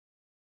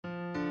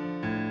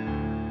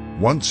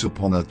Once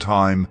upon a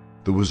time,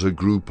 there was a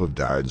group of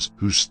dads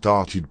who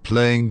started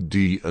playing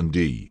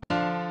D&D.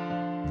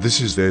 This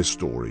is their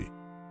story.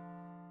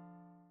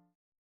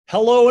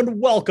 Hello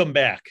and welcome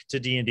back to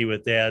D&D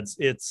with Dads.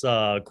 It's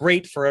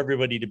great for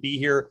everybody to be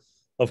here.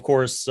 Of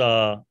course,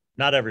 not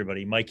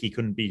everybody. Mikey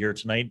couldn't be here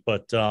tonight,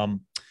 but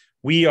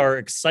we are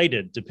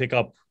excited to pick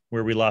up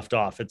where we left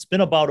off. It's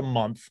been about a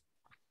month.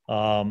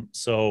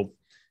 So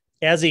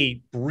as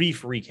a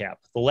brief recap,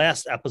 the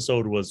last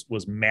episode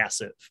was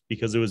massive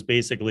because it was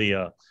basically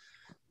a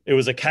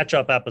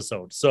catch-up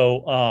episode.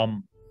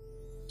 So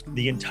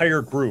the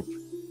entire group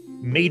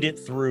made it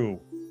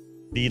through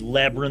the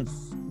labyrinth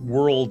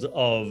world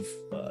of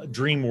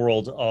dream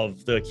world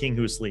of the King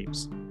Who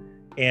Sleeps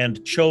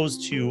and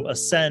chose to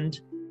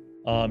ascend.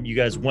 You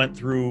guys went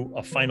through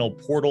a final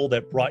portal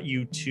that brought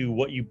you to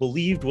what you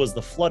believed was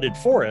the flooded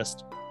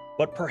forest,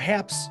 but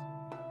perhaps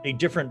a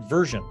different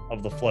version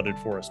of the flooded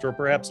forest, or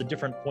perhaps a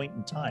different point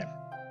in time.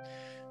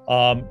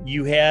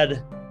 You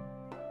had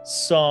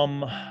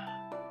some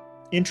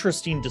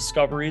interesting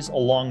discoveries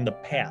along the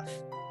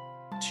path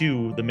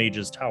to the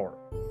Mage's Tower.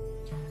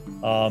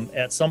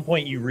 At some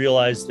point you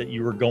realized that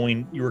you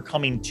were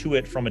coming to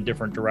it from a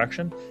different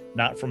direction,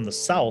 not from the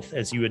south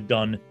as you had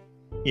done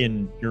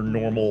in your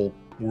normal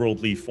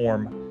worldly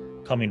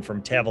form coming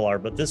from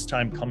Tavalar, but this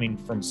time coming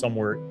from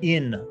somewhere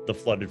in the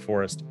flooded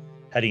forest,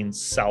 heading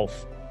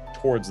south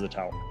towards the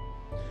tower.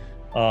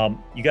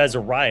 You guys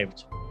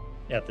arrived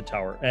at the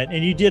tower,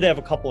 and you did have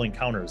a couple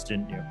encounters,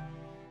 didn't you?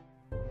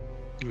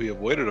 We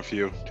avoided a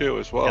few too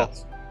as well.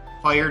 Yes.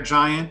 Fire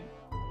giant.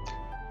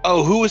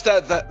 Oh, who was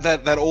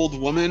that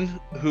old woman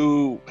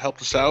who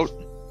helped us out?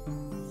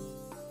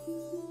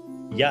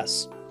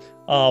 Yes.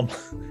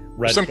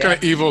 Some kind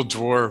of evil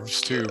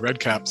dwarves too, red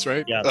caps,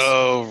 right? Yes.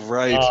 Oh,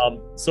 right.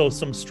 So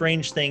some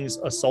strange things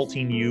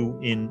assaulting you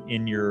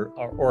in your,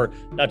 or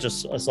not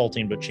just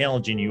assaulting, but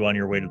challenging you on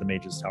your way to the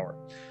Mage's Tower.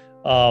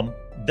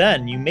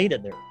 Then you made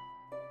it there.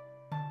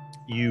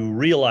 You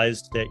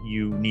realized that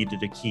you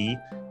needed a key.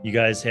 You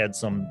guys had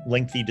some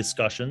lengthy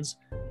discussions,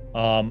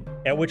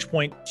 at which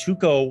point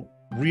Tuco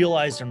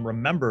realized and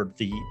remembered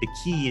the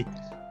key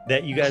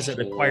that you guys had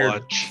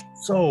acquired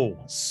so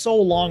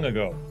long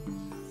ago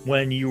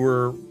when you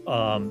were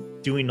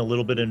doing a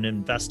little bit of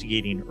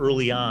investigating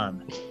early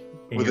on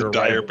with a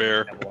dire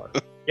bear.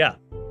 Yeah.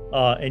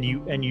 And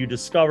you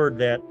discovered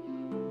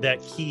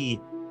that key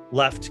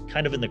left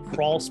kind of in the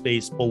crawl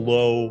space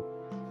below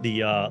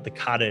the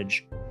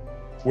cottage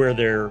where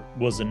there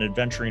was an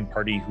adventuring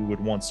party who would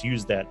once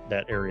use that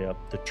area,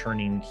 the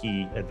Turning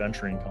Key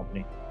Adventuring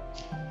Company.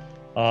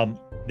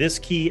 This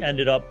key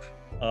ended up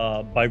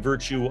by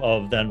virtue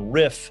of then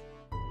Riff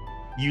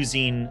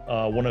using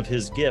one of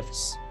his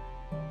gifts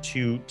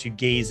to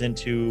gaze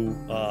into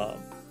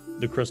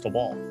the crystal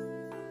ball.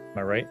 Am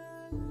I right?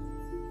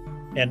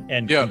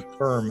 And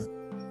confirm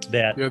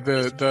that. Yeah,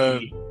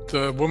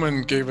 the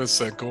woman gave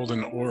us a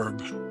golden orb,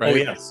 right? Oh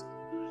yes.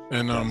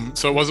 And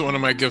so it wasn't one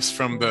of my gifts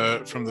from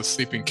the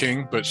Sleeping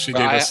King, but she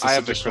gave us. I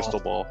have the crystal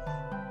ball.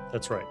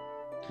 That's right.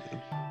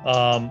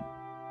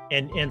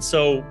 And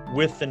so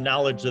with the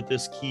knowledge that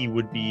this key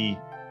would be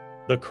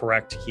the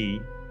correct key,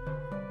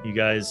 you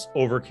guys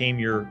overcame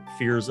your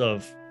fears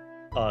of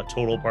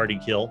total party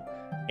kill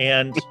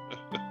and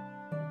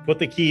put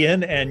the key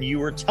in, and you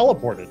were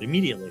teleported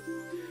immediately,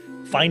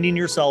 finding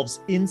yourselves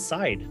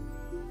inside,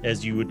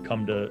 as you would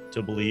come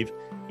to believe,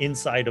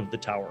 inside of the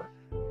tower.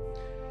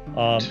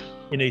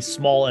 In a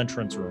small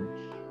entrance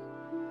room.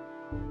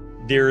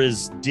 There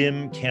is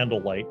dim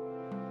candlelight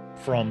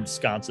from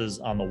sconces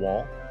on the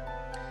wall.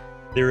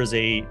 There is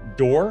a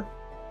door,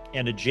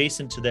 and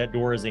adjacent to that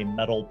door is a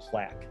metal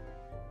plaque.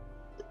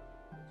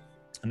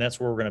 And that's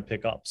where we're going to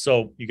pick up.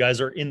 So you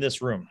guys are in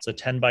this room. It's a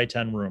 10 by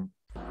 10 room.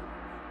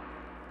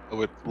 I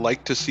would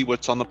like to see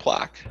what's on the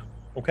plaque.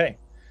 Okay.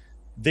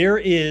 There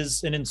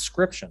is an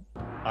inscription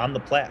on the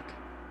plaque.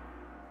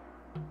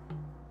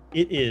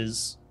 It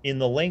is in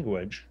the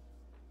language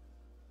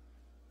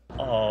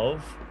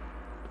of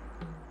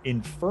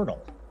Infernal.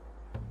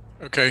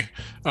 Okay.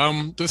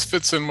 This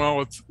fits in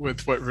well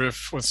with what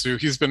Riff wants to do.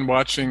 He's been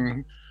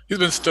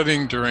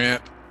studying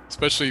Durant,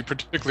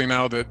 particularly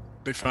now that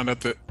they found out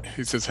that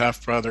he's his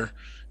half-brother,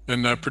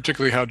 and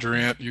particularly how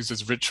Durant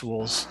uses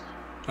rituals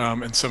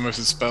in some of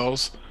his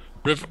spells.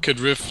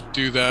 Could Riff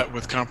do that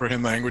with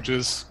comprehend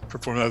languages,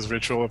 perform that as a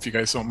ritual, if you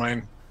guys don't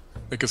mind? I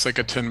think it's like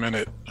a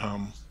 10-minute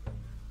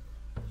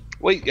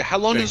Wait, how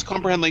long does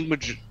comprehend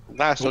language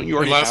last? Don't you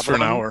already it lasts have for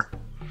an hour.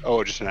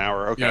 Oh, just an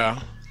hour. Okay.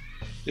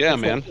 Yeah,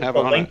 man.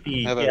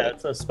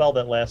 It's a spell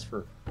that lasts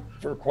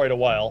for quite a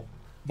while.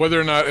 Whether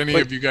or not any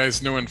of you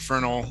guys know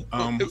Infernal,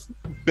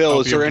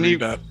 Bill, is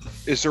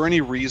there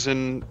any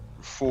reason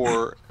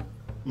for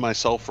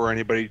myself or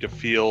anybody to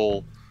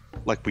feel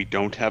like we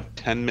don't have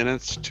 10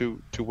 minutes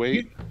to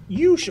wait?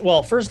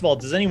 Well, first of all,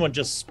 does anyone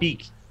just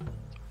speak,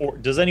 or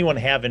does anyone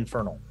have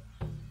Infernal?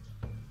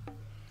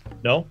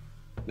 No?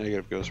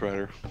 Negative, Ghost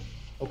Rider.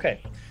 Okay,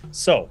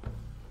 so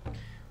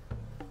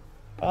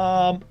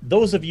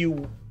those of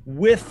you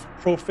with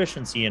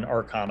proficiency in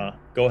Arcana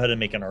Go ahead and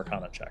make an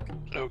Arcana check.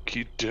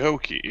 Okie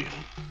dokie.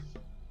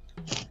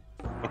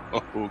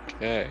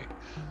 Okay.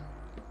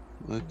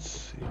 Let's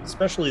see.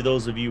 Especially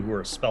those of you who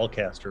are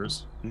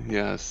spellcasters.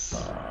 Yes.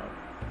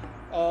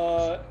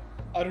 I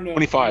don't know.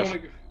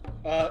 25.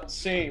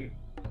 Same.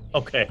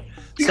 Okay.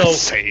 So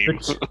Same.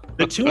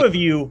 the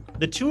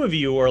two of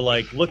you are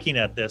like looking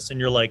at this and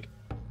you're like,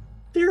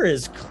 there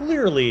is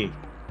clearly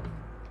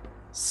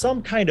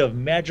some kind of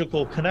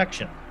magical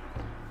connection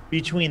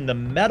between the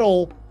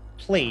metal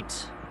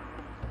plate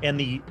and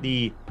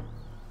the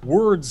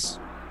words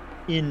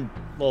in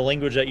the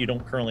language that you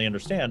don't currently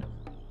understand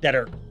that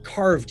are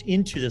carved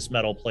into this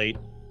metal plate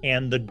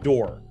and the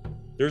door.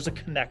 There's a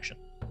connection.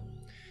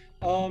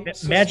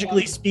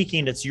 Magically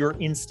speaking, it's your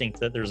instinct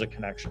that there's a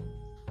connection.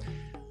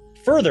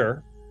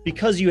 Further,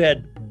 because you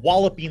had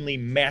wallopingly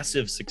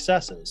massive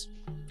successes,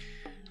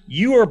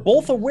 you are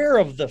both aware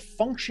of the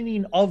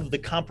functioning of the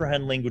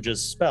Comprehend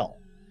Languages spell.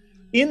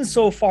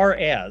 Insofar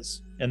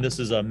as, and this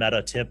is a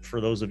meta tip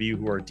for those of you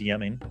who are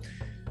DMing,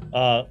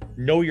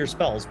 know your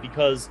spells,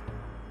 because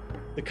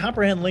the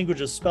Comprehend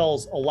Languages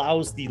spells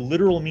allows the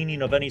literal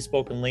meaning of any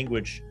spoken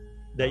language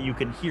that you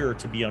can hear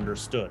to be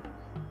understood.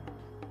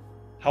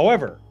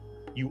 However,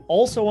 you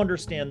also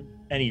understand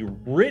any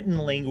written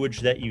language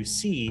that you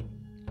see,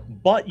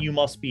 but you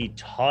must be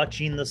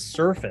touching the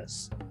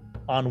surface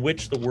on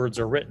which the words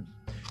are written.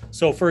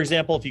 So, for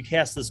example, if you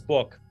cast this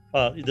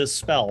this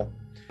spell,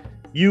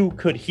 you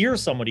could hear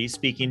somebody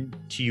speaking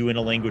to you in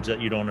a language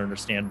that you don't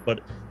understand,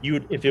 but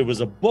if it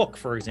was a book,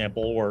 for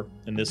example, or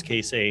in this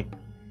case, a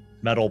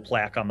metal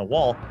plaque on the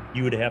wall,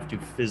 you would have to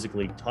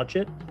physically touch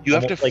it. You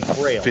have to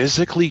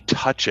physically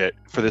touch it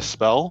for this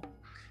spell?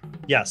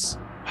 Yes.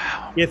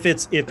 Wow. If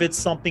it's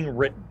something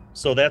written.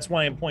 So that's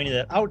why I'm pointing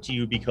that out to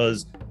you,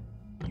 because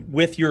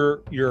with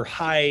your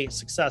high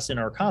success in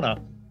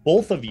Arcana,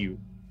 both of you,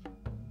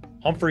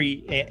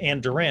 Humphrey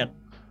and Durant,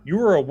 you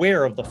are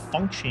aware of the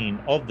functioning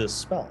of this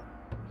spell.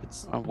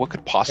 What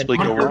could possibly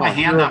go wrong?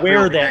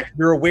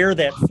 You're aware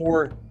that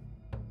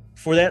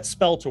for that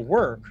spell to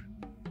work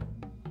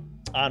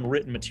on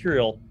written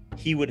material,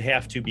 he would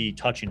have to be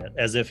touching it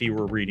as if he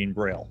were reading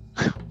Braille.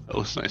 That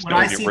was nice. When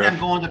I see them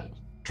going to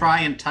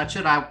try and touch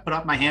it, I put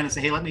up my hand and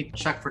say, hey, let me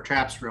check for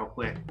traps real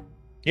quick.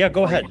 Yeah,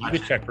 go ahead. You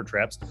can check for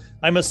traps.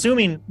 I'm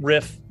assuming,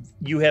 Riff,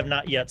 you have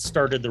not yet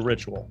started the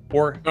ritual.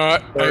 I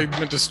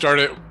meant to start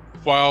it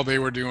while they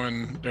were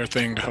doing their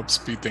thing to help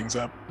speed things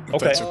up.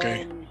 If that's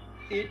okay.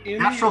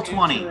 Natural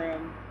 20.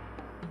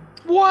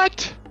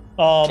 What?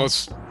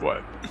 Plus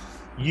what?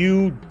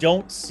 You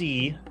don't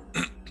see.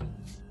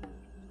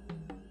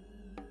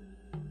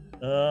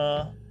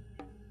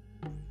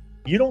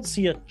 You don't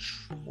see a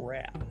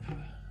trap.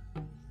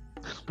 I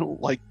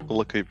don't like the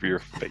look of your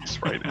face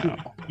right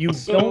now. You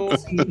don't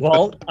see.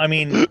 Well, I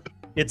mean,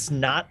 it's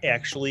not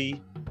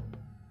actually.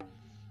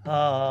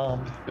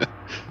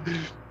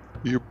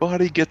 Your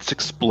body gets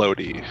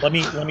explodey. Let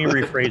me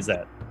rephrase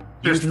that.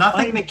 There's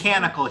nothing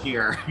mechanical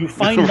here. You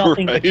find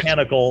nothing Right.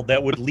 mechanical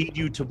that would lead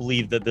you to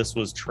believe that this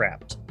was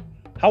trapped.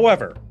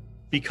 However,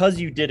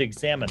 because you did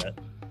examine it,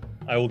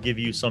 I will give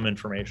you some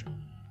information.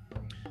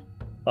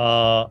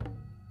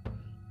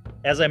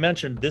 As I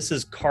mentioned, this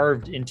is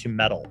carved into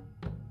metal.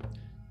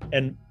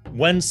 And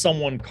when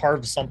someone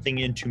carves something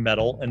into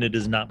metal and it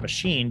is not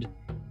machined,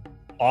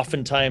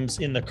 oftentimes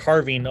in the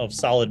carving of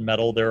solid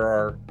metal, there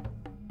are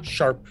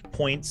sharp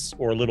points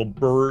or little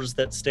burrs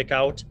that stick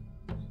out.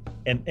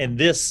 And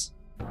this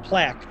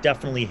plaque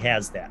definitely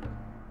has that.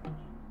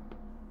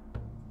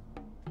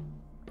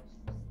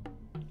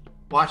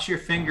 Watch your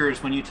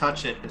fingers when you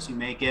touch it, because you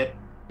may get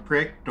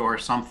pricked or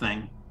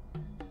something.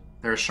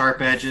 There are sharp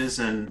edges,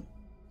 and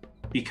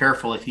be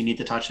careful if you need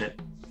to touch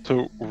it.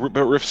 So,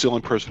 but Riff's the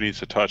only person who needs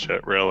to touch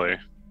it, really.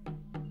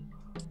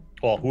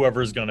 Well,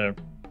 whoever's gonna,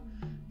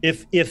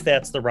 if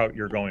that's the route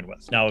you're going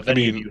with. Now, if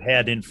any of you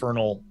had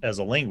Infernal as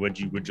a language,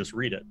 you would just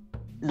read it.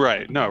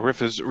 Right. No,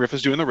 Riff is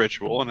doing the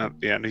ritual, and at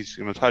the end, he's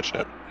going to touch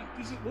it.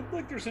 Does it look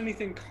like there's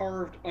anything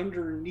carved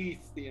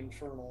underneath the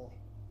Infernal?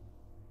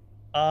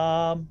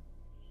 No.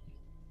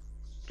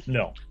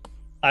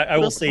 I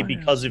will say,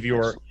 because of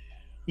your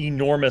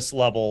enormous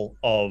level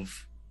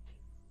of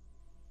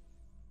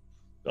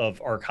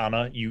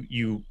Arcana,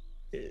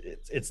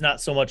 it's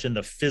not so much in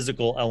the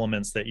physical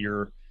elements that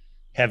you're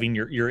having.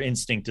 Your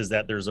instinct is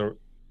that there's a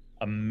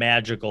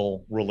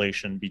magical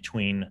relation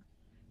between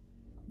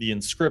the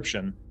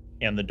inscription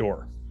and the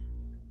door,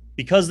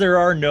 because there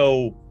are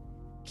no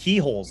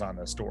keyholes on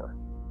this door.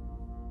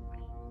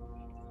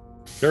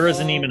 There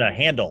isn't even a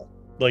handle.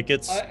 Like,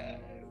 it's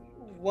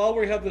while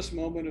we have this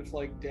moment of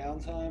like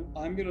downtime,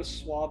 I'm gonna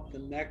swap the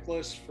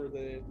necklace for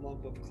the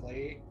lump of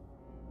clay.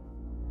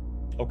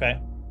 Okay.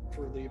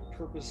 For the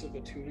purpose of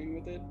attuning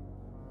with it.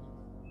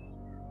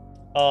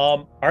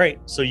 All right,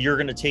 so you're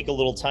gonna take a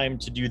little time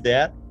to do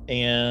that,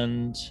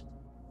 and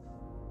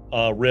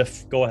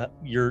Riff, go ahead.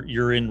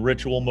 You're in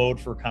ritual mode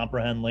for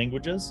Comprehend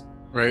Languages.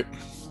 Right.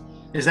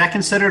 Is that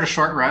considered a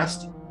short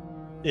rest?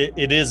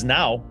 It is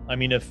now. I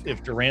mean,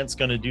 if Durant's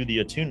gonna do the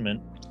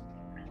attunement.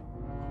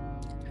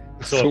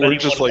 So if we're anyone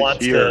just like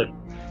wants here.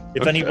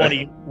 If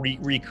anybody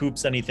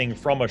recoups anything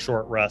from a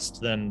short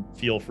rest, then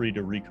feel free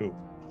to recoup.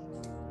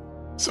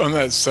 So on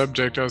that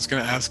subject, I was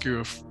going to ask you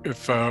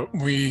if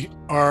we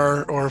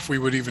are, or if we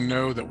would even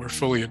know that we're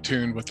fully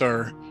attuned with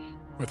our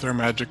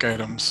magic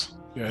items.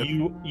 Yeah.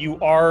 You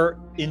are,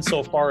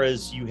 insofar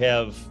as you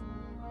have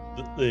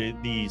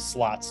the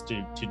slots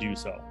to do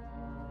so.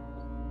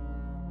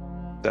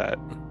 That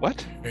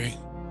what? Okay.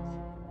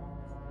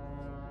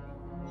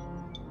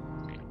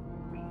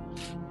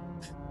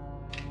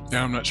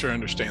 Yeah, I'm not sure I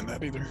understand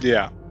that either.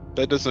 Yeah,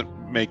 that doesn't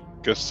make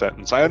a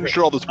sentence. I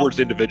understood all those words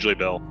individually,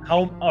 Bill.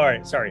 All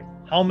right, sorry.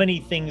 How many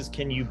things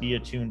can you be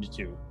attuned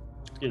to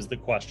is the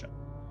question.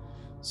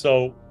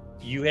 So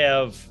you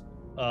have...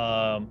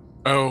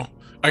 Oh,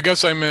 I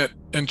guess I meant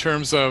in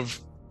terms of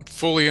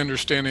fully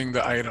understanding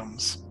the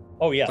items.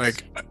 Oh, yes.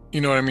 Like,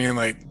 you know what I mean?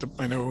 Like,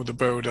 I know the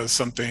bow does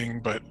something,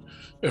 but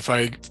if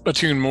I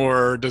attune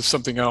more, does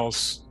something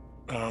else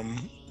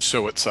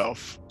show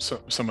itself?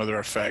 So, some other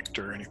effect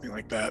or anything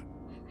like that?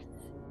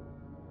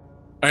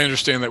 I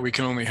understand that we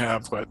can only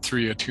have,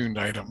 3 attuned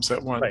items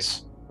at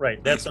once.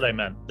 Right. That's what I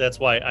meant. That's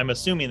why I'm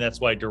assuming that's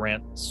why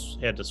Durant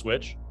had to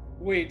switch.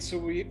 Wait, so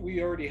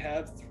we already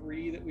have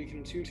 3 that we can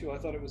attune to? I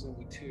thought it was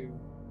only 2.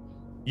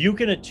 You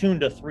can attune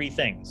to 3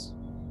 things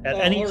at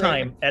any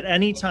time. Right. At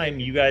any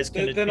time, you guys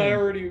can. Then I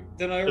already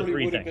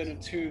would have been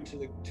attuned to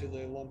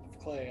the lump of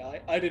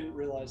clay. I didn't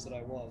realize that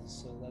I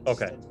was. So that's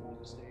my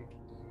mistake.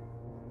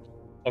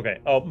 Okay.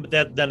 Oh,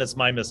 then it's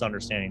my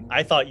misunderstanding.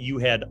 I thought you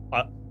had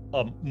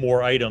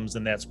more items,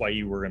 and that's why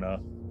you were gonna.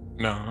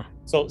 No.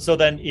 So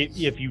then,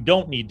 if you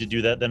don't need to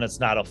do that, then it's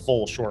not a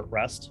full short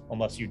rest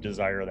unless you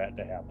desire that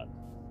to happen.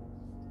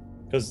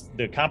 Because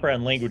the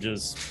comprehend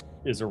languages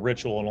is a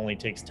ritual and only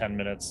takes 10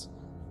 minutes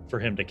for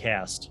him to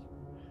cast.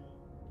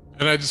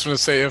 And I just want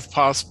to say, if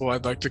possible,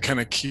 I'd like to kind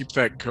of keep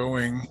that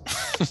going.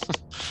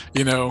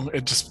 You know,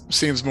 it just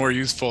seems more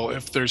useful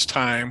if there's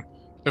time.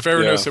 If I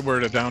ever notice that we're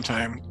at a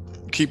downtime,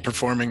 keep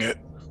performing it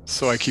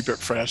so I keep it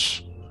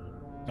fresh.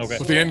 Okay.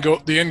 With the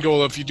end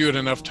goal, if you do it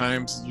enough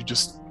times,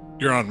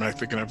 you're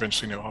automatically going to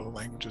eventually know all the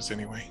languages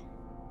anyway.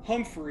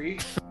 Humphrey.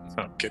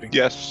 No, I'm kidding.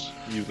 Yes,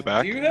 you the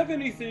back. Do you have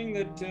anything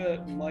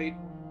that might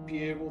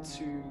be able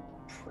to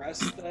press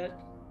that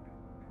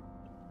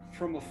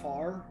from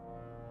afar?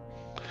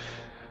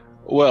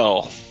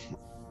 Well,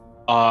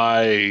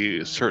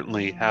 I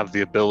certainly have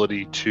the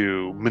ability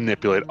to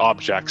manipulate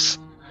objects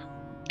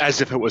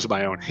as if it was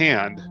my own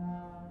hand.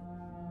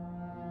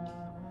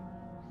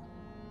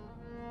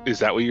 Is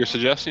that what you're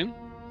suggesting?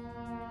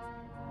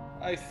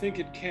 I think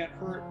it can't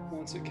hurt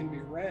once it can be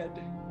read,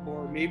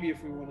 or maybe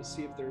if we want to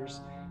see if there's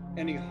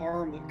any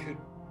harm that could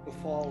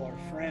befall our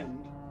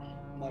friend,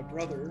 my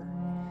brother.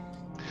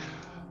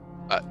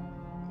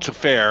 To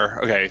fair,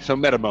 okay, so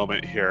meta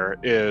moment here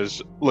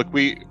is, look,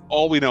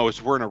 all we know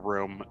is we're in a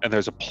room and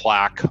there's a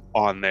plaque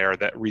on there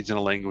that reads in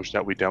a language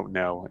that we don't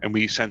know, and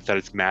we sense that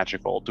it's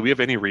magical. Do we have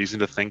any reason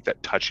to think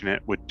that touching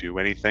it would do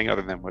anything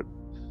other than what,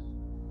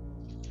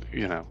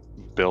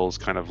 Bill's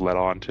kind of led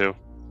on to?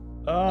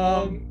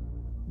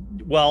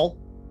 Well,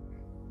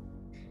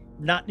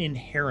 not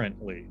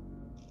inherently.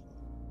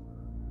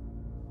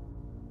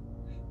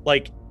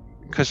 Like,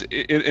 because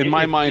in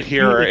my mind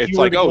here, it's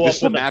like, oh, this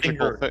is a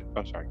magical thing.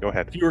 Oh, sorry, go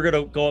ahead. If you were going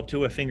to go up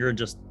to a finger and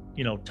just,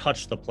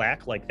 touch the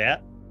plaque like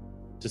that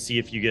to see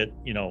if you get,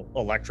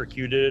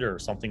 electrocuted or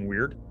something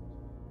weird.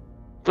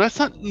 But that's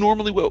not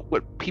normally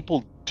what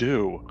people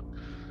do.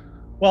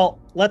 Well,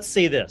 let's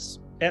say this.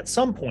 At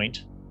some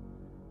point,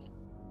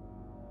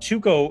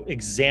 Tuco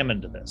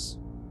examined this.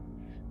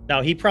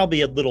 Now, he probably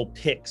had little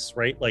picks,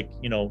 right? Like,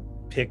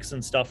 picks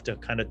and stuff to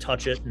kind of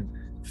touch it and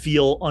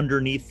feel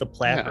underneath the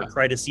plaque or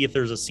try to see if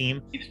there's a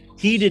seam.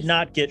 He did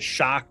not get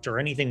shocked or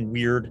anything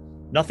weird.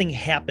 Nothing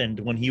happened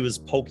when he was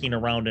poking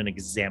around and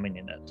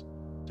examining it.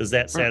 Does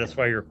that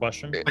satisfy your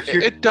question?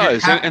 It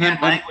does. And then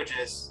language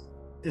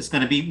is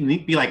going to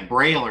be like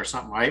Braille or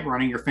something, right?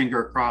 Running your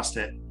finger across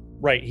it.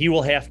 Right. He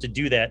will have to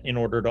do that in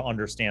order to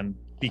understand,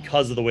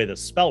 because of the way the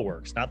spell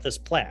works, not this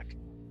plaque,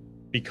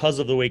 because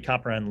of the way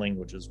comprehend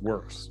languages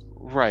works.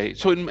 Right.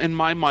 So in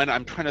my mind,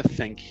 I'm trying to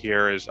think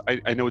here is,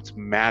 I know it's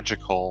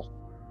magical,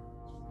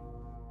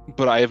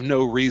 but I have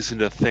no reason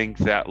to think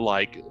that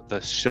like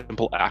the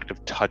simple act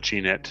of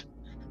touching it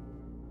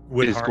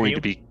would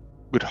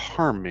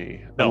harm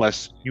me. No,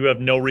 unless you have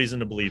no reason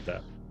to believe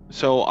that.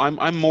 So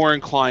I'm more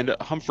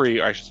Humphrey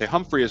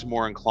is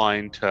more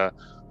inclined to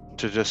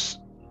just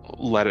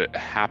let it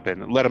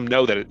happen. Let him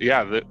know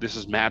that this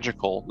is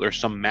magical. There's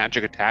some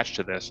magic attached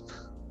to this,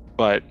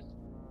 but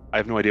I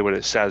have no idea what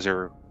it says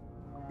or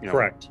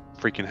correct.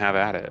 Freaking have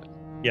at it.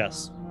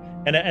 Yes.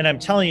 And I'm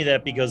telling you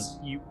that because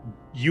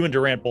you and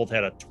Durant both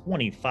had a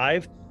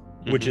 25,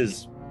 which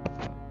is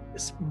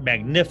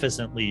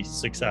magnificently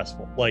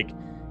successful. Like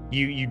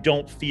you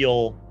don't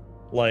feel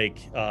like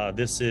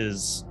this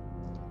is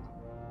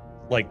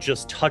like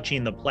just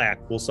touching the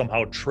plaque will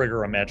somehow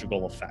trigger a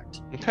magical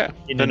effect. Okay.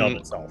 In and of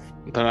itself.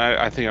 Then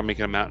I think I'm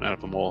making a mountain out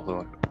of a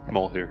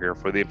molehill here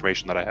for the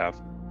information that I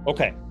have.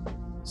 Okay.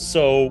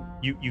 So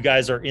you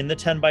guys are in the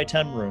 10 by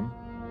 10 room.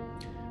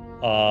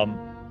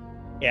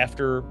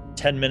 after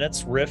 10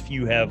 minutes, Riff,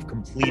 you have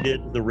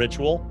completed the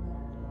ritual,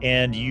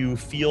 and you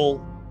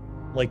feel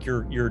like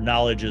your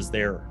knowledge is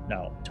there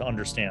now to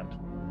understand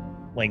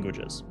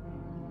languages.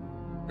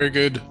 Very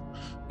good.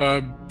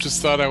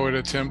 Just thought I would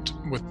attempt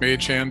with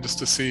Mage Hand just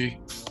to see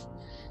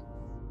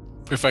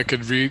if I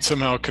could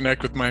somehow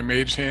connect with my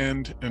Mage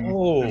Hand.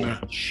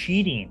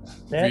 Cheating.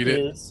 That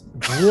is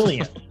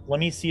brilliant. Let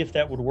me see if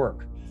that would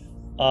work.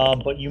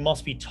 But you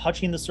must be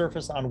touching the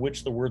surface on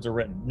which the words are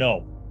written.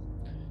 No.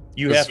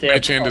 You have to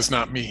Mage Hand is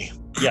not me.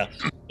 Yeah.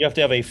 You have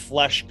to have a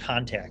flesh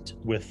contact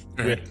with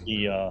it.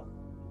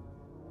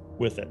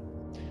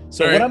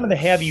 So what I'm going to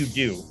have you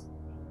do,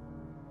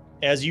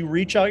 as you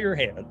reach out your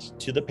hand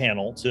to the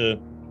panel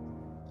to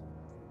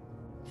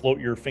float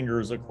your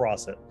fingers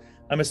across it,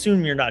 I'm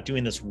assuming you're not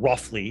doing this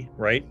roughly,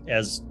 right?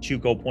 As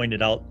Chuko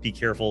pointed out, be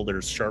careful,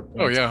 there's sharp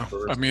points. Oh, yeah.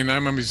 I mean,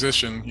 I'm a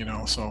musician,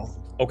 so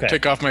okay.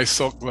 Take off my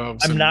silk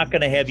gloves. I'm not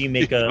going to have you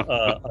make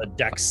a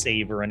dex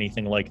save or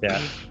anything like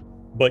that.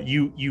 But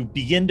you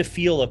begin to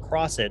feel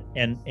across it,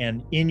 and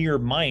in your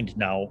mind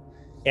now,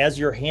 as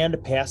your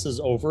hand passes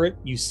over it,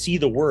 you see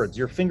the words.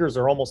 Your fingers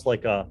are almost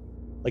like a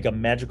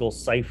magical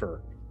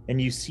cipher,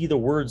 and you see the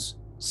words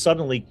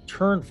suddenly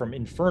turn from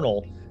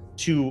infernal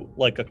to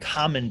like a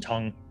common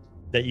tongue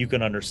that you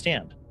can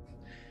understand.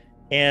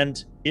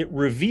 And it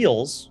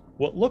reveals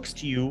what looks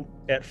to you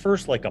at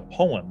first like a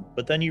poem,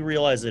 but then you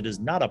realize it is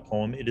not a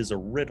poem, it is a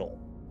riddle,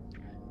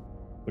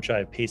 which I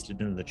have pasted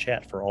into the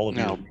chat for all of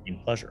your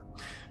reading pleasure.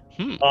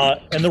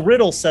 And the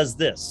riddle says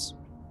this: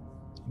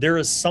 there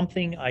is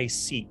something I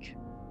seek.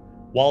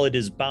 While it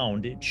is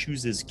bound, it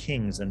chooses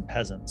kings and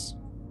peasants.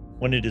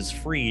 When it is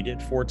freed,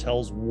 it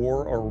foretells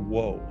war or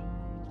woe.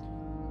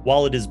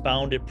 While it is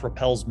bound, it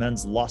propels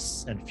men's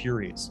lusts and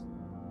furies.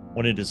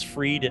 When it is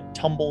freed, it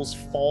tumbles,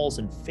 falls,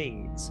 and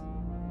fades.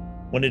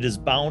 When it is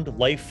bound,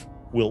 life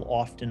will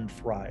often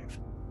thrive.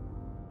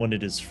 When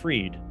it is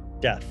freed,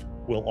 death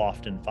will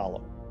often follow.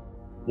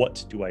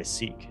 What do I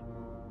seek?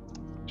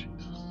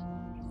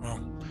 Well,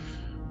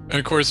 and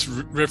of course,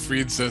 Riff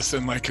reads this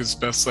in like his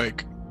best,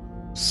 like,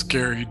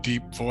 scary,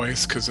 deep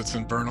voice because it's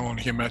infernal, and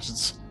he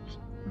imagines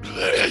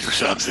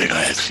something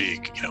I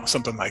seek,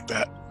 something like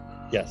that.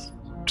 Yes.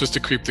 Just to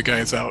creep the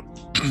guys out.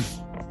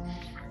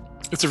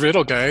 It's a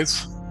riddle,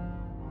 guys.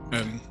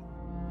 And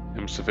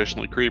I'm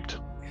sufficiently creeped.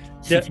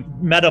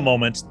 Meta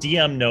moment,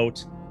 DM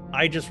note.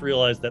 I just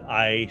realized that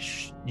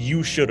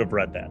you should have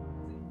read that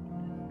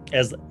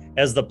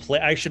as the play.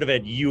 I should have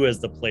had you as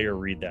the player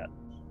read that,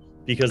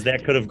 because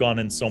that could have gone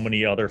in so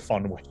many other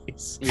fun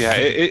ways. Yeah,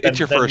 it's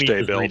your first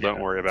day, Bill.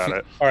 Don't worry about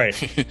it. All right.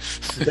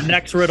 The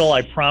next riddle,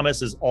 I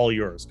promise, is all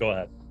yours. Go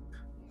ahead.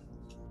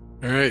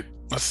 All right.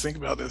 Let's think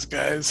about this,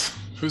 guys.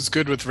 Who's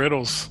good with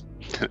riddles?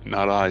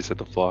 Not I, said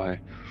the fly.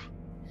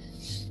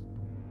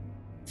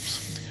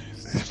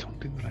 There's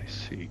something that I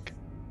seek.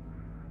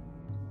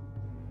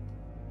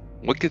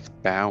 What gets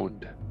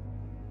bound?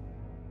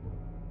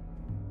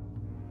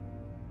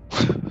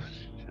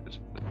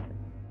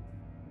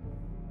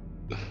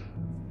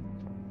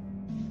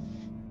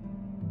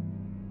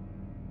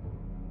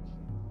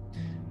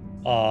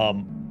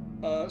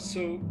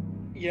 So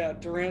yeah,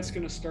 Durant's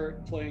gonna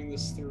start playing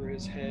this through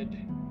his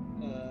head,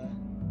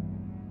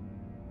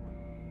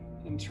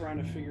 and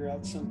trying to figure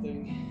out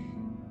something.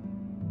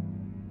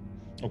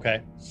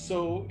 Okay.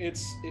 So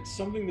it's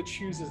something that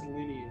chooses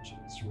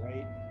lineages,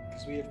 right?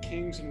 Because we have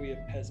kings and we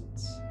have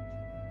peasants.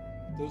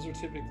 Those are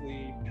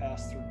typically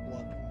passed through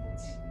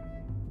bloodlines.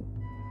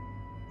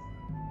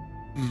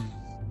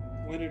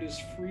 When it is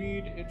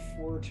freed, it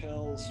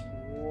foretells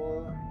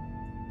war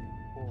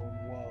or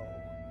woe.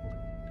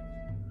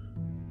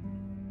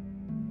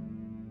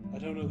 I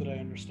don't know that I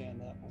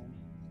understand that one.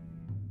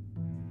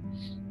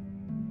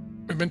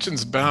 It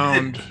mentions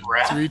bound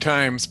 3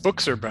 times.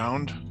 Books are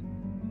bound,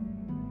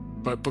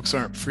 but books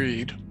aren't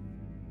freed.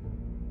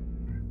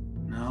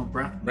 No,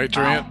 breath. Right,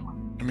 Durant?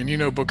 I mean, you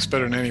know books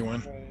better than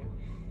anyone. Right.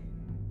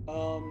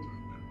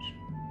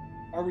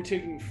 Are we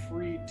taking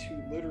freed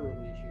too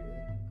literally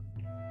here?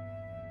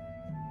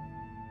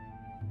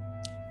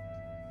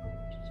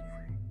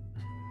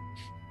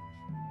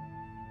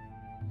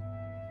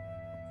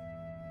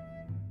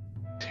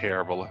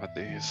 Terrible at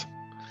these.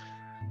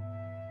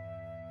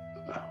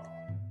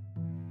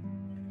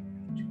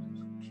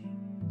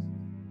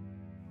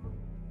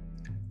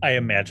 I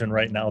imagine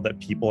right now that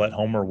people at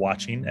home are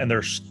watching and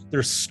they're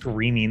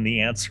screaming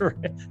the answer.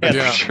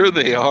 I'm sure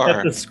they are.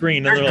 At the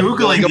screen. They're and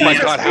Googling. Like, oh my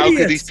God, how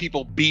idiots. could these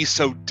people be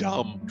so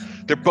dumb?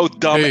 They're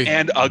both dumb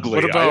and ugly.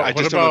 I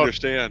just don't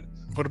understand.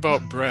 What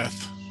about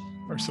breath?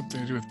 Or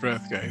something to do with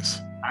breath, guys?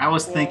 I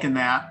was thinking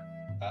that.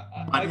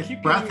 But keep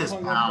if breath getting is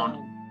hung up bound,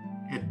 on-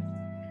 it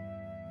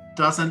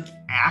doesn't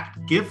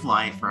give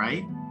life,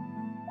 right?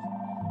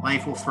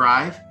 Life will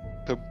thrive.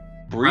 To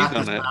breathe Breath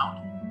is on it. bound.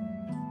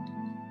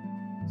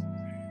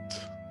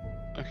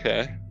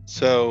 Okay,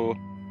 so.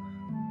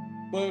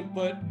 But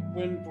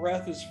when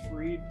breath is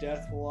freed,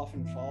 death will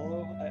often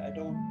follow. I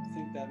don't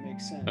think that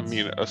makes sense. I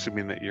mean,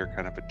 assuming that you're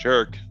kind of a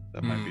jerk,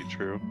 that might be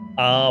true.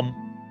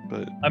 But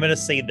But I'm going to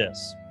say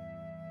this.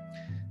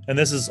 And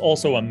this is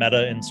also a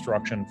meta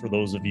instruction for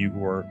those of you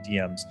who are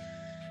DMs.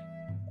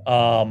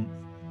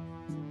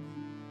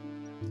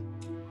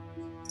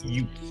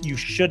 You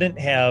shouldn't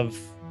have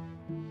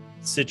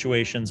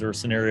situations or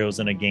scenarios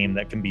in a game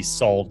that can be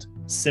solved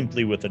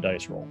simply with a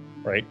dice roll,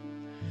 right?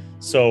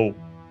 So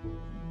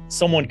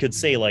someone could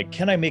say, like,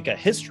 can I make a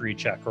history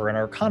check or an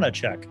arcana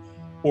check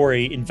or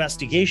a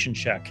investigation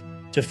check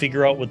to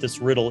figure out what this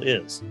riddle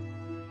is?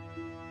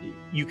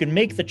 You can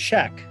make the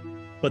check,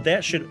 but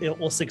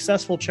a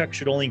successful check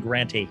should only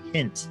grant a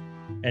hint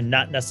and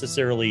not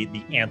necessarily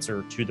the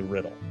answer to the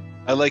riddle.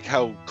 I like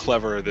how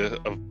clever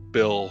of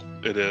Bill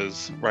it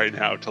is right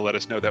now to let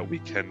us know that we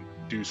can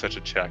do such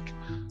a check.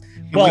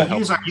 Well,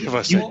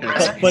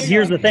 But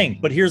here's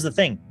the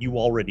thing. You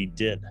already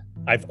did.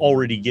 I've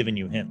already given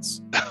you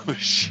hints. Oh,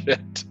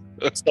 shit.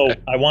 Okay. So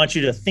I want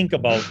you to think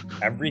about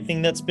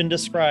everything that's been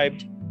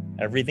described,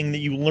 everything that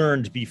you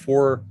learned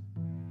before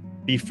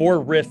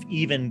Riff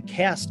even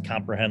cast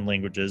Comprehend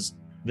Languages.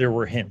 There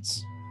were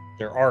hints.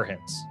 There are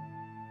hints.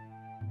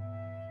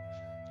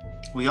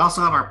 We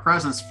also have our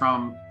presence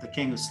from the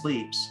King Who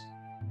Sleeps,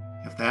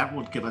 if that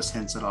would give us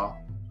hints at all.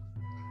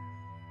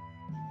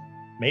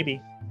 Maybe,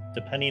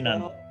 depending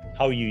on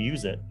how you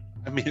use it.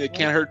 I mean, it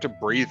can't hurt to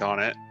breathe on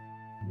it.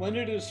 When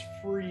it is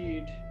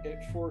freed,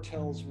 it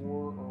foretells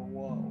war or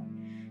woe.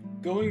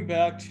 Going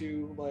back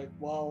to, like,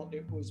 while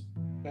it was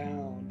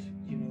bound,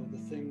 you know, the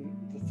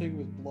thing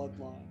with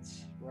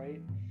bloodlines,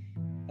 right?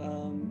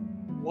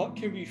 What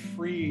can be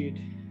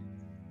freed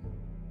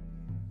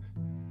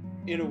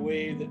in a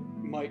way that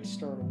might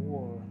start a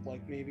war,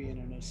 like maybe in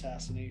an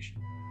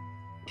assassination?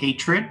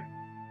 Hatred?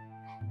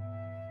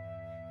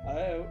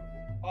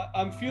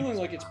 I'm feeling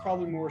like it's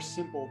probably more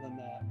simple than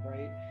that,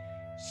 right?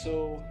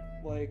 So,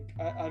 like,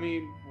 I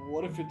mean,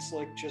 what if it's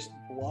like just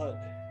blood?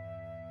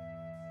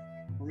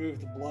 Remove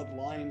the blood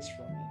lines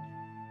from it.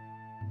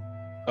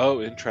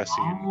 Oh,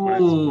 interesting.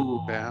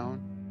 Oh.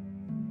 Bound.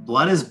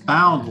 Blood is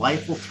bound,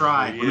 life will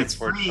thrive. When it's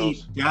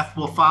free, death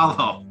will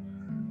follow.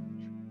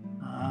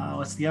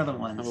 What's the other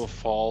one? Animal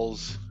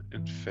falls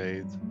and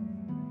fades.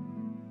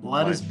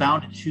 Blood is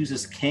bound, it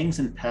chooses kings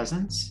and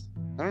peasants.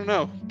 I don't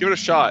know. Give it a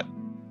shot.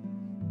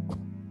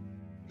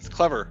 It's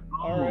clever.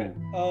 All right.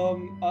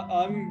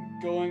 I'm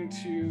going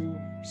to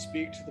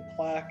speak to the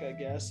plaque, I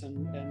guess,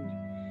 and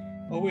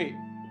oh wait,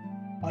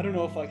 I don't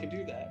know if I can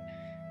do that.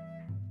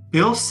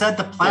 Bill said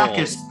the plaque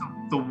is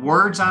the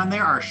words on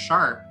there are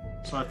sharp,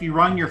 so if you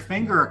run your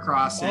finger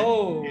across it,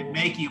 it'd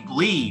make you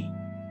bleed.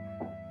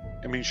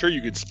 I mean, sure,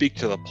 you could speak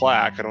to the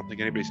plaque. I don't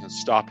think anybody's going to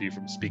stop you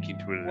from speaking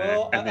to it.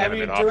 Well, I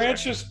mean,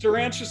 Durant's just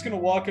going to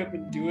walk up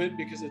and do it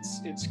because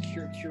it's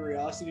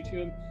curiosity to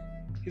him.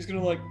 He's going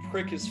to, like,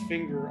 prick his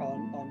finger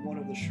on one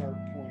of the sharp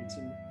points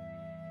and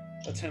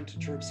attempt to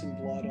drip some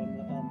blood on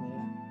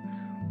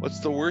the. What's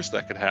the worst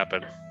that could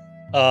happen?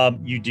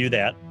 You do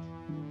that,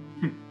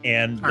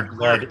 and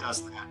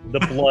the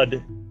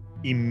blood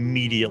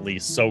immediately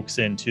soaks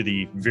into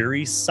the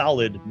very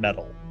solid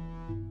metal.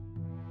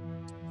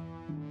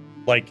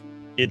 Like,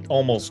 it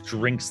almost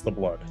drinks the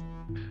blood.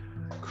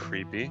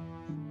 Creepy.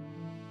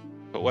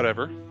 But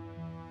whatever.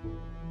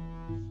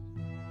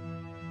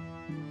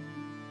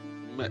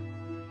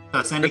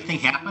 Does anything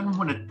happen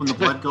when the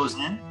blood goes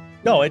in?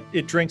 No,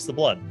 it drinks the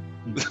blood,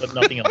 but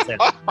nothing else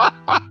happens.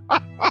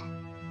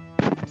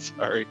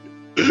 Sorry.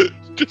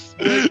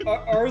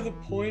 Are the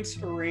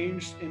points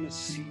arranged in a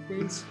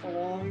sequence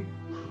along?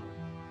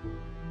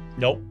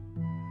 Nope.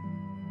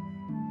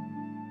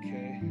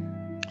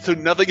 So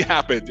nothing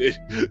happened.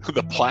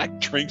 The plaque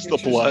drinks the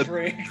blood.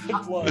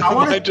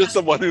 I'm just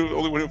the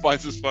only one who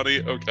finds this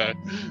funny. Okay.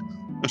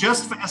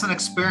 Just as an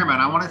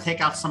experiment, I want to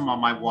take out some of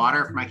my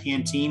water from my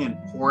canteen and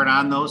pour it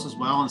on those as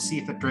well, and see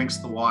if it drinks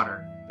the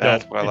water.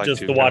 That's what I like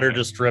the water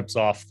just drips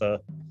off the.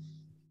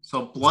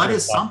 So blood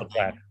is something.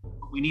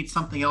 We need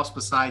something else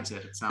besides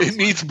it. It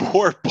needs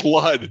more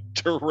blood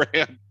to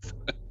rant.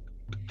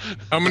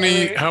 How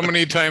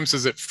many times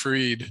is it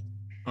freed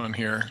on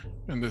here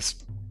in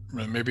this?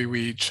 Maybe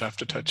we each have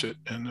to touch it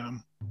and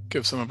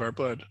give some of our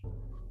blood.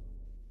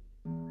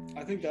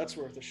 I think that's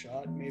worth a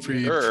shot.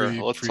 Maybe. Sure,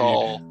 let's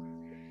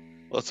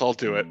all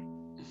do it.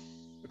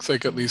 Looks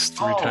like at least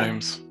 3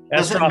 times.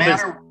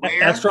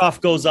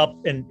 Astroff goes up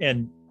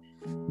and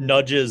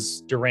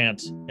nudges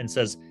Durant and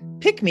says,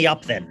 "Pick me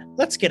up then.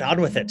 Let's get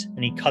on with it."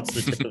 And he cuts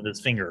the tip of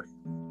his finger.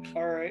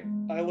 All right,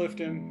 I lift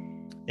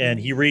him. And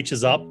he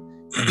reaches up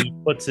and he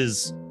puts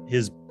his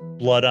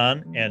blood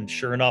on, and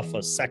sure enough,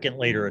 a second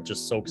later, it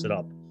just soaks it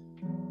up.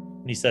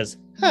 And he says,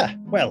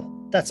 well,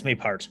 that's me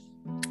part.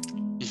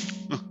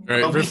 All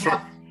right, Riff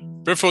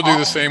will do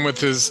the same with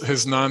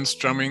his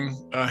non-strumming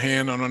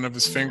hand on one of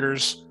his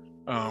fingers,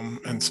 and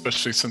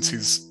especially since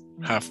he's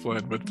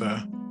half-blood with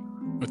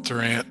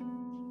Durant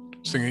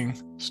singing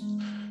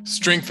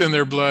strengthen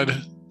their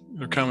blood,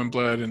 their common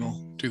blood, and he'll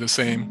do the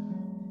same.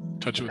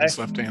 Touch it with his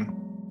left hand.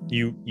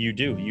 You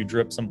do. You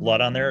drip some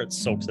blood on there, it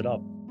soaks it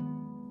up.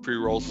 If he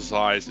rolls his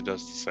eyes, it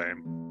does the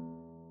same.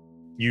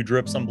 You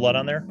drip some blood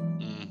on there?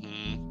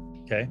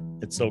 Mm-hmm. Okay,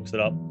 it soaks it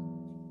up.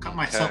 Cut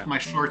myself my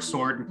short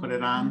sword and put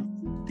it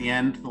on. at the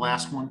end, the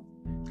last one,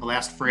 the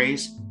last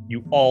phrase.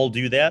 You all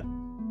do that.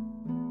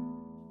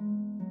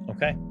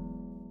 Okay.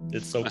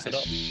 It soaks it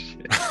up.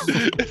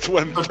 It's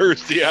one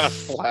thirsty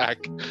ass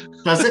black.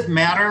 Does it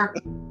matter?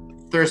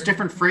 There's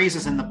different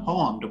phrases in the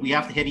poem. Do we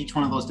have to hit each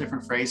one of those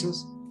different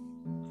phrases?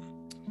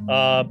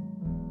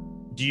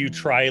 Do you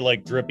try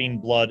like dripping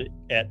blood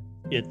at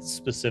its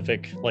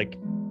specific, like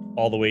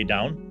all the way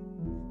down?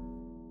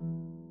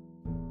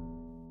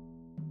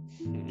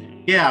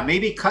 Yeah,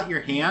 maybe cut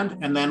your hand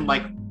and then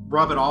like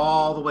rub it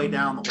all the way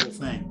down the whole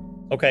thing.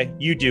 Okay,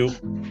 you do.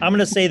 I'm going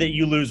to say that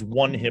you lose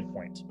 1 hit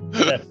point.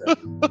 That's it.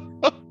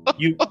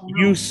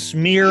 You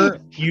smear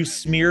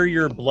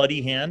your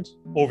bloody hand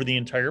over the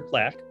entire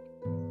plaque.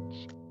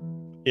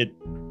 It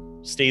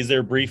stays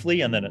there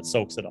briefly and then it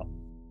soaks it up.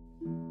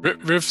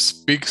 Riff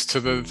speaks to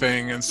the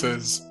thing and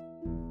says,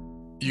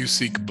 "You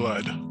seek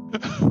blood."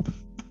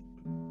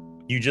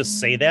 You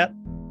just say that?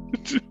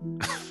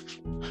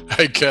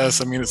 I guess.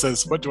 I mean, it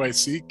says, "What do I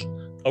seek?"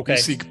 Okay. You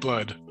seek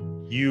blood.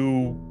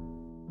 You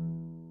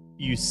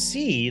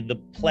see the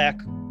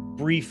plaque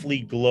briefly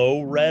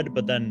glow red,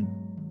 but then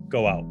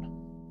go out.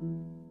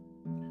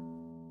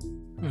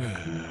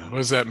 What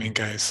does that mean,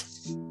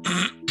 guys?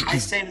 I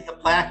say to the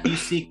plaque, "You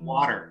seek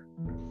water."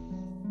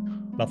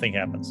 Nothing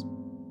happens.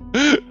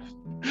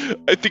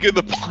 I think in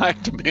the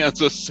plaque demands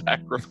a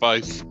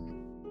sacrifice.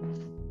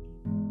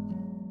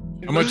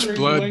 How much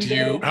blood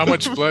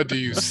do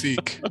you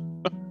seek?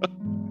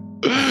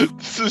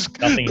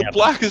 The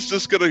plaque is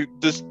just gonna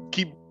just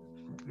keep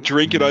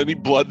drinking any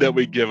blood that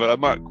we give it.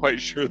 I'm not quite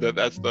sure that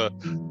that's the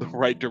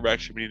right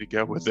direction we need to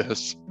go with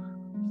this.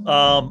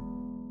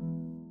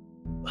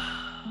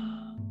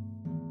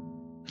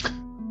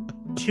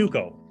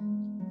 Tuco,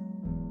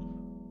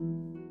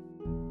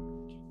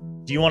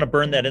 do you want to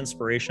burn that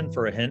inspiration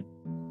for a hint?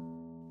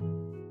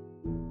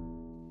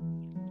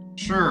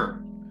 Sure.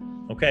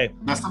 Okay.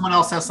 Now someone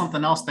else has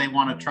something else they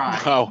want to try.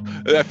 Oh,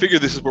 I figure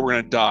this is where we're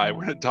gonna die.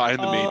 We're gonna die in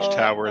the mage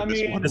tower in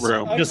this one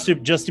room.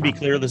 Just to be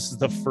clear, this is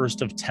the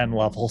first of 10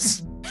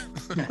 levels.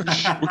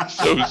 We're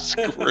so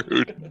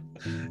screwed.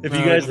 If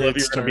you guys live,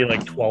 you're gonna be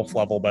like 12th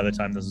level by the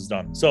time this is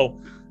done. So,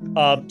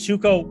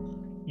 Tuco,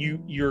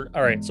 you're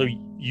all right. So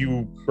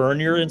you burn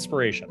your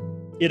inspiration.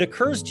 It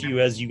occurs to you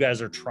as you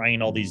guys are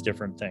trying all these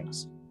different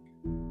things.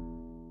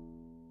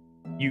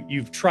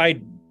 You've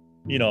tried,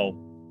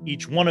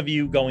 each one of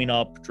you going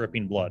up,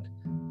 dripping blood.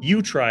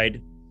 You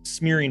tried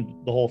smearing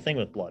the whole thing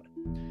with blood.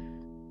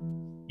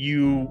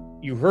 You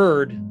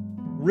heard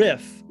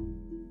Riff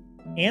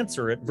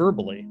answer it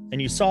verbally,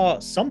 and you saw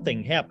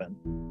something happen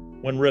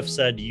when Riff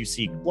said, "You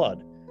seek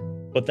blood,"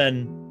 but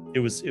then it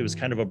was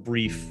kind of a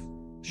brief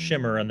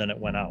shimmer, and then it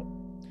went out.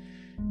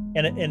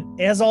 And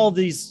as all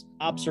these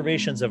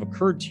observations have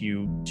occurred to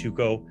you,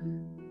 Tuco,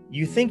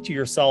 you think to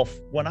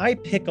yourself, when I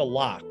pick a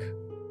lock,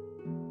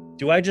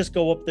 do I just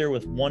go up there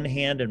with one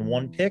hand and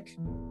one pick?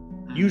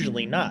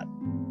 Usually not.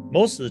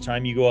 Most of the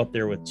time you go up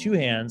there with 2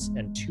 hands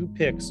and 2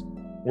 picks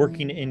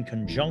working in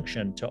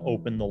conjunction to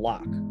open the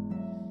lock.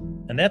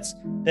 And that's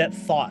that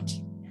thought,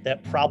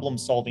 that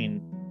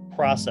problem-solving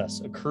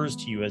process occurs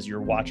to you as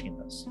you're watching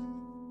this.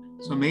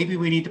 So maybe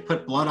we need to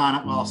put blood on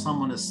it while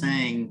someone is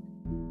saying,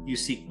 "You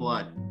seek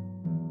blood."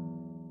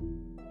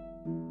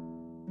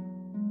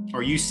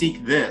 Or "You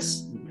seek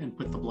this," and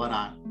put the blood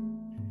on.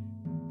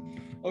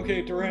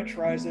 Okay, Durant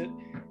tries it,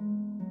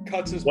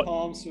 cuts his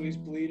palm so he's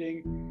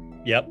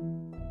bleeding. Yep.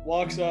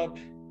 Walks up,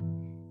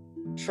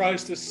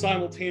 tries to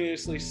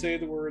simultaneously say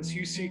the words,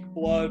 "You seek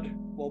blood,"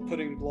 while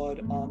putting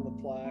blood on the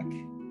plaque.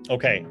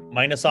 Okay,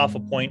 minus off a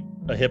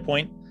hit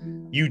point.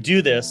 You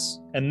do this,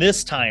 and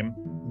this time,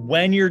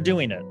 when you're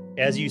doing it,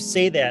 as you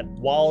say that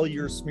while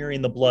you're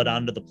smearing the blood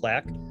onto the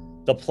plaque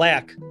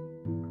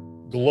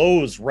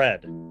glows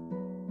red,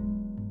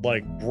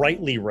 like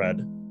brightly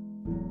red.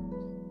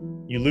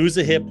 You lose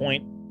a hit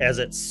point as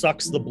it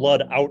sucks the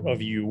blood out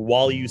of you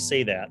while you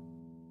say that.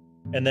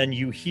 And then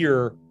you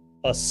hear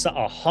a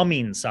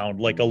humming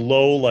sound, like a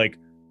low, like,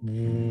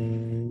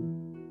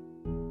 and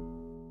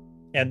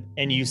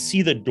you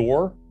see the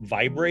door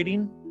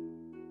vibrating,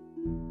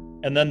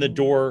 and then the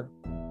door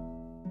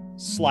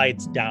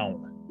slides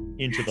down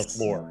into the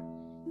floor,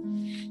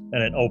 and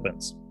it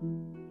opens.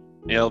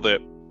 Nailed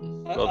it.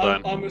 Well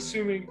done. I'm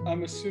assuming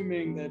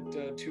that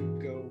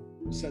Tuco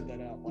said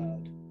that out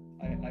loud.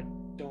 I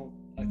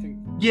think.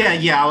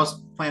 Yeah. I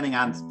was planning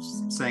on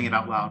saying it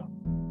out loud.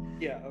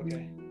 Yeah.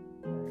 Okay.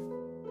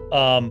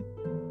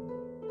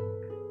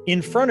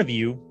 In front of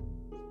you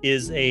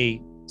is a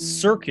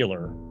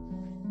circular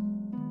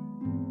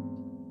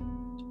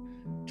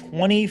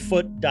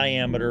 20-foot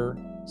diameter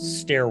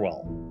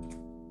stairwell.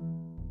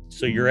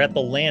 So you're at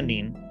the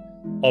landing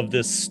of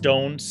this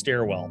stone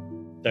stairwell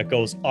that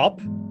goes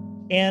up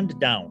and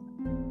down.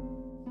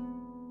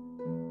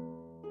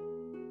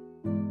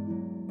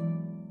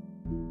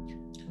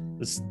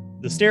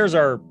 The stairs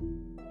are,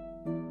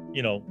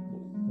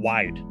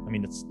 wide. I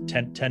mean, it's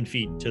 10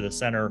 feet to the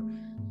center.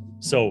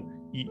 So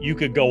you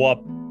could go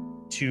up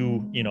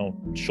to,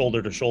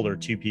 shoulder to shoulder,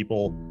 2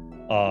 people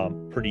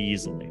pretty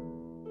easily.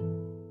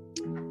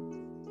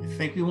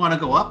 think we want to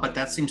go up, but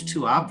that seems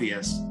too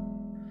obvious.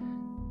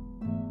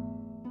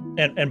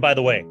 And by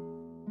the way,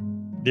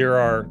 there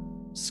are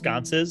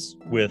sconces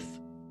with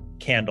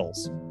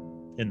candles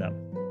in them.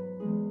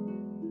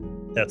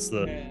 That's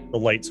the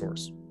light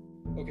source.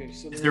 Okay,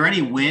 so Is there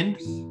any wind?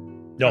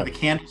 No. Are the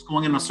candles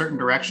going in a certain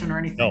direction or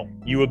anything? No,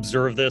 you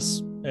observe this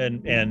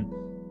and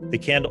the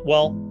candle.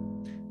 Well,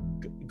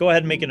 go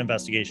ahead and make an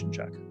investigation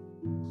check.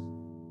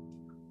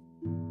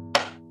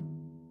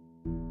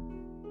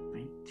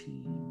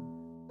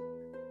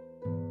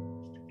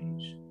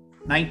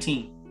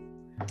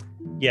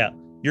 19. Yeah,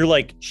 you're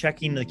like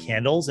checking the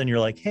candles and you're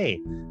like,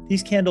 hey,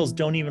 these candles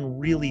don't even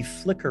really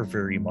flicker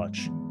very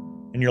much.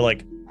 And you're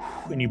like,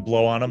 when you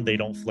blow on them, they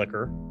don't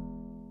flicker.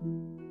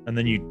 And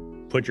then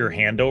you put your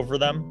hand over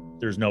them,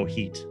 there's no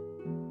heat.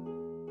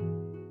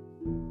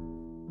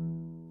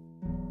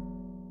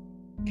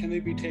 Can they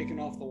be taken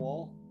off the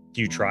wall?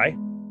 Do you try?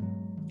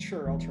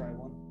 Sure, I'll try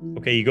one.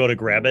 Okay, you go to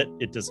grab it,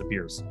 it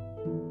disappears.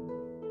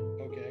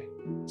 Okay,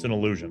 It's an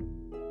illusion.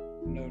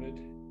 noted.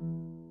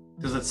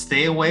 Does it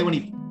stay away when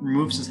he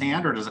removes his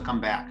hand, or does it come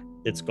back?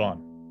 It's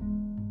gone.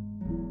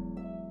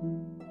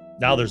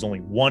 Now there's only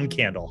one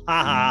candle.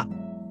 Ha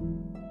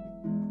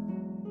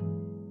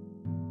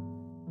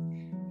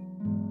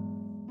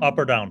ha. Up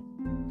or down?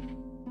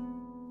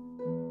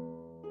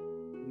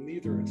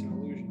 Neither, it's an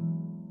illusion.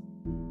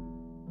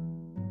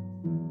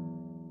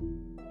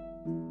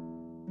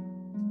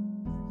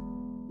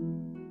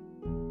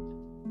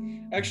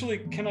 Actually,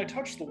 can I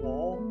touch the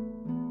wall?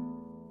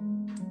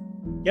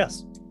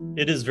 Yes,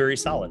 it is very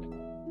solid.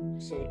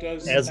 So it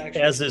does. As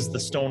actually is feel the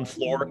like stone a-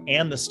 floor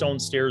and the stone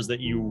stairs that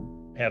you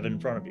have in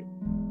front of you.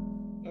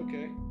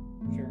 Okay,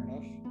 fair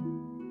enough.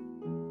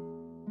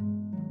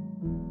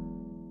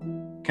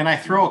 Can I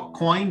throw a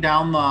coin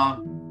down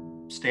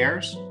the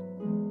stairs?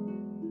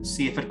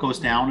 See if it goes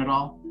down at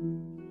all?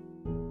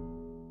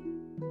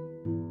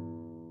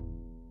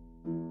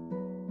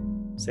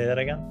 Say that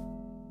again.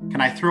 Can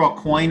I throw a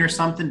coin or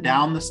something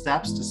down the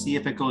steps to see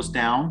if it goes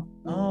down?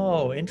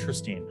 Oh,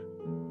 interesting.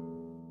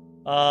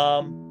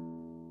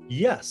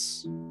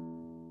 Yes.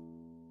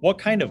 What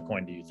kind of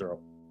coin do you throw?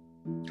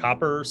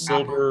 Copper,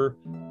 silver,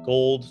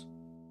 gold,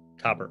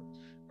 copper.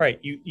 All right,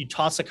 you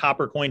toss a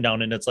copper coin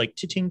down and it's like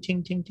ting ting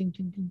ting ting ting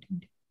ting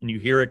ting, and you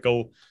hear it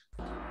go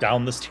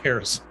down the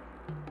stairs.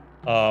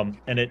 And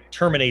it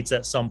terminates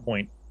at some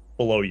point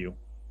below you.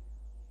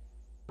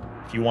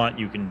 If you want,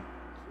 you can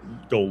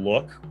go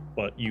look,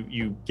 but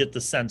you get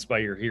the sense by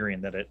your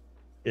hearing that it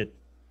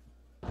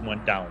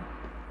went down.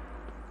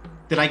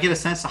 Did I get a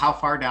sense of how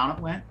far down it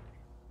went?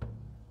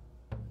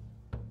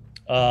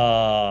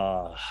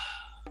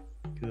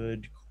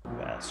 Good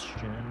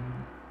question.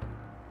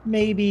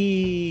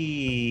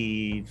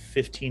 Maybe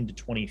 15 to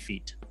 20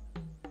 feet.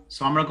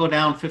 So I'm going to go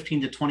down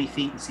 15 to 20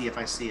 feet and see if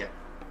I see it.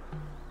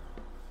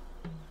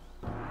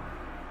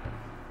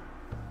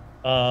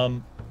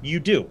 You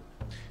do.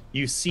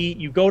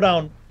 You go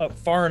down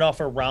far enough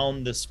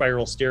around the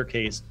spiral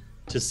staircase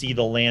to see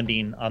the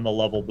landing on the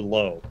level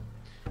below.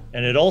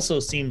 And it also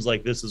seems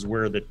like this is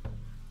where the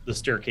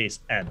staircase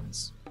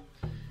ends.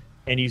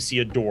 And you see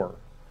a door.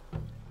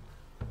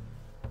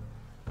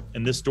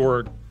 And this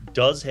door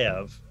does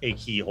have a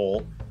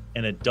keyhole,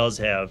 and it does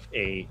have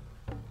a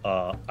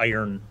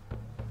iron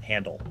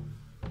handle.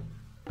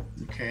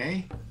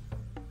 Okay.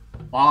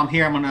 While I'm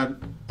here, I'm going to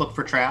look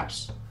for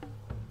traps.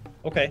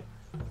 Okay.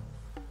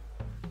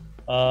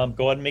 Go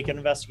ahead and make an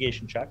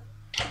investigation check.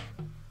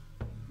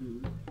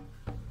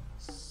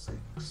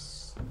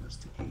 6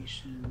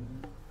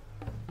 investigation.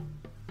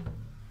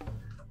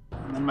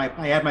 And then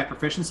I add my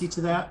proficiency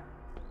to that.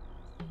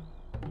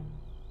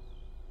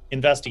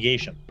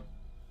 Investigation.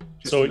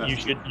 Just So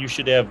investigate. you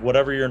should have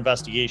whatever your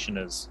investigation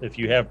is. If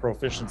you have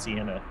proficiency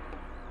in it,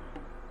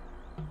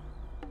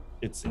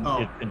 it's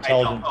Oh,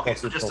 intelligence. okay,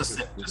 plus so your just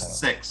a proficiency bonus.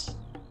 6.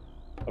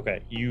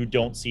 Okay, you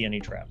don't see any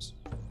traps.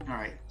 All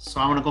right, so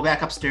I'm gonna go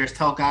back upstairs,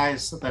 tell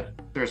guys that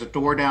there's a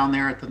door down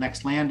there at the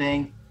next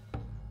landing.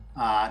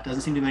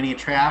 Doesn't seem to be any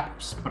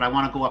traps, but I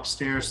want to go up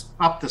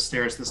the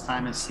stairs this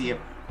time and see if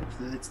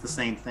it's the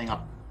same thing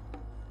up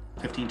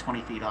 15,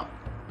 20 feet up.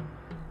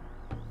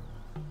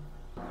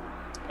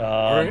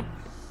 All right.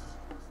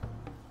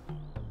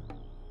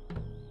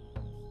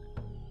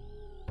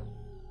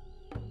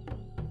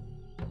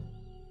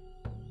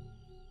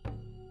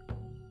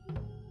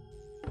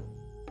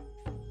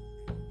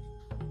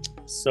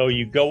 So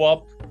you go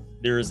up,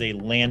 there is a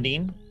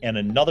landing and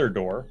another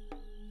door,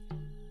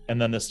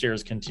 and then the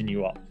stairs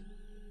continue up.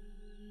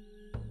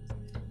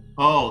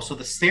 Oh, so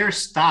the stairs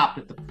stopped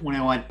when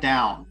I went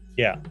down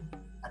Yeah.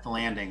 at the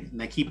landing, and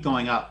they keep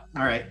going up.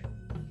 All right.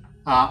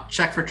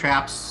 Check for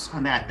traps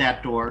on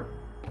that door.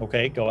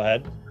 Okay, go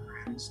ahead.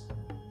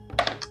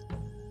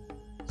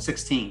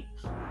 16.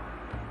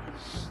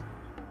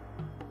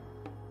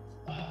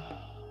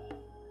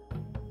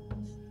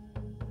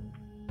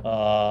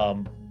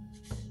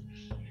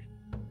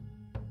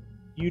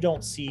 You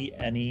don't see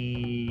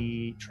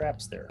any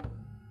traps there.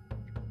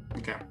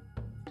 Okay.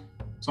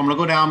 So I'm gonna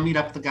go down, meet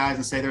up with the guys,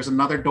 and say there's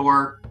another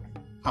door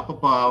up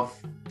above.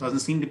 Doesn't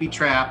seem to be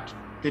trapped.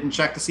 Didn't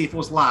check to see if it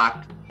was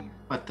locked,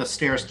 but the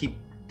stairs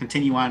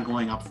continue on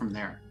going up from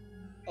there.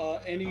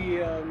 Any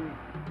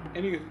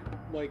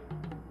like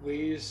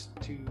ways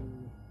to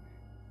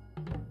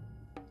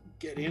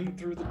get in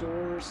through the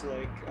doors?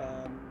 Like,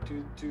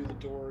 do the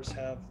doors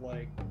have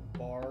like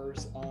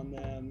bars on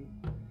them?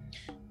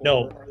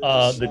 No,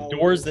 the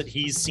doors that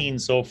he's seen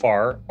so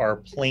far are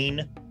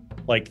plain,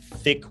 like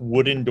thick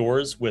wooden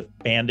doors with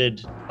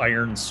banded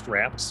iron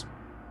straps.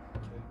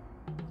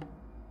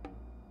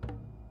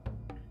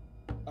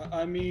 Okay.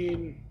 I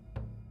mean,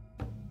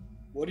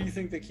 what do you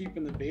think they keep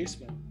in the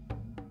basement?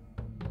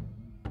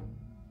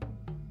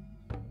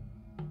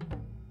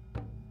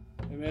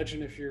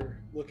 Imagine if you're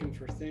looking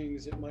for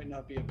things, it might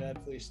not be a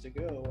bad place to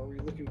go. Are we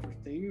looking for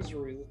things or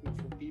are we looking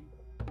for people?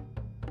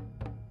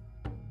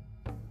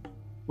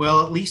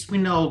 Well, at least we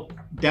know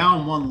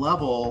down one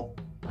level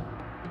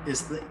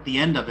is the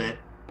end of it.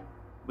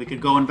 We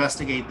could go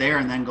investigate there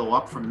and then go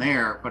up from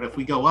there. But if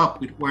we go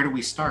up, where do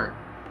we start?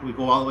 Do we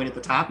go all the way to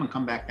the top and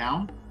come back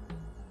down?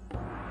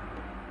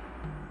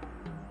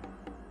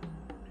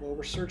 Well,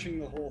 we're searching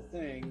the whole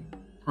thing.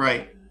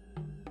 Right.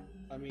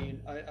 I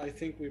mean, I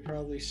think we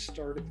probably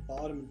start at the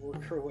bottom and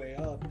work our way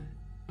up.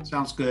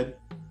 Sounds good.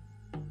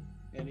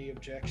 Any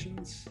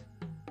objections?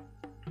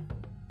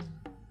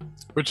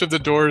 Which of the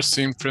doors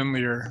seem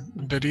friendlier?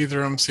 Did either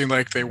of them seem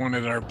like they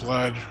wanted our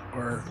blood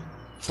or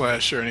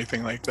flesh or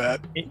anything like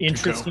that?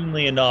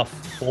 Interestingly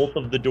enough, both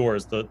of the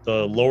doors, the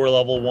lower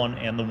level one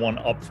and the one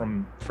up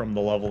from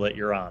the level that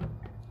you're on,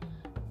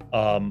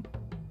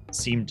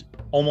 seemed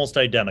almost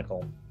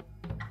identical.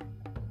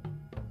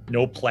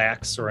 No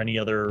plaques or any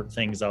other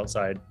things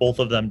outside. Both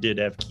of them did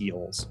have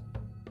keyholes.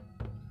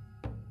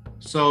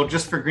 So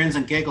just for grins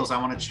and giggles, I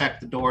want to check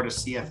the door to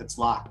see if it's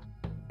locked.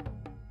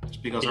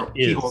 Just because our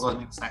keyhole doesn't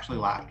mean it's actually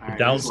locked. All right,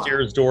 the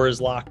downstairs door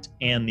is locked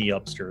and the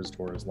upstairs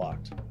door is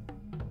locked.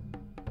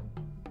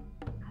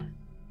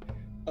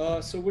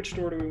 So which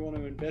door do we want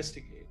to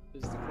investigate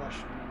is the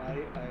question.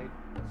 And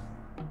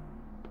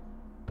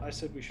I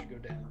said we should go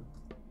down.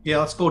 Yeah,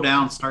 let's go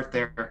down, start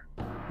there.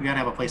 We gotta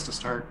have a place to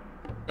start.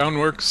 Down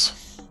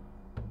works.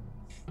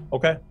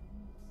 Okay.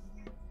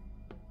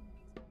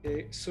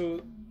 Okay,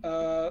 so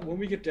when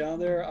we get down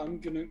there, I'm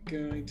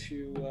going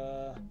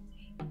to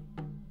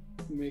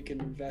make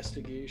an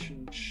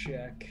investigation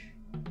check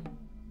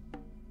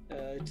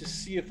to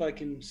see if I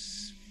can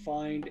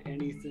find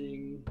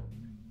anything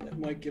that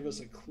might give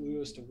us a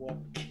clue as to what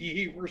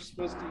key we're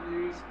supposed to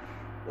use.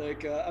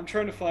 Like, I'm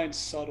trying to find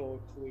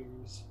subtle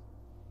clues.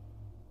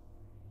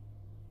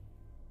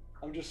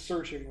 I'm just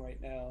searching right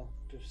now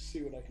to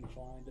see what I can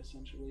find,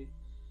 essentially.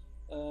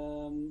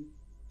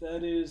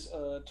 That is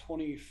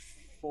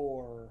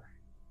 24.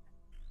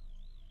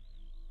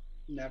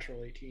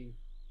 Natural 18.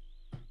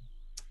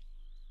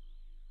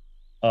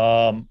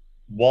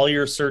 While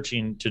you're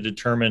searching to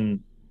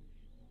determine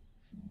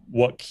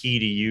what key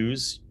to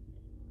use,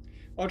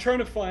 I'm trying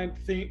to find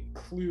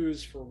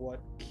clues for what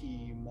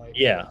key might.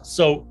 Yeah.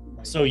 So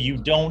you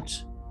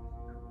don't.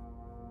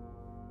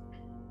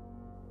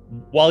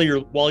 While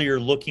you're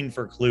looking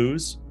for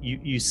clues,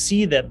 you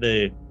see that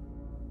the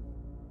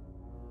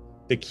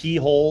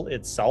keyhole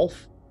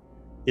itself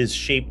is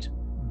shaped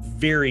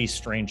very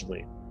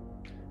strangely.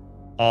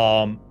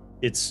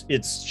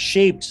 It's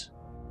shaped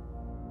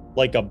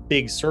like a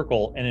big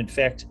circle, and in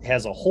fact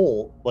has a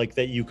hole like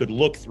that you could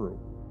look through.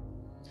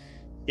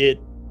 It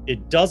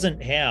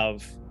doesn't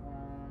have.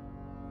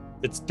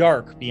 It's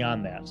dark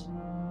beyond that,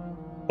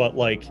 but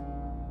like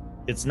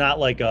it's not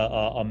like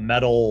a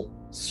metal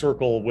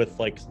circle with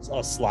like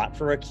a slot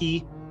for a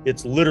key.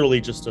 It's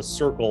literally just a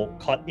circle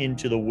cut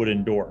into the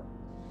wooden door.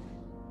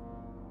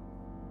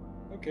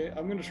 Okay,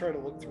 I'm gonna try to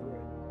look through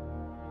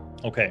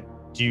it. Okay.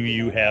 Do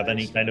you have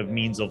any kind of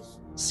means of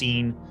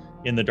seeing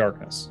in the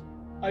darkness?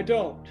 I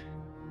don't.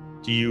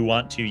 Do you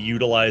want to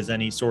utilize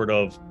any sort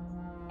of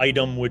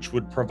item which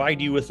would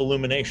provide you with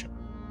illumination?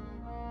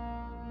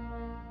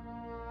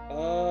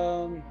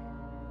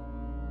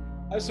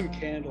 I have some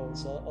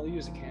candles. I'll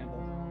use a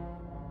candle.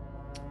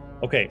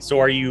 Okay, so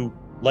are you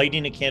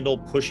lighting a candle,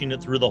 pushing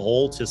it through the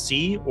hole to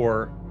see,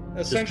 or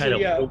essentially, just kind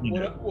of yeah. holding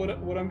it?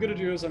 What I'm gonna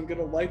do is I'm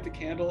gonna light the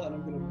candle and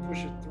I'm gonna push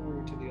it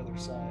through to the other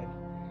side.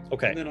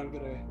 Okay. And then I'm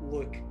gonna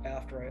look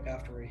after I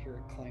hear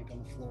it clank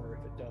on the floor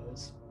if it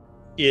does.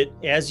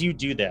 As you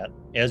do that,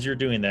 as you're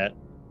doing that,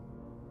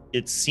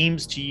 it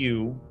seems to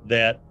you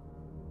that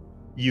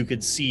you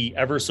could see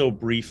ever so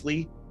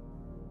briefly,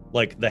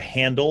 like the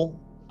handle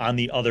on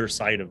the other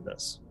side of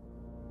this,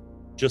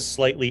 just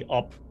slightly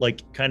up,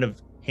 like kind of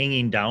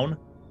hanging down.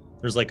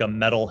 There's like a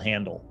metal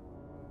handle.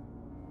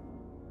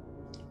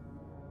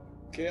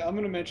 Okay, I'm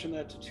gonna mention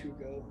that to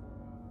Tugo.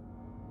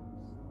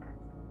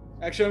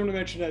 Actually, I'm gonna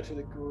mention that to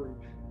the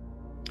group.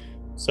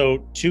 So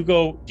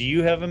Tugo, do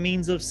you have a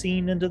means of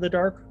seeing into the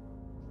dark?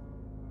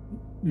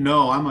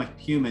 No, I'm a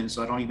human,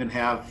 so I don't even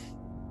have.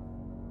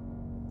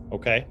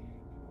 Okay.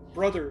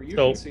 Brother, you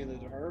can see in the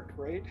dark,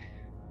 right?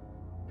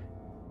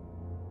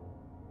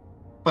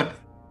 But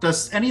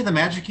does any of the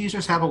magic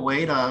users have a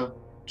way to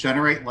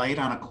generate light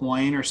on a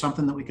coin or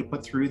something that we could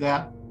put through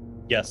that?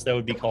 Yes, that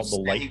would be called the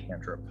light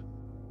cantrip.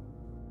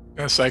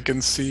 Yes, I can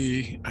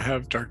see. I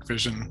have dark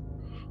vision.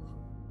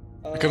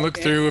 I can look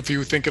And through if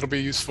you think it'll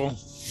be useful.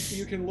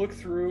 you can look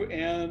through,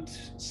 and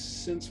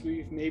since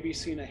we've maybe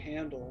seen a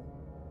handle,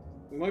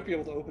 we might be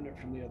able to open it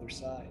from the other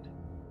side.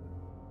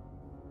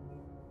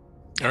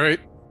 All right.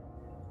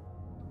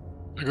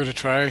 I'm going to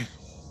try.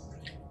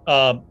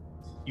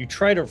 You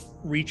try to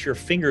reach your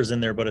fingers in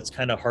there, but it's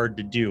kind of hard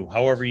to do.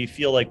 However, you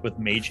feel like with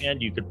Mage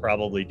Hand, you could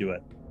probably do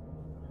it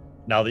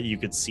now that you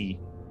could see.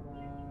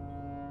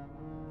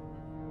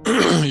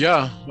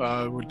 Yeah,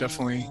 I would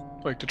definitely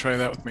like to try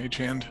that with Mage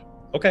Hand.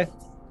 Okay.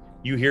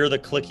 You hear the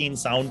clicking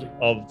sound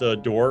of the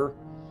door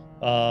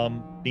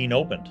being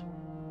opened.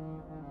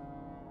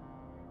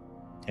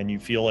 And you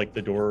feel like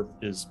the door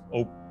is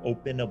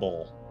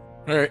openable.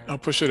 All right, I'll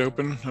push it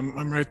open.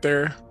 I'm right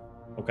there.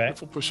 Okay.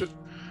 If we'll push it.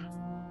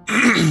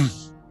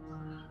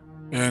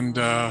 And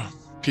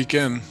peek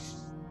in.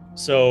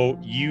 So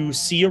you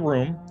see a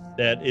room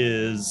that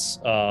is,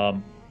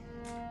 I'll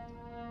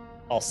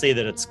say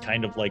that it's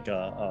kind of like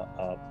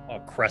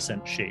a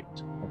crescent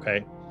shaped.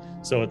 Okay.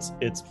 So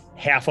it's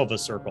half of a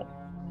circle.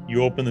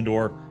 You open the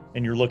door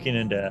and you're looking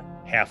into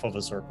half of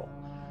a circle.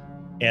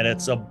 And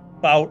it's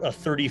about a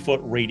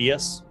 30-foot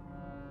radius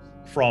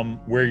from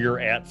where you're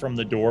at from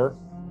the door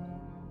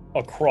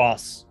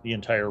across the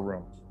entire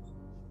room.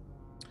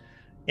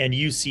 And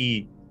you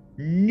see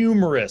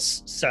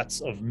numerous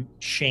sets of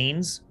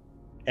chains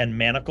and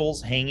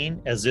manacles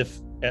hanging as if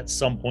at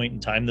some point in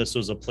time this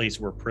was a place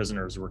where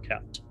prisoners were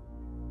kept.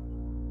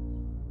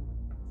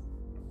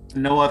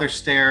 No other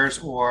stairs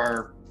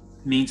or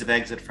means of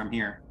exit from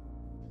here.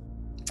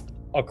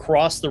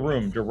 Across the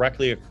room,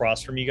 directly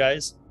across from you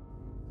guys,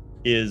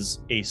 is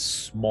a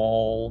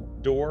small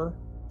door.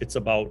 It's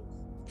about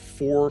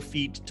 4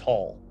 feet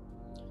tall.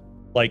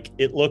 Like,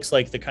 it looks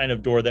like the kind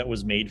of door that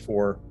was made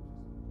for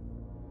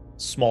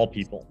small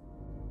people.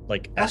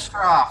 Like,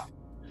 Esther off.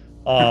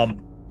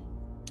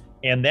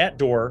 and that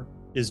door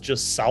is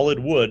just solid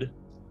wood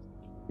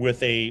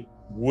with a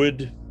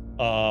wood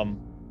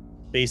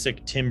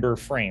basic timber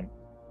frame.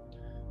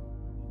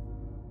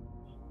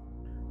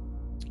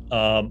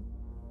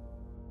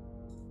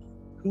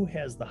 Who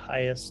has the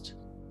highest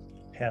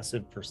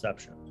passive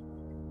perception?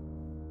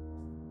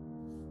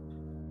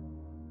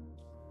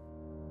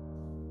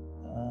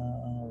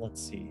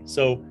 Let's see.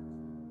 So,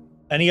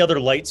 any other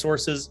light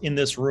sources in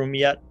this room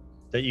yet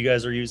that you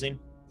guys are using?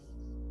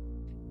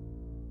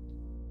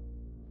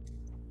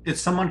 Did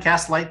someone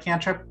cast light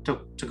cantrip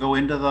to go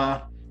into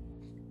the...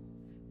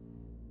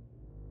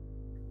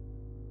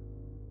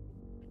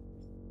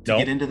 No.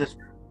 Get into this?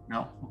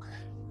 No? Okay.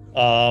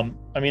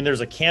 I mean,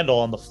 there's a candle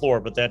on the floor,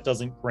 but that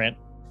doesn't grant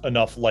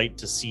enough light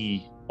to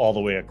see all the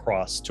way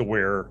across to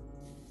where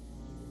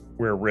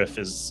Riff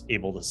is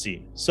able to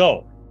see.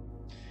 So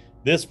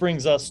this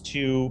brings us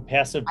to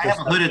passive I have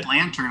a perception. hooded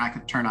lantern I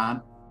could turn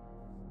on.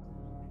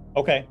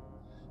 Okay.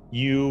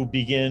 You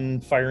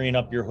begin firing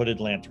up your hooded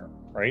lantern,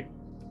 right?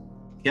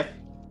 Yep.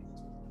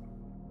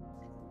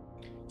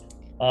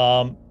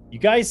 You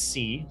guys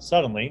see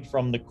suddenly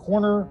from the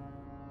corner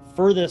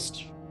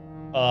furthest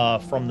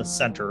from the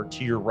center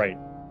to your right,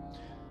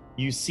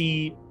 you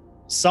see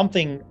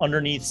something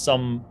underneath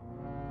some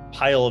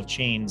pile of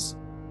chains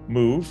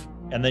move,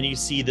 and then you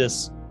see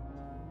this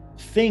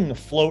thing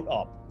float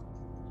up.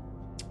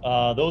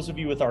 Those of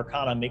you with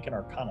Arcana, make an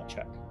Arcana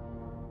check.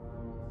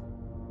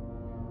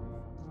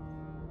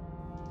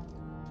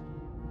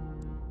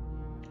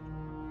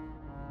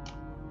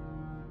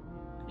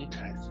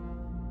 Okay.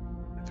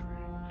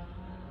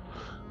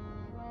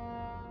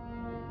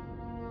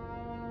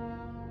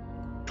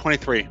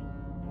 23.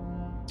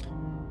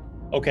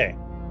 Okay.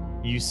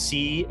 You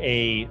see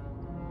a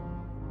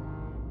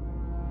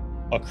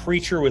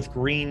creature with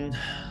green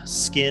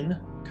skin,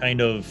 kind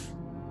of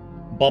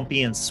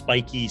bumpy and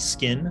spiky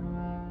skin,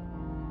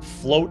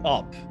 float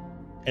up.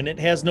 And it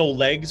has no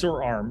legs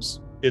or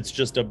arms. It's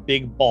just a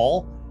big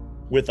ball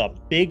with a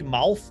big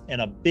mouth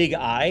and a big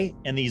eye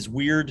and these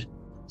weird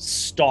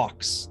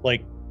stalks,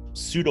 like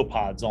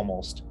pseudopods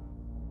almost.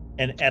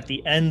 And at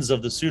the ends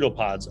of the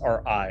pseudopods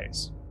are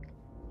eyes.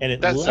 And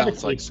That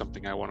sounds like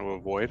something I want to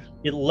avoid.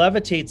 It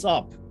levitates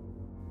up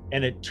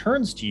and it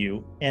turns to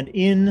you, and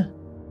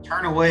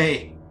Turn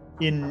away.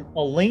 in a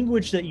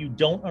language that you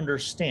don't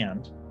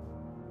understand.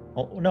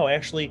 Oh, no,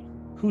 actually,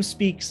 who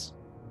speaks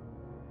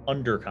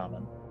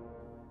Undercommon?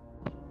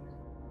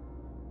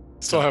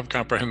 Still have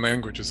comprehend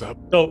languages up.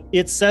 So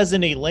it says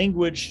in a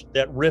language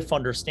that Riff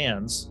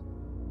understands,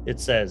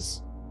 it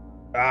says,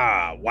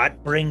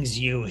 what brings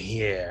you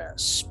here?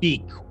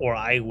 Speak, or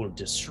I will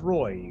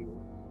destroy you.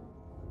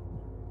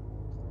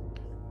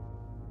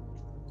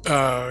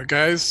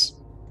 Guys,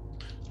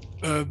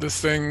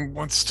 this thing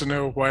wants to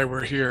know why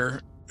we're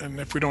here, and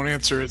if we don't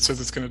answer, it says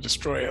it's going to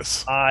destroy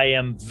us. I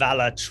am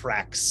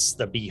Valatrax,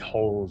 the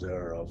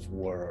beholder of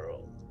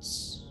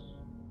worlds.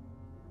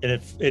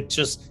 And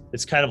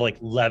it's kind of like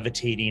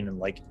levitating, and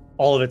like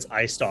all of its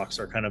eye stalks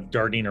are kind of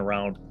darting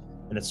around,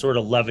 and it sort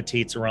of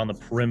levitates around the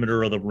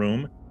perimeter of the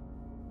room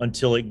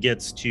until it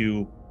gets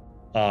to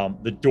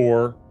the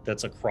door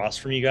that's across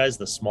from you guys,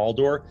 the small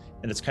door,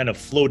 and it's kind of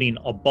floating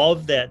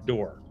above that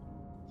door,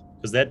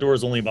 because that door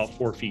is only about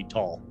 4 feet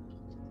tall,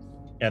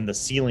 and the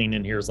ceiling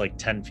in here is like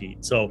 10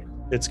 feet. So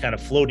it's kind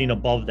of floating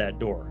above that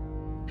door,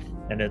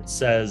 and it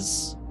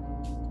says,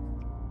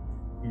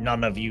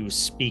 "None of you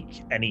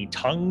speak any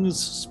tongues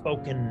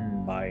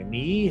spoken by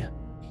me.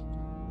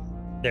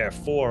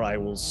 Therefore, I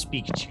will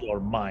speak to your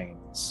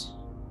minds."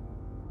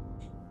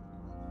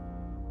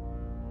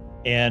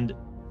 And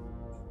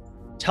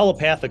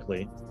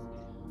telepathically,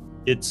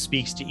 it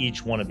speaks to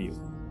each one of you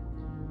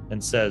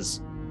and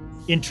says,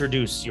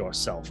 "Introduce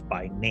yourself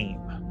by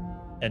name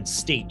and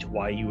state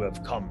why you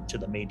have come to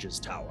the Mage's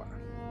Tower."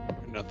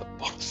 You're not the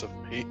boss of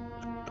me.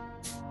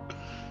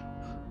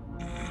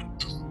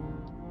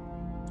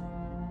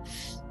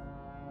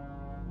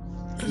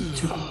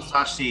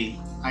 Musashi,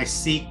 I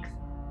seek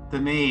the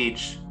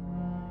mage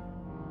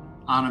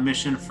on a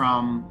mission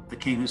from the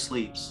King Who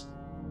Sleeps.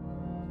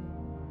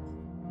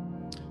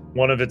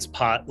 One of its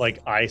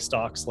eye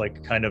stalks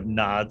kind of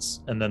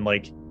nods, and then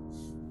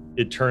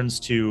it turns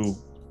to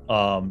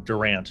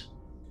Durant.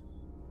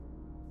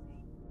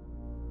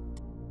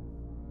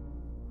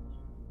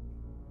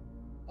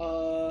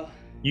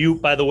 You,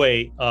 by the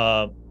way,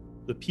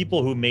 the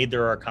people who made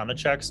their Arcana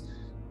checks,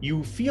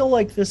 you feel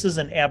like this is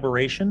an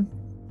aberration,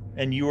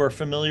 and you are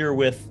familiar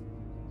with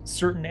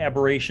certain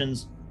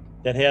aberrations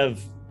that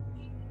have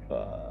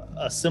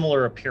a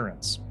similar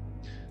appearance.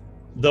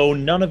 Though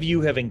none of you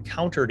have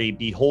encountered a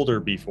beholder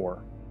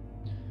before,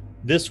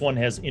 this one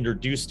has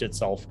introduced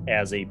itself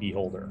as a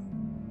beholder.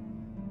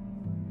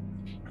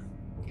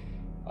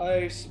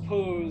 I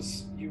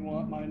suppose you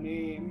want my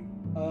name.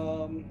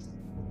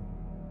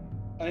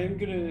 I am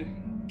gonna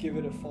give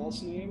it a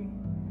false name.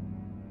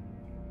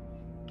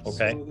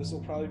 Okay. So this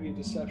will probably be a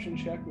deception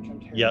check, which I'm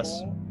terrible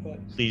Yes. at.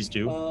 But Please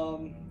do.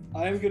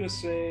 I'm gonna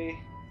say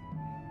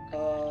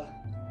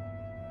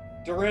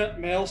Durant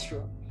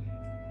Maelstrom.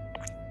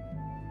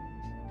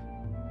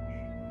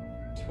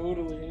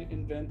 Totally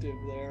inventive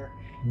there.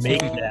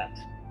 Make that.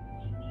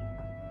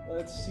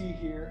 Let's see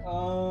here.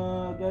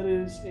 That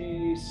is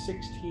a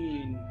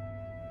 16.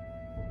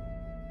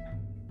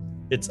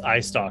 Its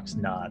eye stalks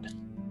nod.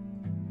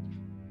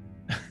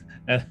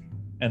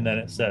 And then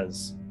it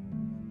says,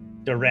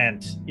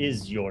 "Durant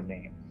is your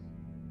name.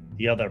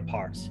 The other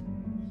part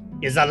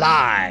is a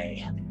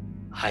lie.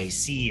 I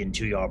see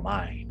into your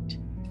mind.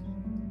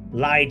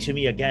 Lie to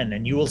me again,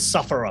 and you will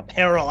suffer a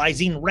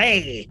paralyzing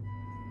ray."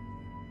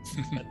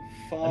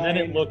 Fine. And then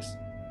it looks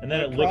My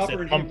at proper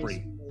name Humphrey,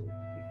 is-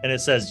 and it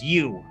says,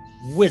 "You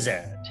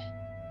wizard."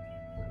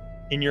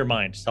 In your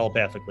mind,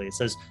 telepathically, it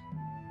says,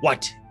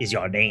 "What is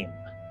your name,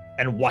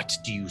 and what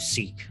do you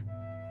seek?"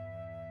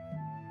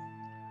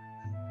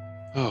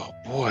 Oh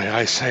boy,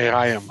 I say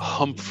I am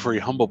Humphrey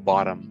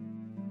Humblebottom.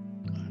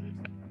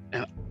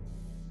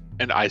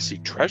 And I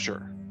seek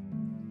treasure.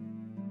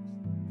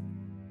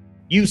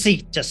 "You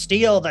seek to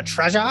steal the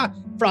treasure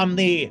from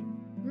the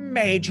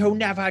mage who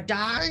never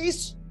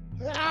dies?"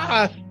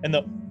 And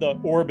the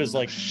orb is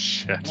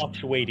Shit.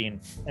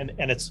 fluctuating, and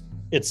its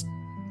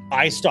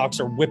eye stalks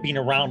are whipping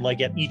around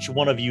at each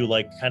one of you,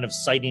 kind of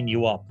sighting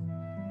you up.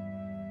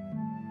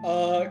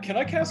 Can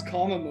I cast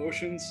Calm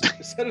Emotions?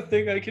 Is that a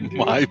thing I can do?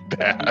 My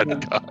bad, You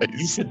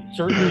guys. could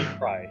certainly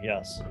try,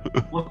 yes.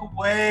 Look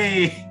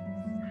away.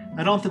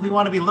 I don't think we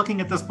want to be looking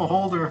at this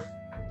beholder.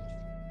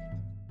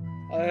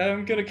 I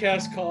am gonna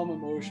cast Calm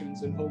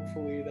Emotions, and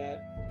hopefully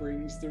that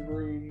brings the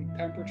room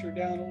temperature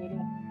down a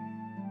little.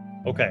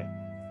 Okay.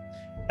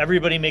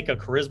 Everybody make a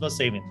charisma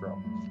saving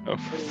throw. Oh,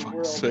 for We're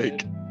all fuck's sake.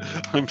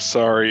 dead. I'm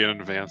sorry in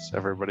advance,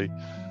 everybody.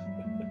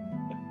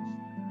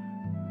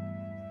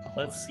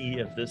 Let's see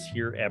if this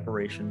here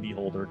aberration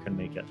beholder can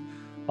make it.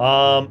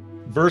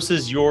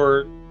 Versus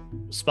your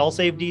spell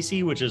save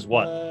DC, which is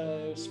what?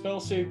 Spell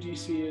save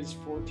DC is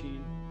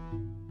 14.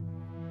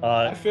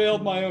 I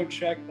failed my own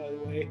check, by the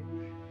way.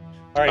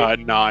 All right.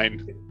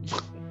 9.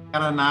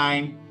 Got a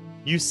 9.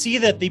 You see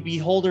that the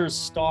beholder's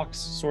stalks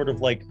sort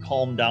of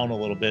calm down a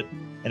little bit,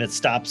 and it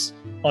stops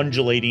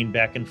undulating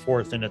back and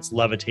forth in its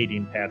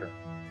levitating pattern.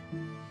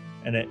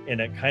 And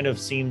it kind of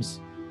seems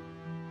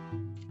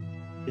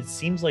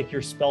like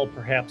your spell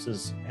perhaps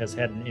has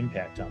had an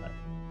impact on it.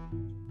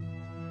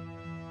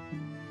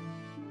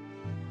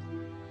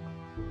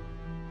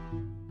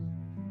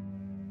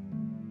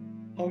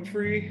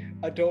 Humphrey,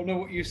 I don't know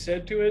what you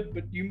said to it,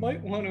 but you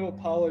might want to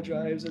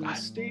apologize and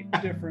state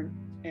a different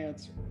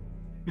answer.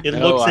 It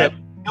No, looks at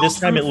No this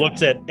time. It truth.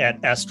 looks at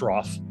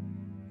Estroff,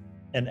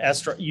 and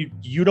Estroff.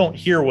 You don't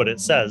hear what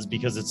it says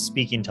because it's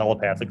speaking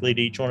telepathically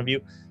to each one of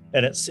you,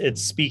 and it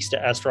speaks to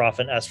Estroff,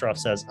 and Estroff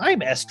says,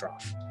 "I'm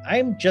Estroff.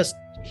 I'm just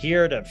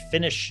here to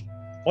finish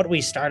what we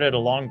started a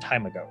long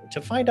time ago,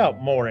 to find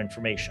out more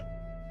information."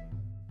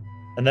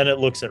 And then it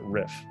looks at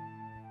Riff.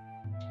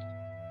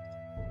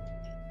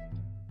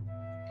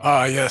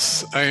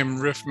 Yes, I am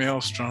Riff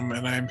Maelstrom,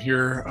 and I'm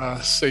here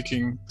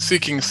seeking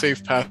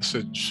safe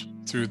passage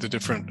through the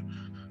different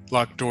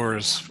locked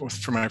doors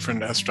for my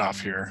friend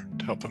Estroff here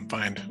to help him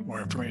find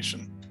more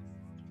information.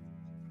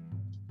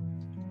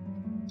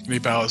 And he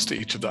bows to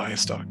each of the eye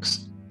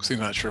stalks because he's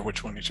not sure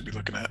which one he should be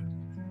looking at.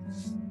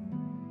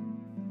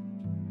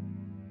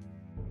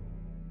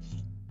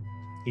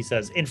 He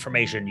says,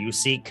 information you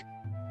seek,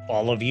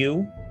 all of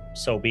you,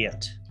 so be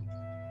it.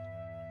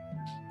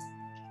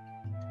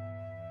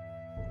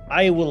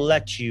 I will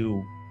let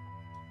you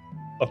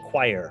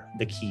acquire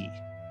the key.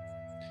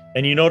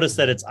 And you notice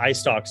that its eye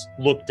stalks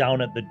look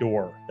down at the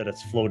door that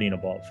it's floating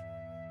above.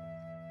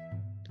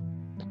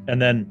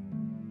 And then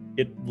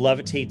it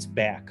levitates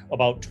back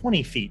about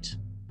 20 feet,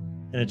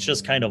 and it's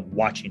just kind of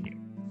watching you.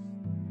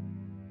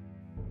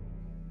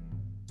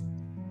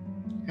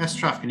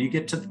 Estroff, can you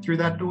get through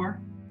that door?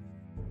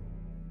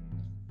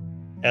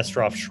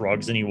 Estroff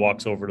shrugs and he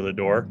walks over to the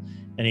door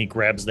and he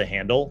grabs the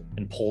handle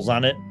and pulls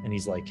on it, and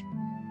he's like,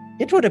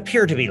 it would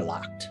appear to be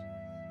locked.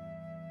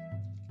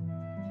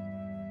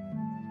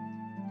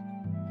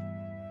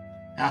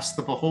 Ask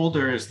the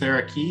beholder, is there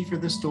a key for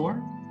this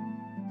door?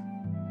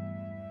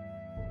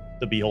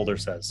 The beholder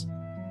says,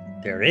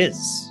 there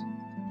is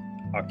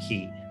a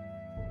key.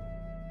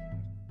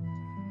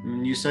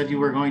 You said you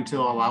were going to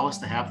allow us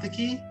to have the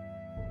key?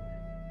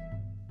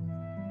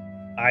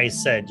 I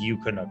said you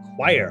can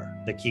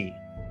acquire the key.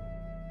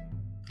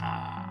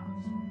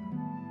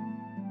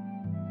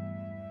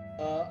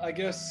 I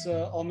guess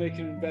I'll make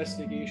an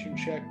investigation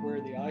check where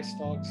the eye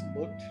stalks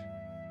looked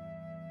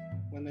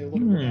when they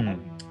looked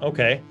around.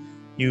 Okay.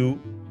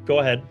 You go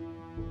ahead,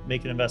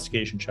 make an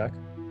investigation check.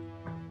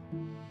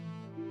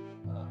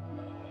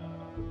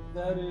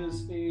 That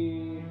is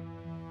a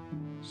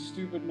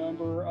stupid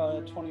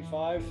number,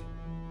 25.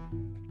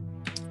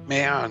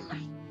 Man.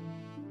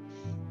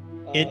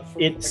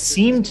 It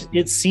seemed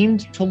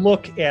to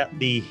look at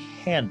the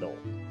handle.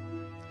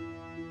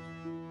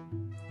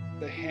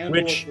 The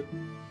handle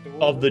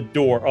of the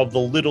door, of the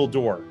little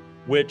door,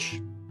 which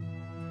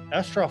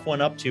Estroff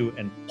went up to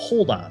and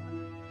pulled on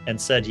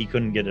and said he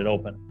couldn't get it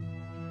open.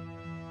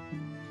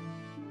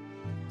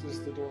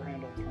 Does the door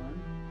handle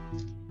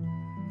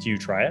turn? Do you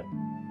try it?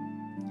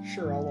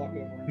 Sure, I'll walk over.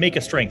 And Make a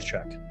try strength it.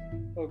 check.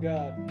 Oh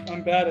God,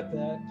 I'm bad at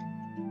that.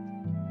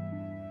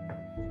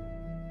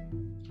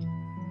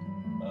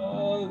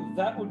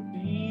 That would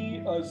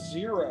be a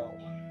 0.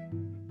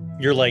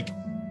 You're like,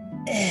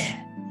 eh.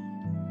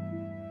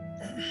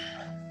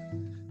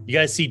 You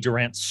guys see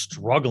Durant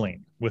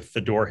struggling with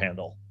the door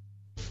handle.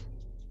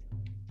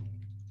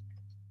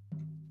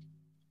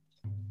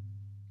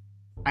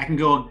 I can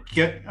go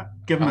give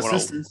him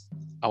assistance.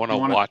 I want to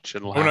watch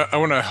and laugh. I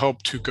want to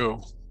help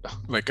Tuco,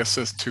 like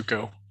assist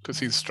Tuco, because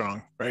he's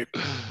strong, right?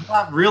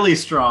 Not really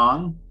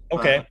strong.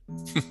 Okay.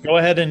 Go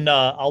ahead and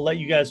I'll let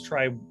you guys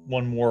try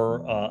one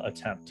more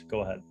attempt.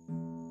 Go ahead.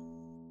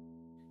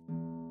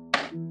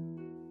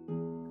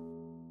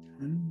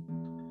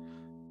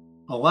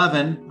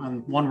 11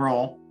 on one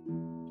roll.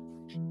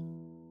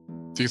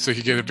 Do you think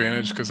you get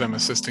advantage because I'm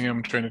assisting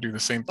him trying to do the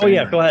same thing? Oh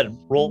yeah, go ahead.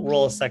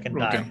 Roll a second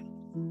die.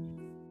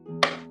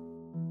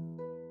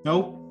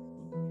 Nope.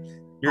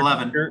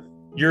 11.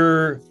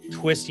 You're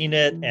twisting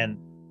it, and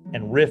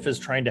Riff is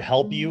trying to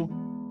help you.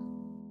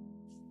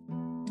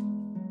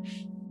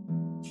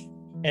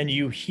 And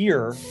you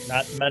hear,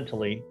 not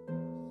mentally,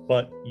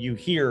 but you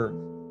hear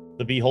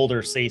the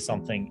beholder say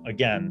something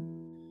again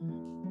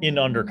in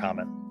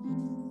Undercommon.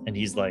 And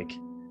he's like,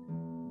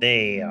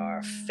 they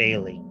are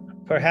failing.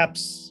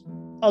 Perhaps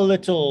a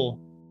little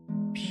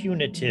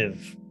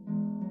punitive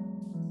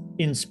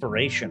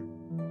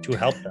inspiration to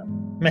help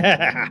them.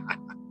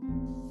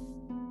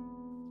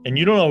 And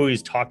you don't know who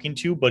he's talking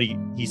to, but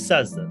he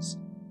says this.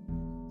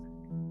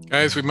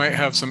 Guys, we might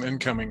have some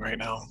incoming right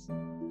now.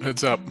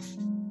 Heads up.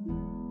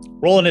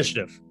 Roll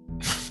initiative.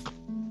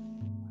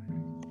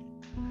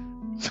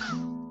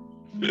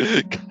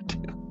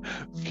 Goddamn.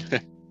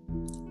 Okay.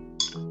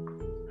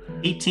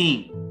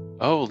 18.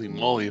 Holy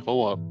moly,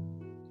 hold up.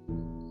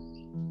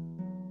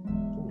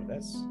 Ooh,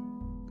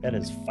 that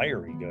is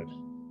fiery good.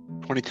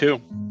 22.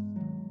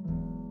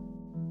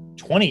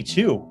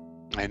 22.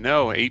 I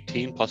know,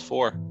 18 plus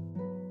 4.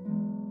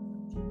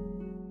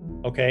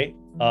 Okay.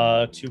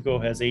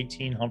 Tuco has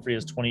 18. Humphrey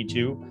has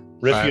 22.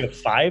 Riff, you have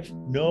 5?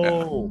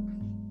 No.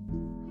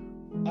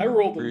 I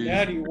rolled a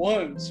natty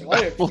 1, so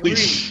I have 3. Holy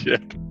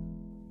shit.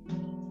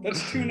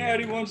 That's 2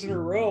 natty 1s in a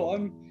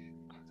row.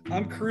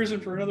 I'm cruising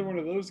for another one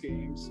of those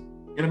games.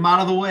 Get him out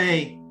of the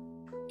way.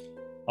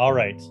 All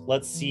right.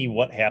 Let's see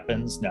what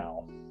happens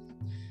now.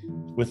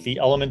 With the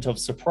element of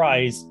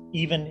surprise,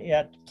 even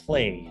at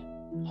play,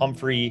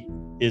 Humphrey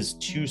is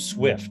too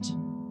swift.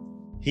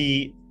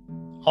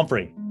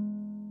 Humphrey,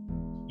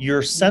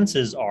 your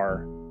senses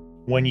are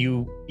when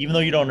even though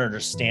you don't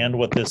understand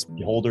what this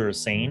beholder is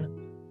saying,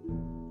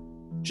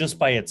 just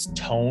by its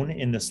tone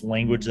in this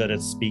language that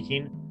it's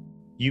speaking,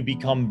 you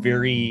become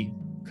very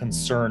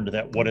concerned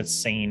that what it's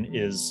saying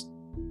is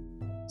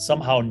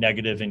somehow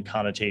negative in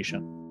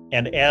connotation.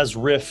 And as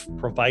Riff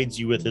provides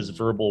you with his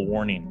verbal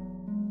warning,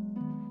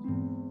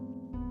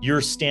 you're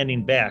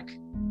standing back.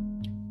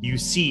 You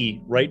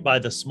see right by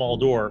the small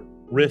door,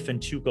 Riff and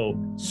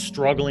Tuco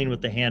struggling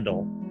with the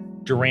handle,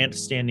 Durant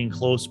standing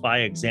close by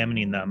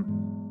examining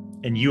them,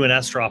 and you and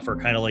Estroff are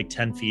kind of like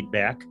 10 feet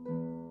back,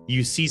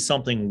 you see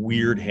something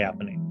weird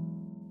happening.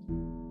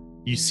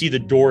 You see the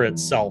door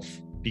itself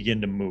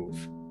begin to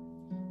move.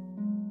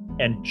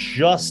 And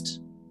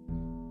just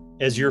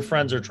as your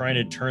friends are trying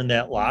to turn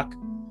that lock,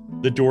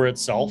 the door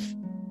itself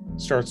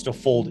starts to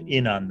fold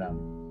in on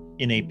them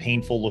in a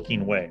painful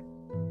looking way.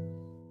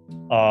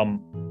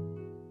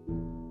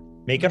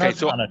 Make an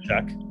Arcana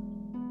check.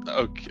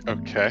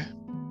 Okay.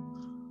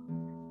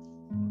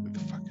 What the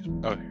fuck is...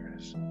 Oh, here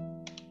it is.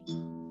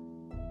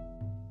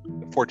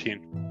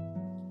 14.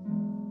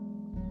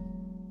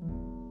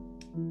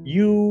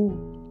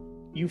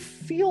 You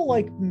feel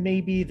like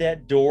maybe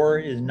that door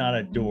is not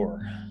a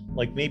door.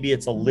 Like maybe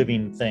it's a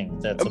living thing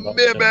that's about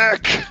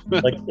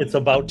like it's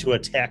about to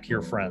attack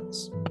your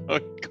friends. Oh,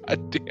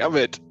 God damn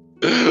it.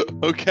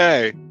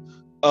 Okay.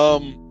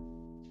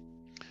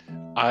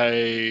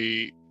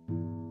 I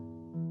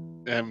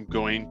am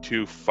going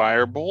to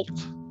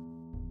firebolt.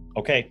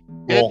 Okay.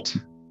 Roll.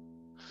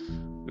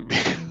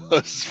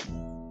 Because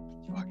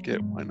fuck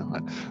it, why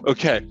not?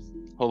 Okay.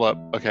 Hold up.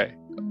 Okay.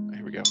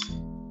 Here we go.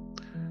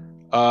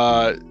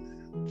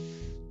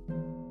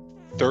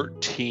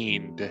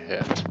 13 to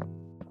hit.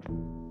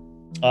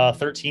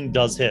 13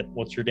 does hit.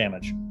 What's your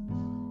damage?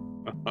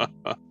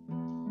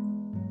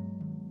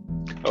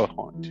 Oh,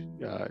 hold on.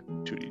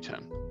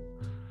 2d10.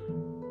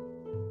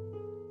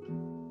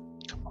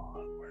 Come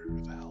on, where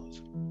the hell is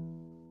it?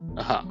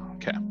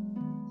 Okay.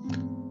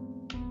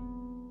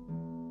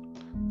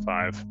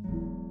 5.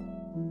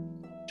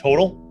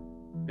 Total?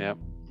 Yep.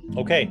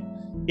 Okay.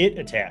 It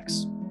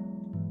attacks.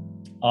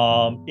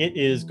 It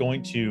is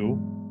going to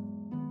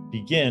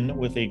begin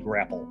with a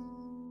grapple.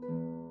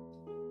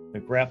 The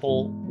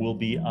grapple will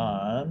be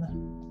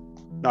on...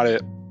 Not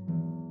it.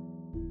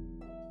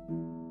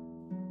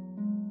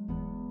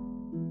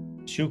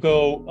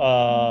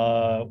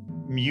 Tuco,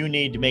 you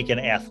need to make an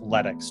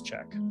athletics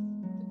check.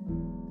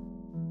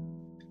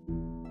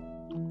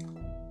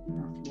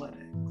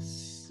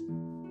 Athletics.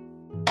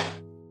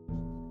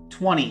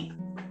 20.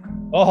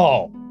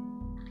 Oh,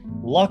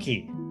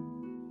 lucky.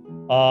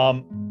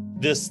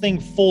 This thing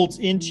folds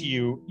into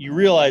you. You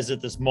realize at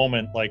this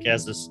moment, like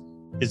as this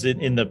is it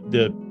in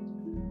the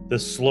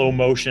slow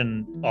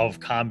motion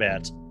of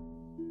combat,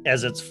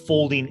 as it's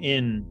folding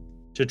in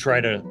to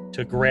try to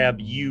grab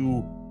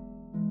you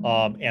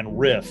and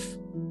Riff,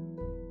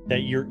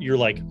 that you're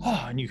like,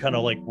 oh, and you kind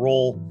of like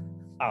roll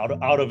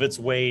out of its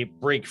way,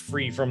 break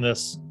free from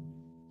this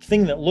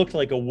thing that looked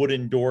like a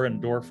wooden door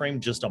and door frame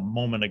just a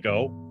moment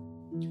ago,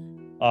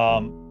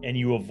 and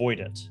you avoid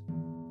it.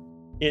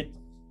 It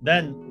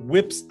then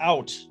whips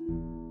out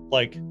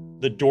like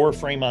the door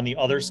frame on the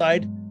other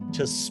side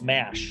to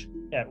smash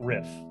at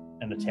Riff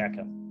and attack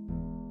him.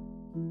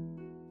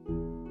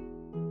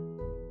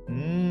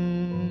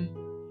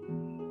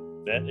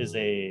 That is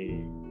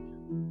a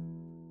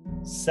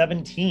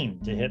 17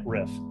 to hit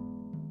Riff.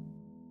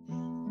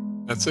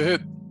 That's a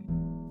hit.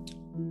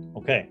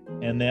 Okay,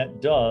 and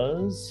that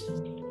does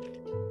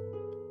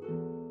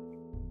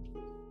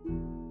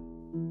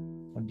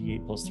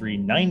 1d8 plus 3,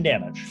 9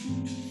 damage.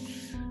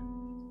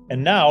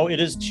 And now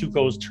it is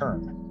Tuco's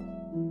turn.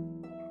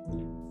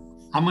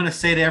 I'm going to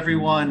say to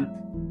everyone,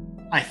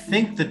 I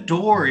think the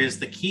door is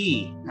the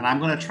key, and I'm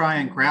going to try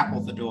and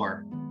grapple the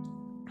door.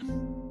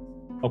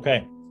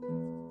 Okay.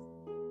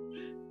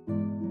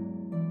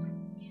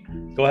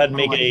 Go ahead and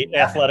make an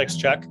athletics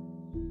check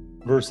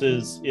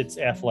versus its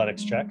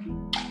athletics check.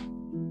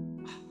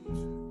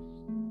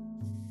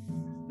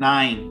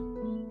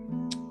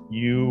 9.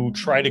 You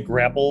try to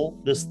grapple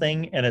this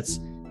thing, and its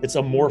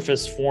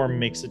amorphous form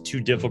makes it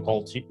too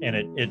difficult,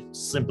 and it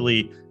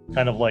simply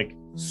kind of like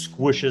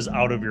squishes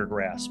out of your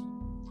grasp.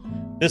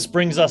 This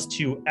brings us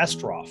to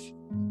Estroff,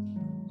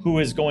 who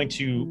is going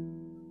to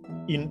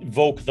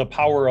invoke the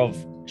power of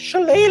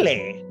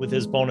Shillelagh with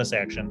his bonus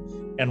action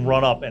and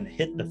run up and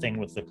hit the thing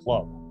with the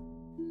club.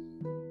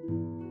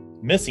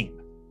 Missing.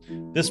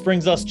 This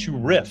brings us to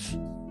Riff.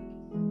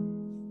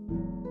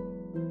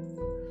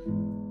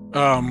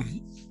 How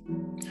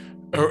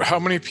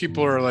many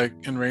people are like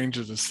in range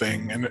of this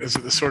thing? And is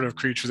it the sort of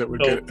creature that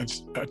would get an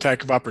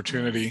attack of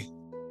opportunity?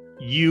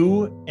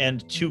 You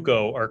and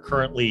Tuco are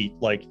currently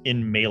like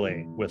in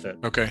melee with it.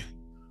 Okay.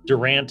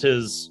 Durant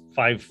is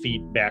 5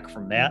 feet back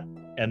from that.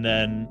 And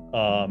then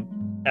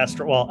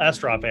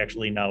Estroff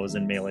actually now is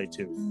in melee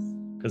too,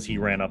 because he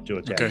ran up to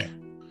attack. Okay.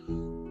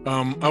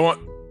 I want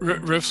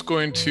Riff's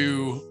going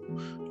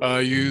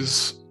to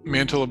use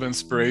Mantle of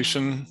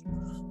Inspiration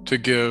to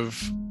give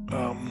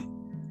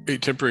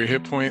 8 temporary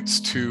hit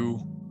points to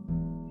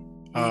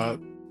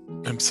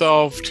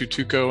himself, to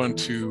Tuco, and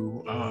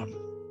to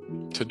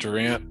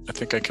Durant. I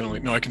think I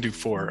can do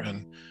 4,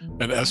 and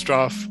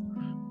Estroff,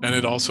 and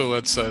it also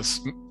lets us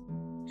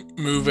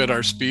move at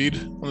our speed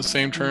on the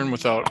same turn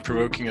without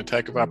provoking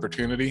attack of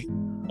opportunity.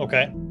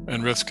 Okay.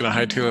 And Riff's gonna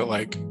hightail it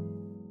like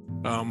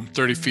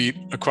 30 feet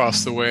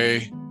across the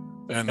way,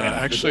 and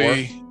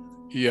actually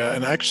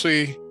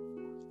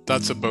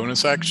that's a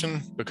bonus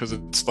action because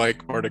it's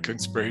like Bardic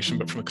Inspiration,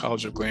 but from the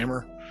College of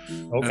Glamour.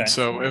 Okay. And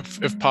so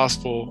if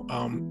possible,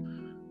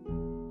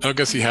 I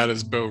guess he had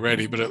his bow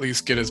ready, but at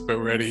least get his bow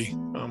ready.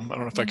 I don't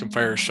know if I can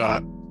fire a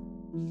shot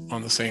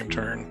on the same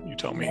turn. You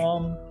tell me.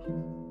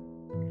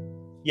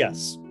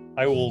 Yes,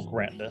 I will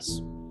grant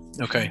this.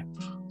 Okay,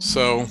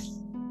 so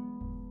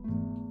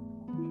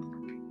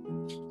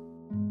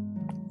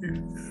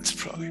it's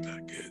probably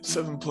not good.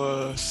 7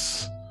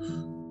 plus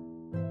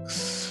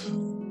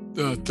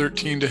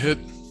 13 to hit.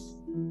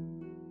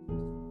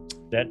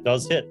 That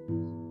does hit,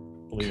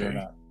 believe it or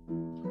not.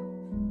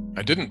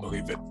 I didn't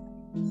believe it.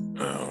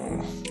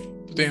 Oh,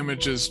 the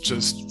damage is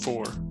just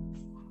 4.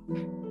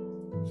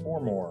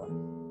 4 more.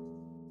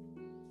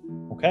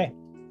 Okay.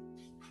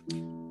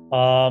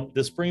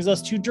 This brings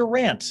us to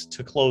Durant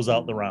to close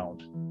out the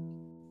round.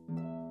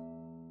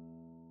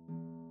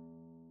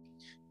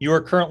 You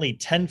are currently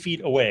 10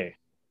 feet away.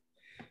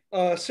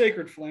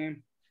 Sacred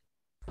Flame.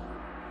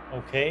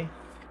 Okay.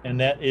 And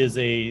that is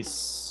a,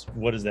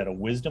 what is that, a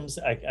wisdom?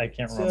 I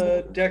can't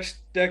remember.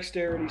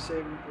 Dexterity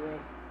saving throw.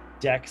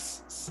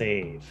 Dex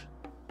save.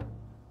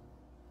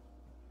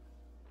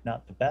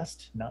 Not the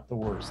best, not the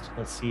worst.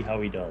 Let's see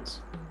how he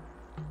does.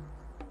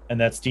 And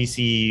that's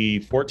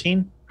DC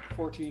 14?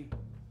 14.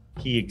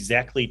 He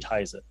exactly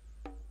ties it.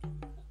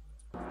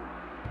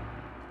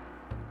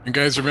 And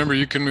guys, remember,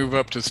 you can move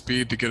up to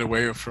speed to get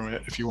away from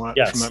it if you want,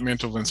 from that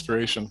mental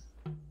inspiration.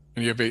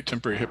 And you have 8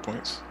 temporary hit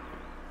points.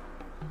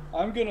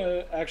 I'm going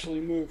to actually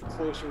move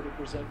closer to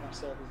present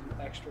myself as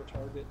an extra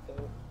target,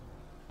 though.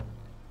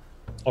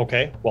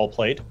 Okay, well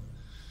played.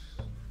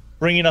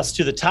 Bringing us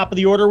to the top of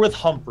the order with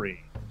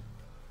Humphrey.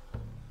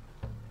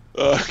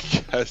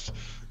 Yes.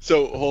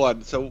 So, hold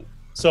on.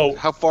 So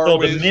how far so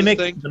away the mimic,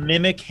 is this thing? The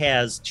Mimic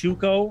has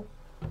Tuco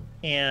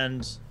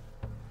and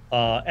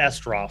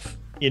Astroff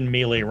in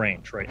melee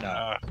range right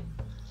now.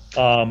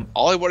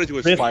 All I want to do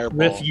is fireball.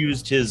 Riff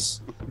used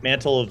his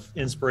Mantle of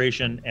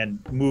Inspiration and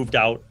moved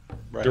out.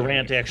 Right.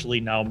 Durant actually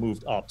now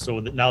moved up.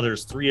 So now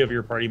there's 3 of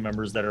your party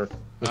members that are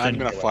within I'm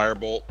going to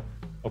firebolt.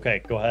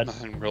 Okay, go ahead.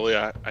 Nothing really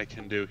I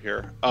can do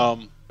here.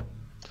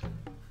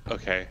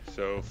 Okay,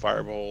 so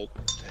firebolt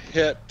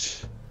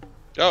hit.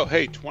 Oh,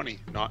 hey, 20.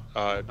 Not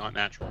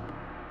natural.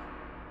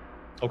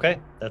 Okay,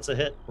 that's a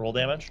hit. Roll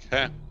damage.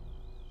 Okay.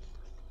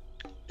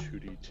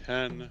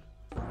 2d10.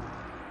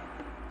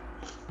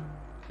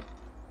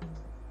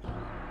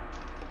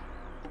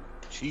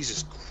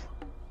 Jesus.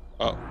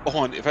 Hold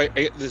on. If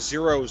the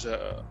zero is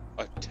a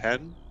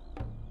 10.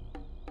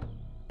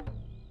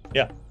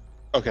 Yeah.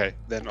 Okay,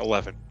 then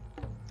 11.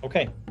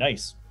 Okay,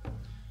 nice.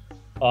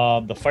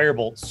 The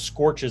firebolt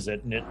scorches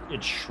it, and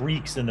it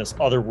shrieks in this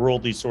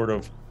otherworldly sort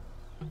of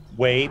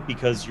way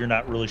because you're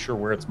not really sure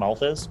where its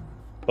mouth is,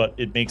 but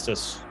it makes a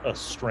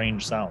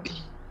strange sound.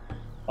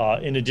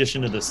 In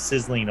addition to the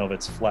sizzling of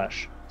its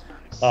flesh.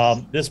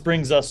 This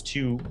brings us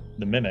to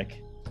the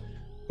Mimic,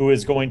 who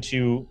is going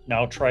to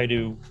now try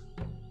to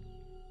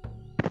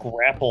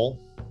grapple.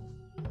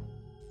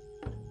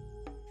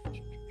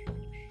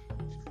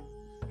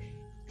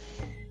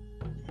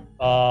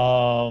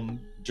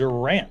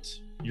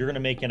 Durant, you're going to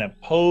make an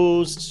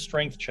opposed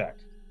strength check.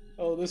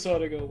 Oh, this ought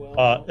to go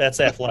well. That's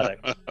athletic.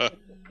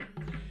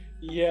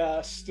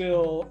 Yeah,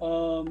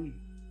 still.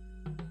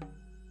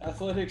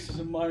 Athletics is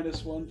a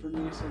 -1 for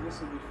me, so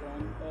this will be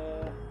fun.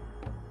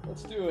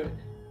 Let's do it.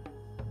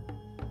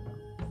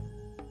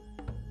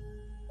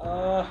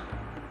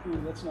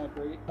 Ooh, that's not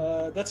great.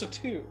 That's a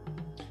 2.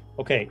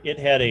 Okay, it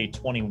had a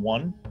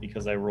 21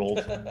 because I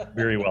rolled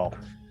very well.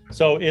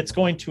 So it's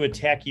going to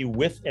attack you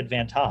with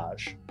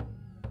advantage.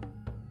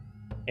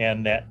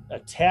 And that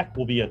attack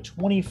will be a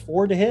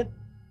 24 to hit,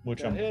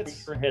 which I'm pretty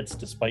sure hits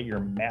despite your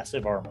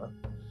massive armor.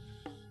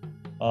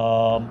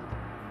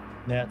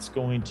 That's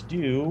going to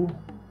do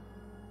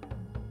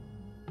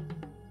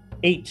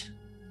 8.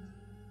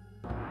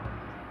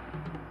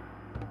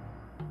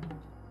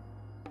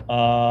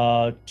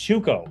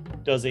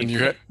 Tuco does a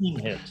 15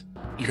 hit.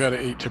 You had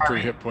 8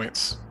 temporary hit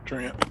points,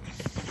 Durant.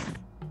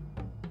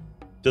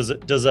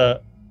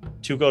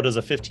 Tuco does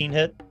a 15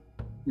 hit?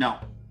 No.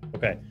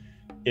 Okay.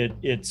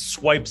 It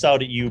swipes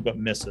out at you but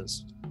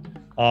misses.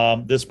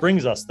 This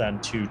brings us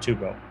then to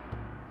Tuco.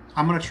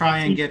 I'm going to try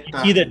and get... You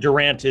see that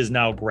Durant is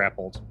now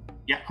grappled.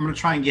 Yeah, I'm going to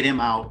try and get him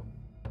out.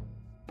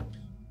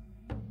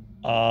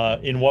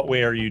 In what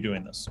way are you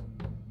doing this?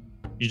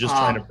 You just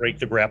trying to break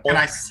the grapple? Can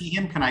I see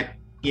him? Can I,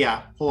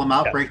 pull him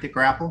out, break the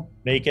grapple?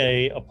 Make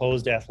a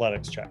opposed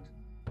athletics check.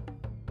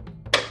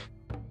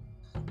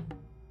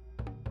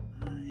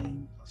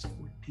 9 plus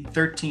 14,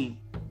 13.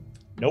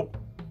 Nope.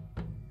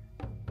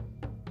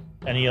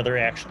 Any other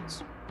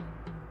actions?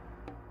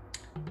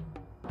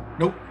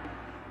 Nope.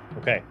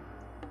 Okay.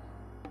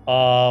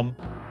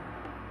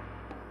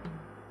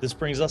 This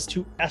brings us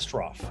to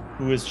Astroff,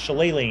 who is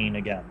shillelaghing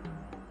again.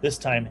 This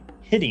time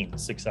hitting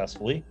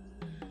successfully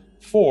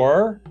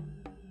for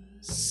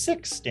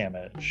 6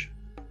 damage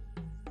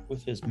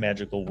with his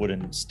magical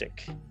wooden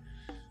stick.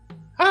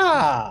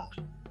 Ah!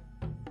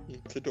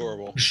 It's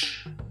adorable.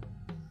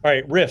 All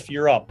right, Riff,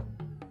 you're up.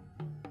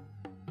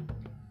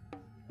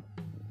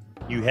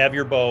 You have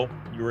your bow.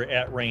 You were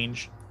at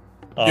range.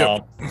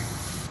 Yep.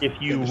 If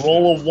you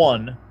roll a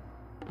 1,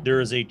 there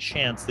is a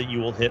chance that you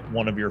will hit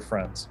one of your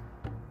friends.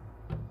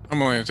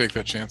 I'm only going to take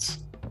that chance.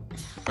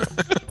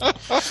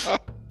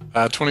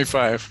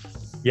 25.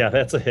 Yeah,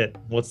 that's a hit.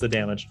 What's the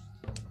damage?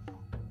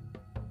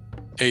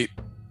 8.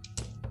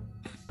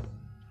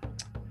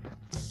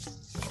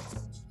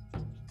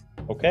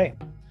 Okay.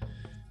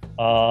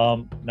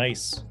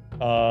 Nice.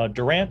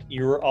 Durant,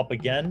 you're up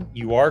again.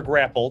 You are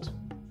grappled.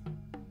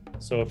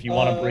 So if you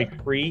want to break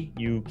free,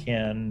 you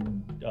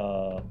can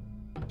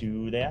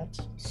do that.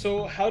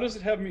 So how does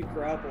it have me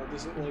grappled?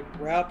 Is it like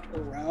wrapped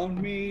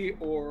around me,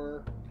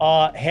 or?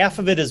 Half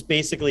of it is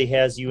basically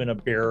has you in a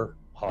bear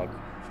hug.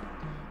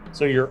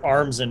 So your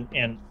arms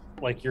and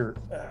like your,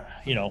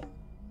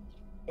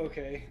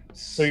 Okay.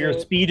 So your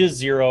speed is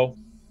 0.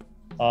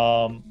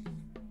 You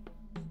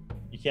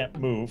can't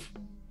move.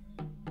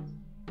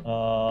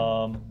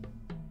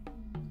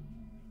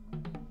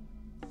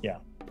 Yeah.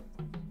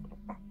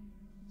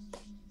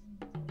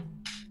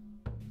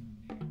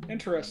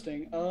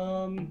 Interesting.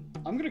 I'm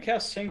gonna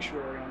cast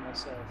Sanctuary on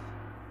myself.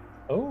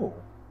 Oh.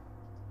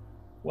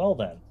 Well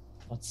then,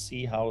 let's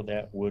see how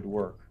that would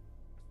work.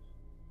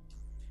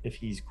 If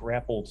he's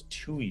grappled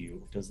to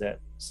you, does that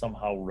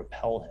somehow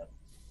repel him?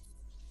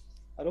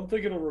 I don't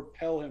think it'll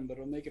repel him, but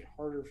it'll make it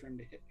harder for him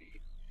to hit me.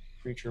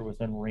 Creature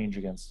within range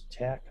against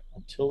attack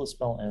until the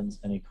spell ends.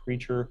 Any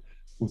creature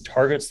who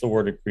targets the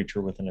warded creature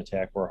with an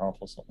attack or a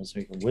harmful spell must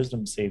make a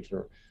wisdom save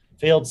throw.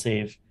 Failed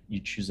save, you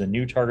choose a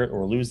new target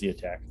or lose the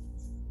attack.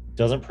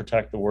 Doesn't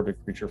protect the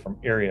warded creature from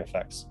area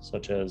effects,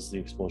 such as the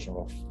explosion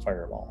of a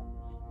fireball.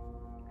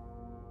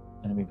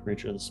 Enemy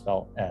creature, the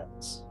spell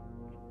ends.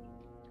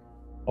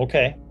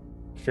 Okay,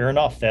 fair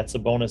enough. That's a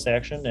bonus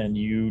action, and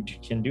you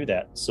can do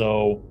that.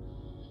 So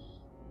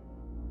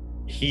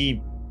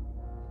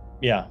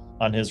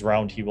on his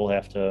round, he will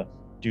have to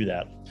do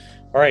that.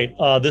 All right,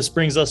 this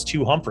brings us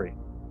to Humphrey.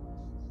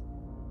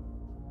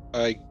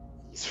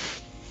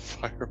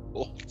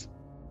 Firebolt.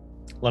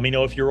 Let me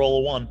know if you roll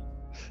a 1.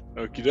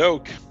 Okie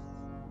doke.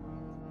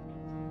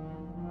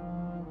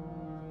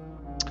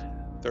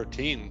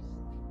 13.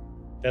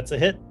 That's a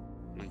hit.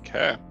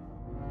 Okay.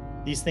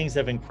 These things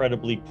have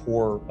incredibly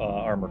poor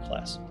armor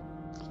class.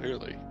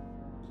 Clearly.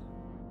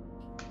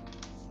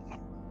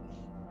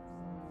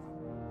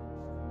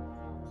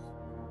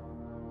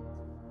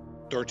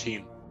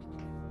 $13.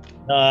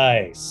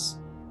 Nice.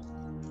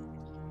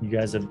 You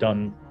guys have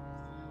done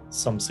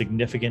some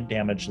significant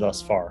damage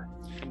thus far.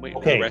 I'm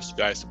waiting for the rest of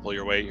you guys to pull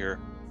your weight here.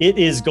 It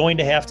is going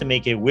to have to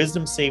make a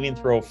wisdom saving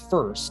throw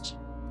first.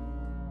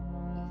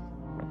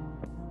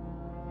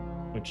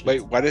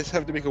 Wait, why does it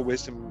have to make a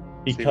wisdom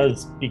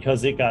because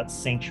it got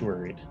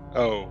sanctuaried.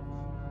 Oh.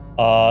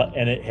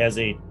 And it has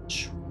a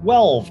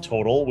 12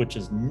 total, which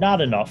is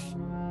not enough.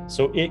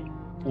 So it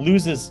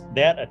loses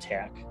that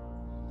attack.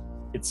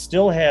 It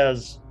still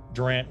has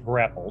Durant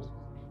grappled.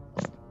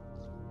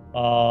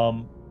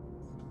 The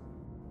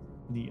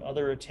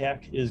other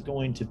attack is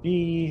going to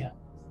be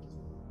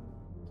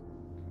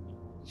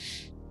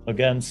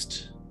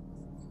against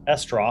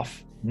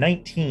Estroff,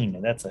 19,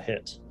 and that's a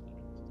hit.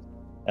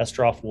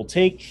 Estroff will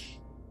take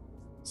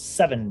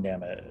 7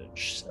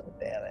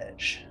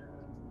 damage.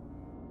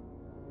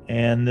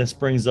 And this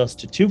brings us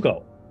to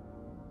Tuco.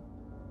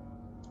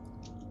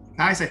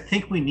 Guys, I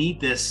think we need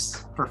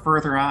this for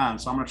further on,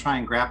 so I'm going to try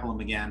and grapple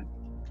him again.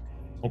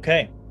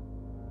 Okay.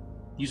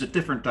 Use a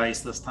different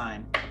dice this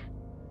time.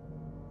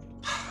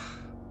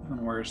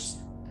 Even worse.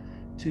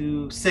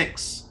 2,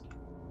 6.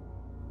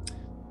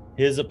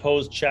 His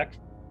opposed check,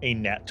 a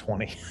nat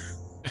 20.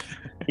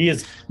 He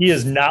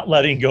is not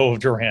letting go of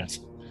Durant.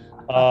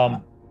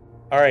 All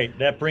right,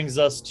 that brings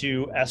us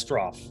to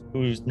Estroff,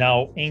 who's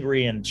now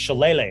angry and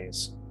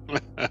shillelaghs.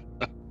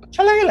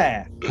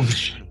 Shillelagh!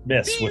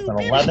 Miss with an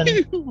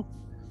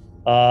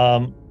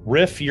 11.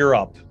 Riff, you're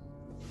up.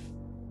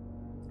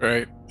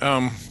 Right.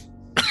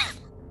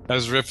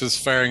 As Riff is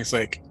firing, he's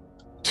like,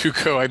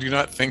 Tuco, I do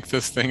not think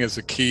this thing is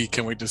a key.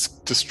 Can we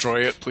just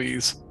destroy it,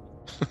 please?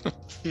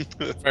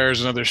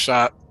 Fires another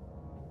shot.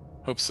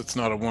 Hopes it's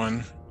not a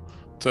 1.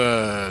 It's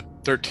a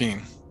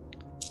 13.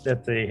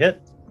 That's a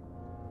hit.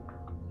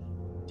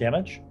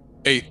 Damage?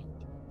 8.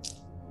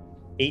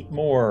 8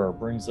 more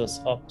brings us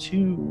up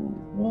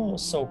to,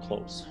 so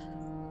close.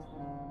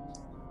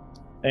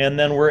 And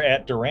then we're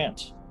at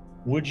Durant.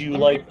 Would you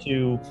like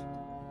to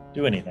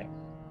do anything?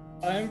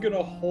 I'm going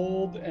to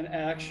hold an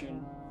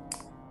action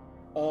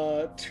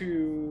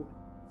to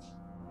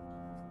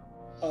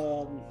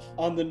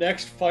on the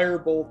next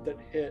firebolt that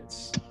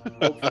hits,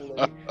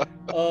 hopefully.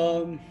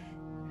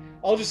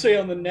 I'll just say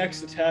on the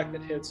next attack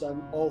that hits,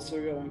 I'm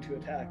also going to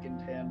attack in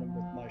tandem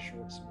with my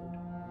short sword.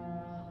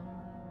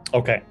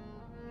 Okay.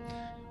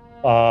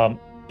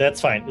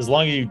 That's fine. As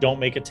long as you don't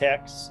make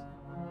attacks,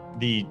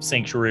 the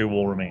sanctuary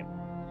will remain.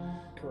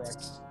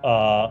 Correct.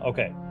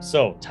 Okay.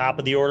 So, top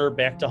of the order,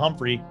 back to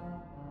Humphrey.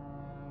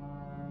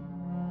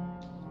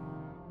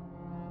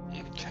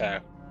 Okay.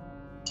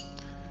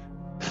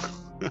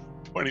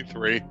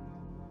 23.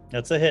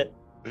 That's a hit.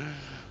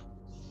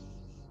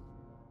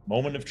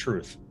 Moment of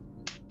truth.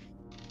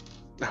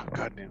 Oh,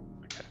 goddamn.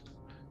 Okay.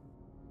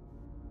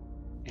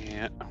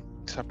 And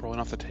except rolling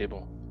off the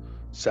table.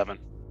 7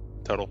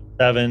 total.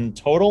 7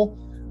 total.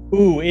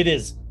 Ooh, it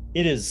is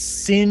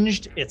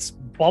singed. It's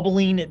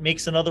bubbling. It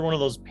makes another one of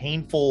those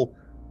painful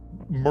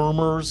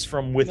murmurs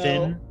from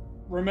within. Now,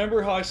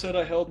 remember how I said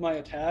I held my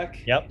attack?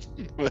 Yep.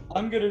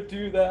 I'm gonna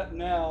do that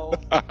now.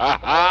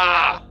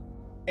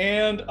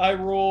 And I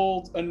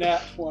rolled a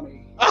nat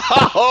 20.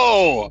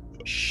 Oh!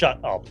 Shut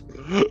up,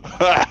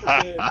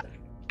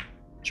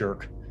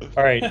 jerk.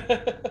 All right.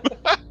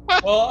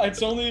 Well,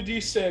 it's only a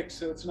d6,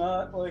 so it's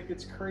not like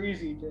it's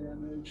crazy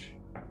damage.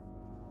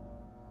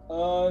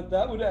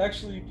 That would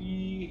actually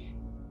be.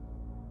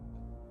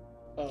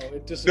 Oh,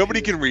 it disappeared.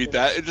 Nobody can read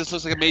that. It just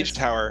looks like a mage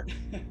tower.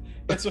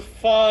 It's a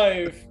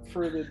 5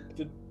 for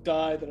the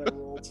die that I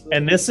rolled. So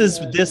And this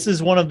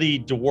is one of the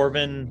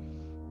dwarven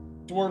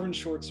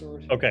short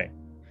sword. Okay.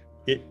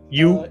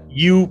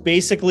 You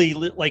basically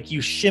like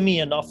you shimmy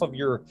enough of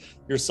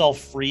yourself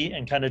free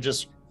and kind of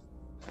just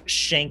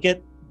shank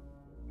it,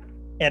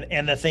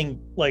 and the thing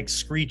like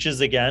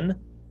screeches again,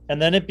 and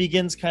then it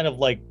begins kind of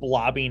like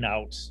blobbing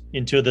out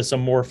into this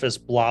amorphous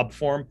blob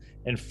form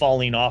and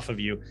falling off of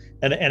you,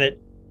 and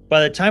it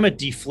by the time it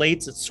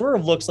deflates, it sort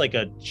of looks like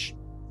a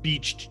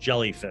beached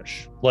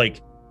jellyfish.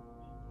 Like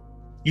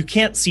you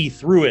can't see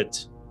through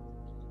it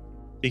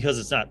because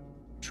it's not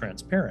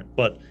transparent,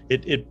 but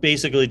it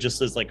basically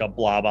just is like a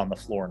blob on the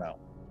floor now,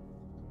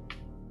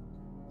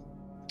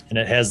 and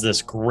it has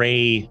this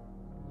gray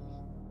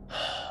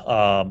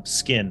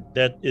skin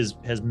that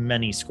has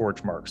many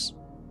scorch marks.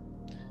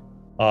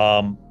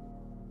 The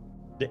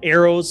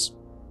arrows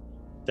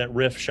that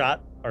Riff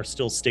shot are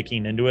still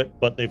sticking into it,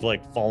 but they've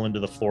like fallen to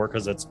the floor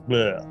because it's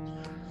bleh.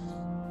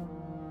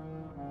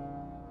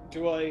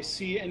 Do I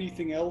see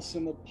anything else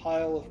in the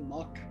pile of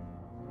muck?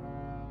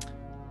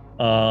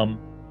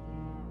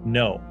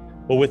 No,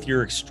 but with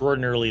your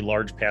extraordinarily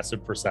large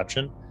passive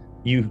perception,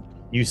 you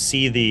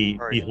see the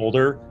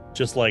beholder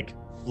just like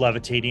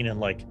levitating and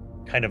like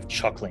kind of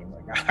chuckling,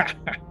 like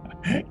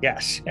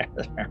yes.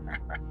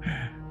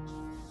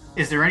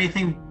 Is there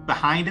anything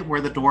behind it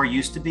where the door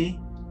used to be?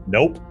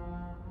 Nope.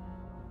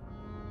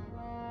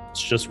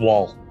 It's just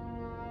wall.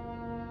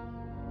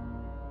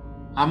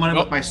 I'm gonna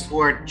with my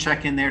sword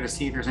check in there to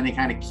see if there's any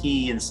kind of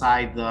key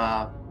inside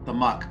the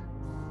muck.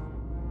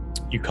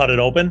 You cut it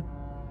open?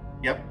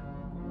 Yep.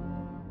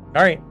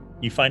 All right,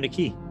 you find a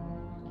key.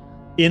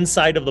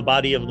 Inside of the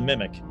body of the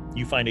mimic,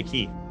 you find a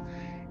key.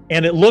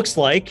 And it looks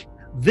like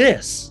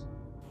this.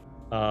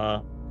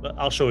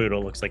 I'll show you what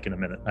it looks like in a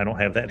minute. I don't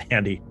have that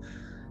handy.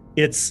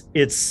 It's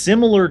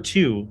similar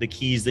to the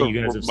keys that you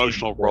guys have seen.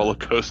 Emotional roller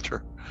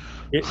coaster.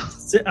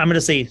 I'm going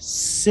to say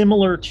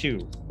similar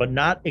to, but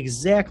not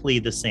exactly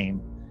the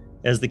same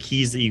as the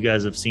keys that you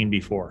guys have seen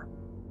before.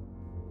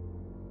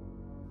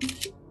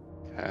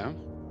 Okay.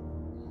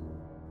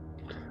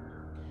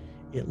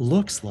 It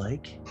looks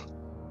like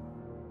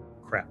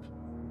crap.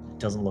 It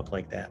doesn't look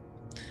like that.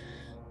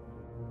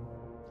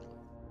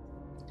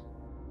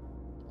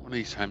 One of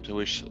these times I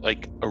wish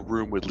like a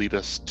room would lead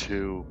us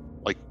to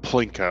like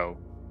Plinko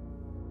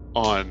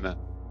on,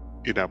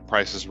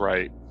 Price is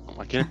Right. I'm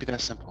like, can't it be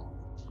that simple?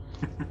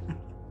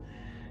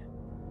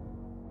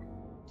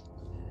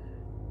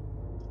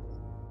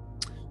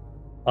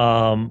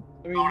 I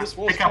mean, this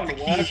was pick up kind the of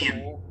key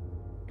and laughable.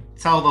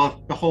 tell the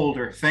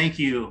beholder, thank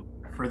you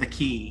for the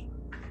key.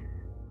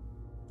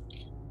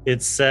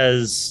 It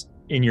says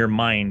in your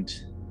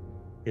mind,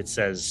 it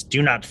says,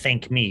 do not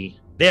thank me.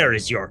 There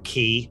is your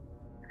key.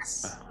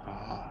 Yes.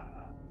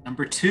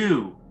 Number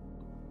 2.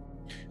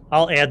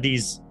 I'll add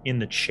these in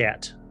the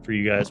chat for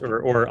you guys,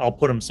 or I'll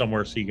put them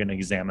somewhere so you can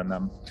examine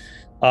them.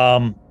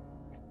 And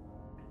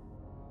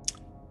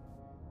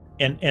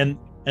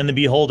the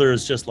beholder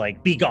is just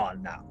like, be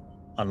gone now,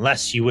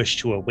 unless you wish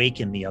to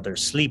awaken the other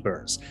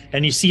sleepers.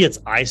 And you see its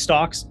eye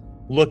stalks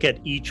look at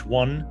each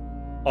one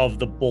of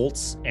the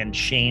bolts and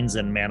chains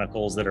and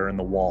manacles that are in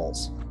the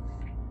walls.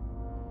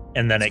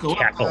 And then it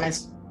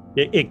cackles.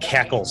 It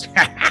cackles.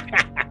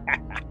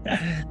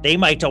 They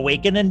might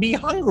awaken and be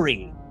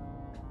hungry.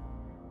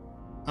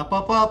 Up,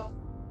 up, up.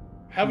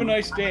 Have a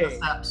nice day.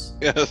 Steps.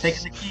 Yes.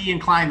 Taking the key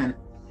and climbing.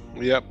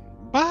 Yep.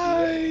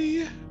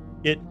 Bye.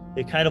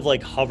 It kind of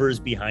like hovers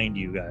behind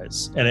you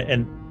guys,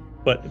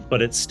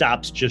 but it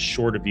stops just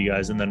short of you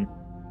guys, and then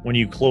when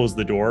you close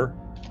the door,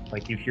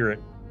 like you hear it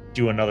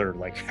do another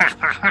like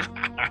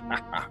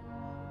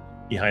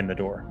behind the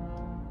door.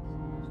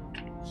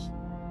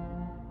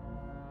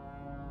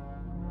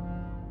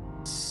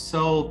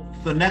 So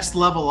the next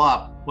level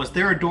up, was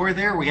there a door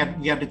there? We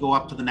had to go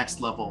up to the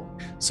next level.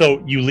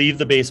 So you leave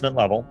the basement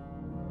level.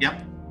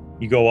 Yep.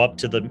 You go up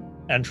to the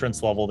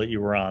entrance level that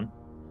you were on,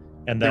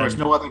 and then There was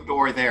no other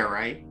door there,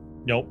 right?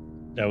 Nope,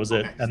 that was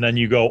it. Okay. And then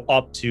you go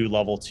up to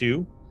level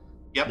 2.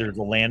 Yep. There's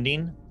a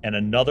landing and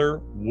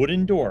another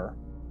wooden door,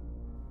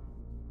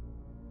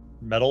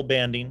 metal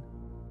banding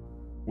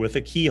with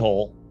a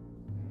keyhole,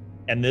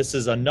 and this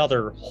is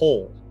another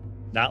hole,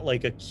 not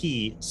like a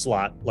key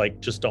slot, like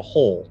just a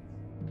hole.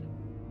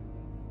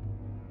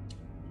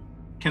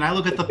 Can I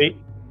look at Go the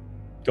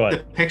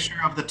ahead. picture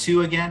of the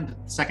 2 again,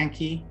 the second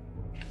key?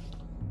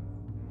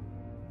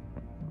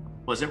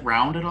 Was it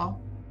round at all?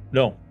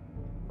 No,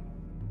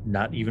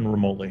 not even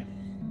remotely.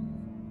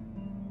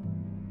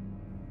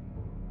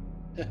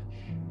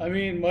 I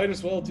mean, might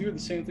as well do the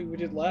same thing we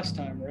did last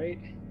time, right?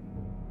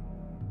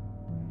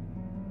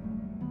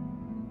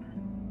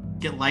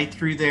 Get light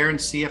through there and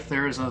see if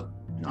there's a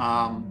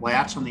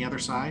latch on the other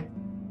side.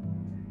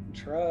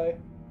 Try.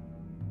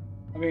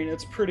 I mean,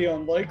 it's pretty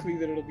unlikely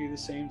that it'll be the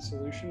same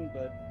solution,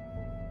 but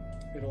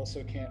it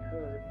also can't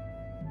hurt.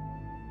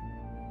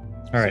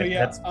 All right,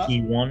 yeah, that's key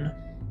one.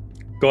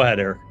 Go ahead,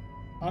 Eric.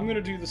 I'm going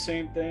to do the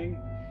same thing,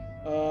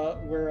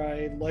 where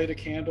I light a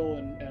candle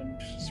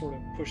and sort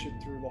of push it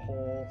through the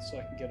hole so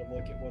I can get a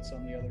look at what's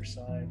on the other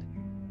side.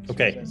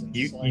 Okay,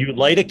 you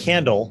light a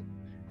candle,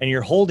 and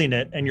you're holding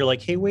it, and you're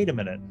like, hey, wait a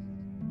minute.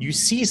 You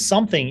see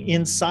something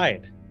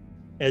inside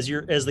as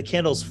the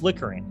candle's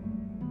flickering.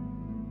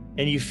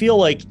 And you feel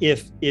like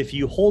if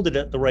you hold it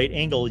at the right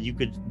angle, you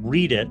could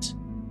read it,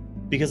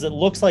 because it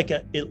looks like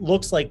a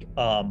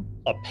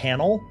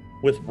panel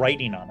with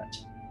writing on it.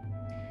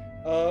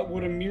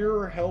 Would a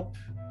mirror help?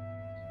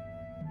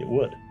 It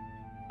would.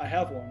 I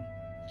have one.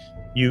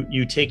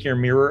 You take your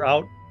mirror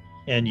out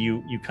and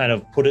you kind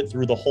of put it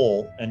through the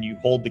hole, and you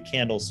hold the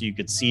candle so you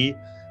could see,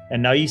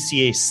 and now you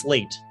see a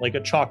slate, like a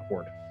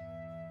chalkboard,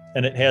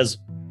 and it has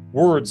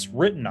words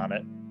written on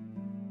it.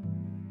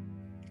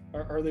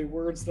 Are they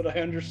words that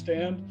I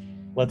understand?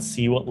 Let's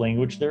see what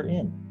language they're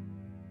in.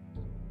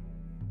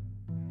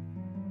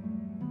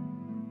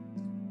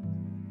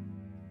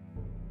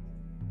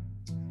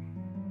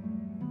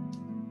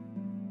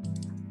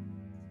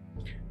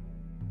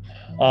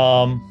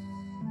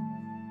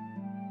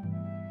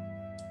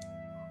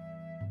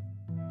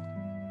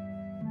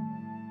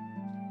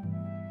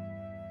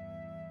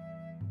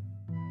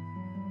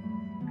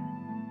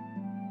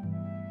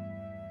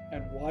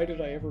 And why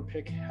did I ever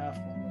pick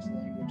Halfling as the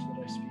language that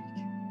I speak?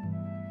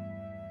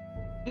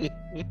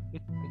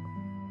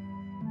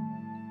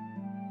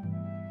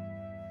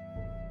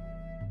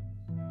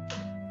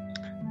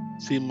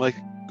 Seemed like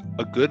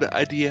a good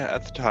idea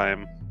at the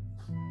time.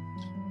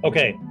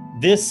 Okay,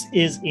 this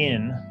is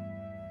in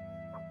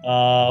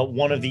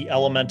one of the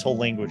elemental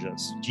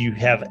languages. Do you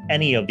have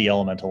any of the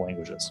elemental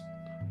languages?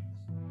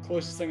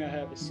 Closest thing I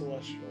have is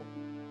Celestial.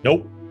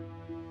 Nope.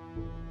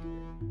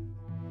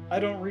 I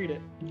don't read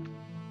it.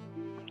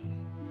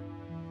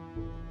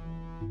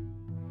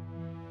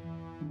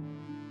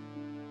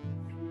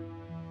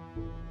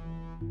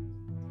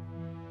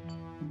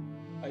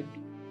 I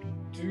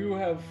do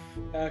have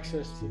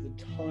access to the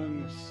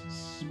tongue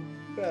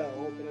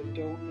spell, but I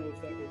don't know if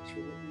that works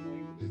for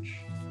written language.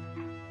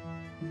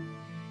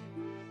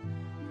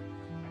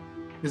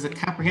 Is the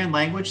comprehend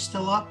language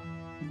still up?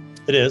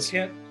 It is.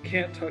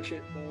 Can't touch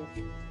it though.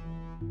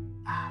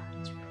 Ah,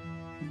 that's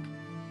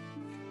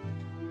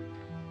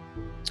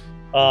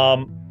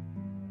right.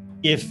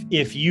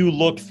 If you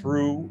look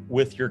through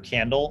with your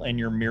candle and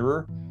your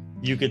mirror,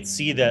 you could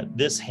see that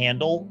this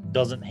handle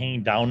doesn't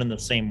hang down in the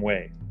same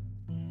way.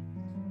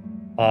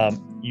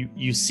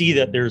 You see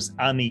that there's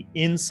on the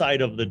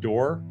inside of the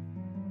door,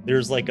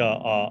 there's like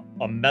a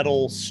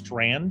metal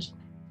strand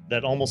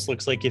that almost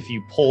looks like if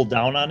you pull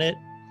down on it,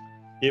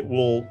 it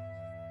will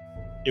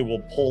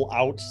pull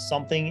out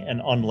something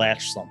and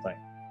unlatch something.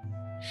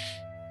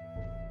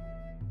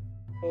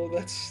 Oh,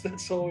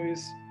 that's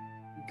always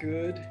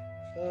good.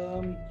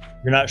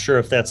 You're not sure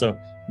if that's a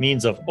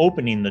means of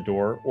opening the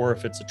door or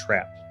if it's a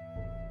trap.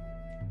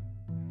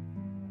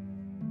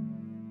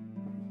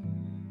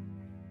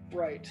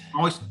 Right.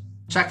 Always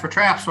check for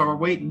traps while we're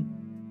waiting.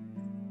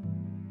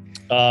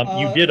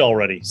 You did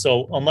already.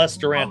 So unless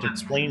Durant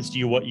explains to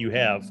you what you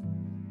have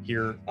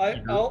here.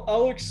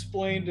 I'll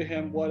explain to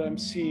him what I'm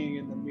seeing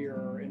in the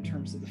mirror in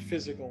terms of the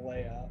physical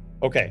layout.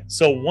 Okay.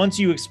 So once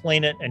you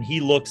explain it and he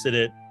looks at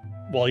it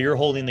while you're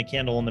holding the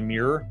candle in the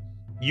mirror,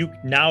 you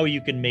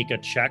can make a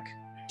check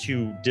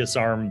to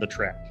disarm the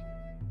trap.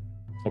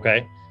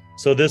 Okay.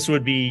 So this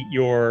would be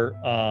your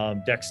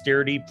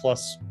dexterity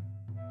plus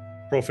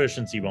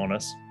proficiency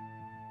bonus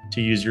to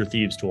use your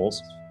thieves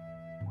tools.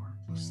 4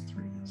 plus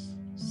 3 is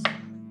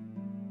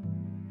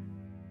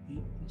 8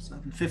 plus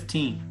 7,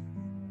 15.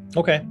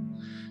 Okay.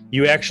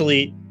 You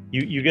actually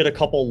you get a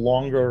couple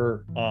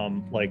longer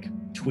like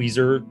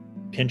tweezer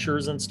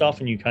pinchers and stuff,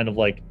 and you kind of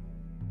like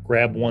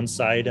grab one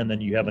side, and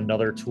then you have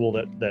another tool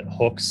that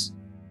hooks,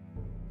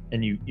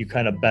 and you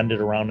kind of bend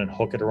it around and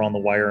hook it around the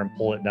wire and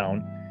pull it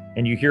down,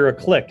 and you hear a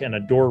click and a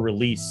door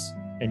release,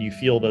 and you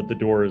feel that the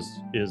door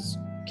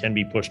can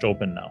be pushed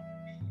open now.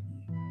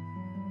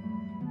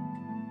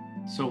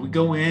 So we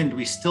go in. Do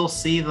we still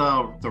see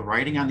the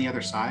writing on the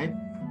other side?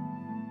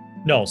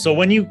 No. So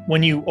when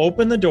you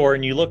open the door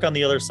and you look on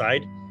the other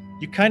side,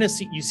 you kind of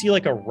see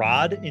like a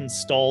rod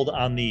installed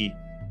on the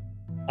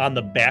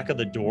back of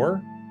the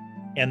door,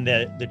 and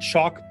the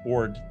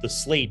chalkboard, the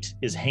slate,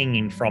 is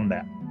hanging from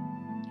that,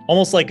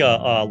 almost like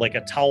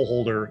a towel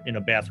holder in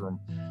a bathroom.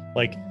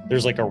 Like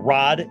there's like a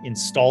rod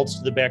installed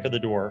to the back of the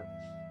door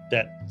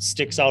that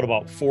sticks out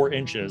about 4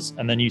 inches,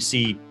 and then you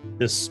see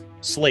this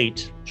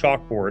slate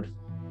chalkboard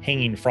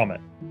hanging from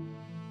it.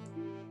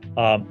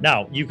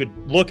 Now, you could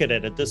look at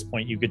it at this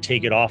point. You could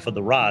take it off of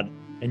the rod,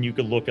 and you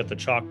could look at the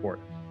chalkboard.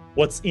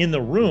 What's in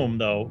the room,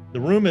 though, the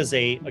room is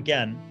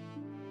again,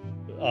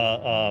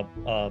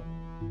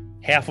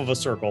 half of a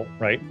circle,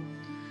 right?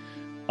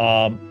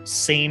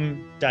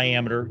 Same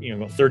diameter,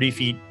 30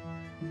 feet.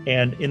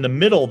 And in the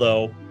middle,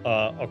 though,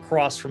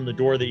 across from the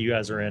door that you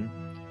guys are in,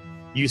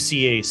 you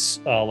see a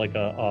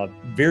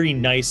very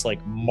nice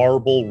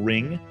marble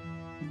ring,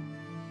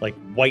 like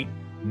white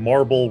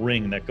marble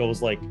ring that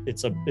goes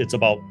it's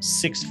about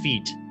 6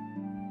 feet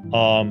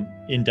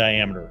in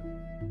diameter,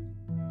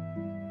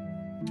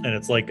 and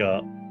it's like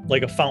a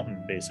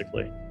fountain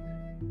basically.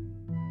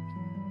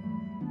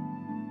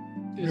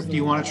 Do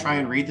you want to try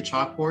and read the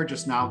chalkboard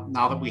just now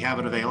that we have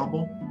it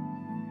available?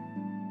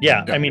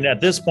 Yeah, I mean,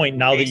 at this point,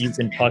 now that you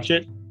can touch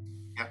it,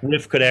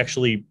 Riff could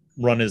actually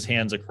run his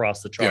hands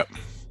across the chalk.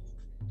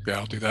 Yeah,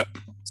 I'll do that.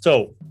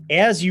 So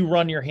as you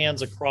run your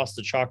hands across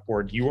the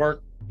chalkboard,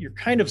 you're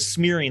kind of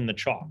smearing the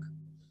chalk.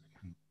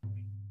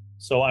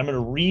 So I'm going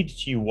to read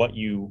to you what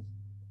you.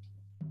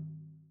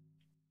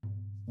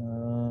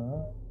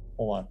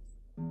 Hold on.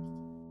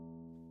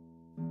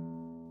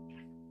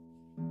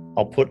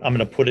 I'm going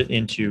to put it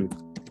into.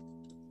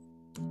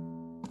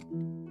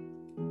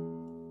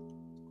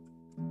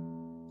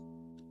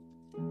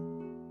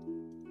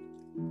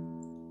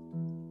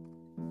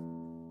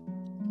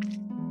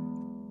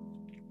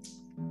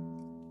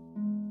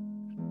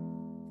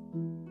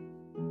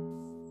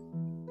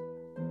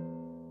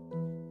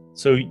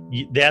 So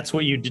that's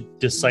what you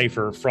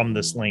decipher from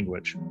this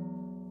language.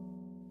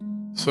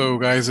 So,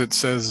 guys, it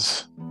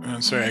says,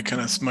 I'm sorry, I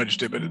kind of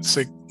smudged it, but it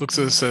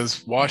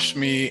says, wash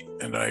me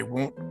and I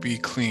won't be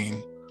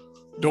clean.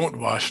 Don't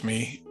wash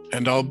me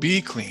and I'll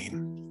be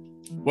clean.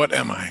 What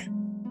am I?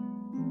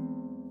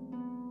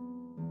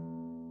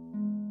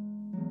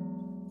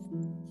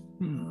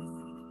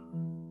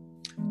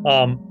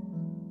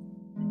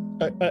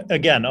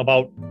 Again,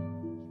 about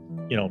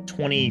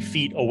 20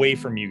 feet away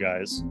from you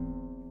guys,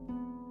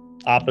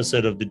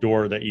 opposite of the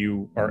door that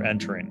you are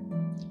entering,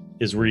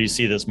 is where you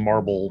see this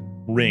marble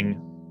ring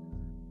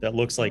that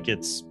looks like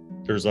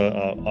there's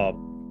a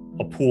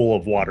pool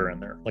of water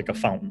in there, like a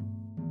fountain.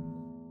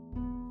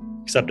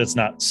 Except it's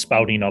not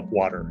spouting up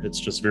water. It's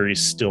just very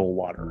still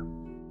water.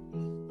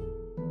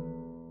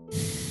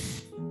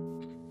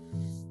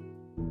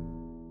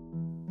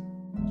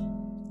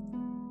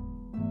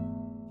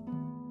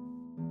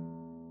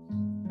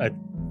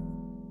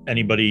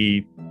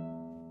 Anybody?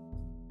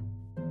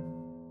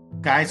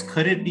 Guys,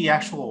 could it be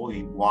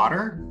actually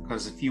water?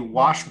 Because if you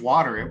wash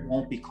water, it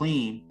won't be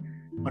clean.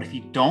 But if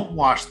you don't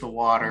wash the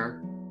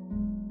water,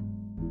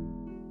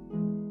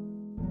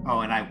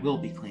 and I will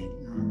be clean.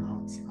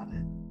 No, it's not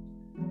it.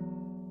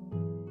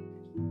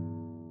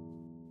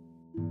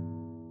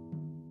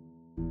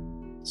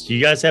 So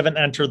you guys haven't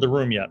entered the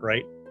room yet,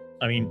 right?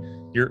 I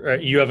mean,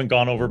 you haven't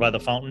gone over by the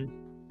fountain?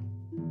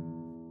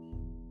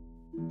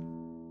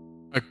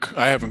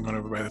 I haven't gone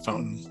over by the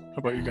fountain. How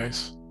about you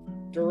guys?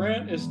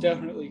 Durant is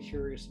definitely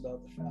curious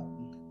about the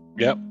fountain.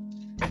 Yep.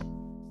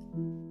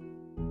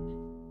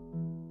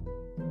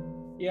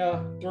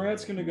 Yeah,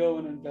 Durant's going to go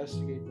and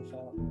investigate the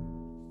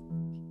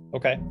fountain.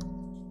 Okay.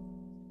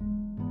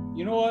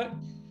 You know what?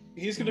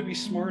 He's going to be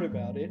smart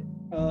about it,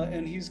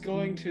 and he's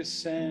going to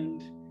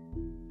send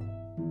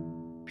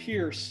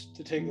Pierce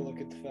to take a look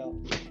at the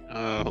fountain.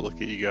 Oh, look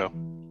at you go.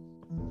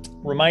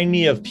 Remind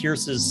me of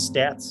Pierce's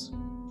stats.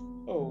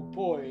 Oh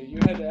boy, you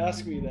had to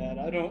ask me that.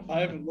 I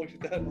haven't looked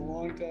at that in a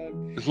long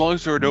time. As long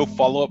as there are no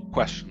follow-up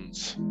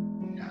questions.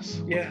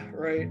 Yes. Yeah,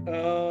 right.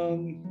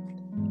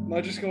 Am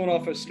I just going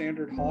off a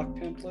standard Hawk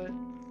template?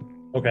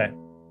 Okay.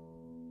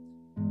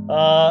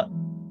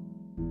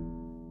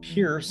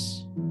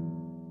 Pierce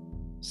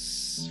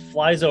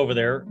flies over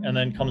there and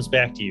then comes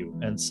back to you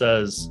and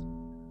says,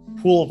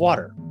 pool of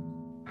water.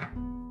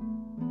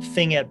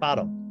 Thing at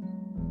bottom.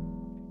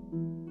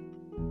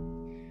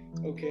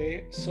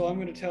 Okay, so I'm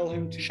going to tell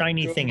him to...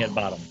 Shiny thing at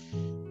bottom.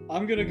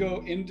 I'm going to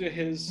go into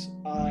his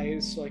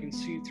eyes so I can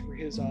see through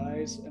his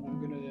eyes, and I'm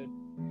going to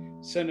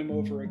send him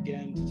over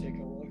again to take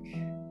a look.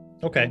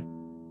 Okay.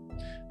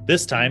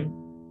 This time,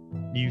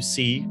 you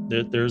see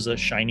that there's a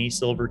shiny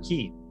silver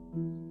key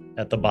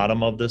at the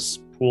bottom of this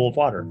pool of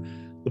water.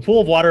 The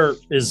pool of water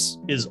is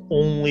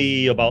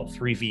only about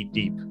 3 feet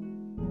deep.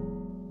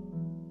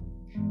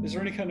 Is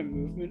there any kind of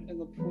movement in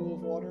the pool of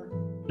water?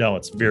 No,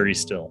 it's very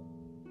still.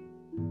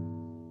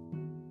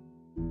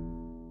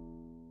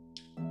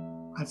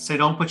 I'd say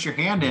don't put your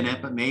hand in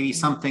it, but maybe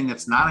something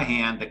that's not a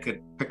hand that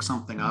could pick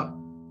something up.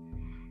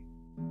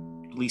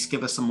 At least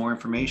give us some more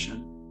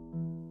information.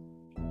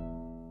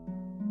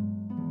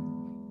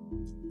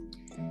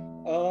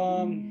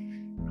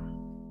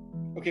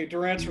 Okay,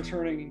 Durant's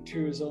returning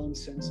to his own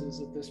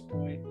senses at this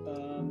point.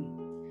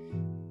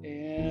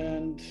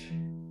 And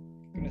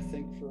I'm going to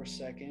think for a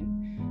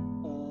second.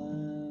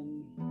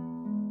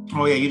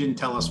 Oh yeah, you didn't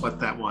tell us what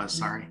that was,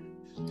 sorry.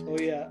 Oh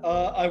yeah,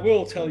 I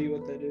will tell you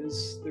what that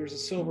is. There's a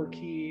silver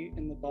key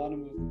in the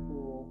bottom of the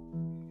pool.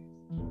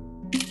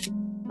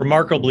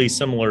 Remarkably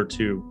similar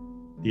to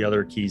the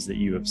other keys that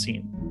you have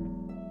seen.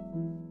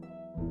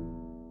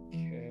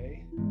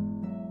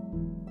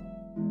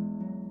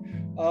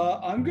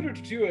 I'm gonna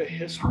do a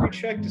history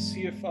check to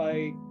see if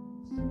I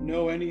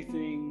know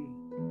anything.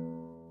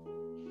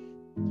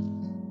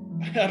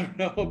 I don't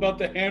know about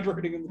the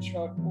handwriting on the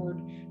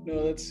chalkboard.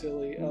 No, that's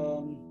silly.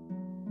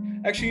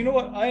 Actually, you know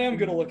what? I am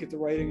gonna look at the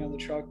writing on the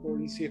chalkboard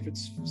and see if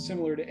it's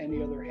similar to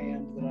any other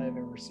hand that I've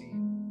ever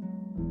seen,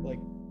 like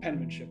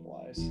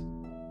penmanship-wise,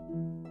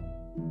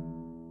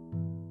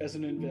 as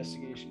an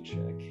investigation check.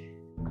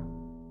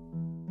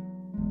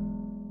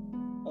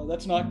 Oh,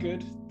 that's not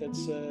good.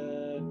 That's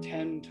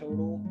 10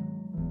 total.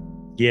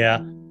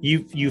 Yeah,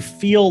 you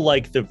feel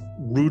like the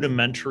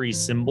rudimentary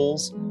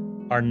symbols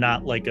are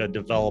not like a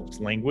developed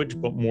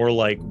language, but more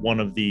like one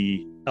of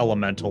the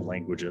elemental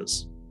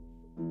languages.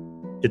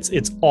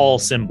 It's all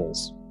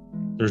symbols.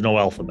 There's no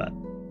alphabet.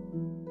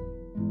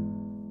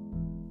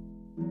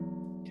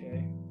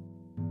 Okay.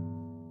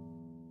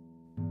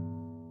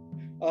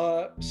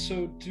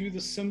 So do the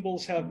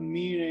symbols have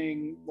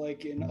meaning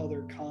like in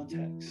other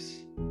contexts?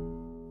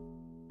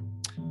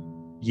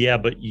 Yeah,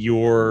 but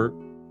you're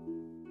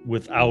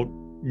without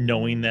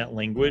knowing that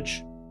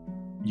language,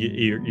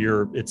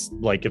 you're it's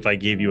like if I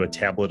gave you a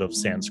tablet of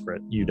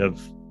Sanskrit, you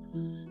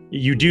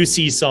do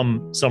see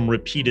some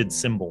repeated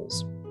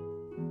symbols.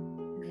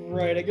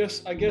 Right. I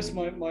guess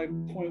my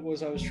point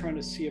was I was trying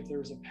to see if there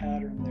was a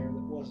pattern there that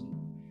wasn't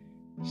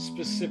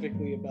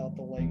specifically about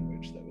the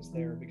language that was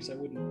there, because I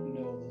wouldn't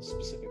know the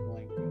specific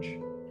language.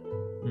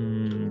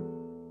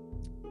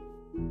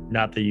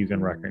 Not that you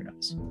can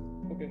recognize.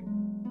 Okay.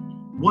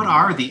 What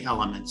are the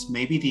elements?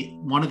 Maybe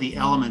one of the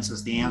elements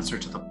is the answer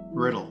to the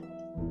riddle.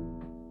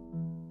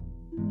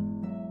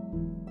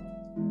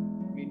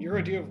 I mean, your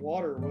idea of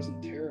water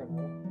wasn't terrible.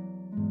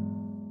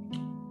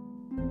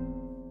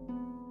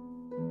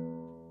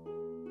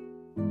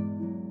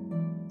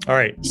 All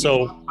right,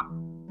 so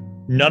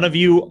none of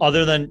you,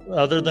 other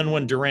than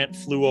when Durant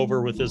flew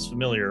over with his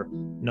familiar,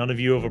 none of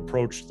you have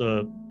approached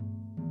the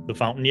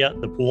fountain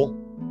yet, the pool?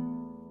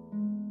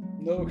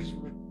 No, because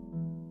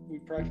we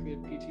practically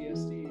had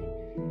PTSD.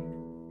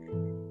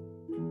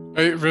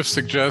 Riff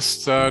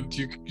suggests,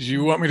 do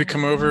you want me to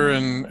come over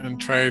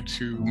and try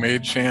to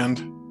mage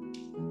hand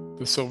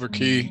the silver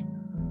key?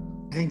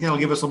 I think that'll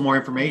give us a little more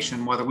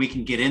information, whether we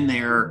can get in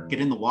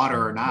the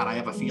water or not. I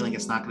have a feeling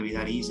it's not going to be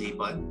that easy,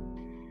 but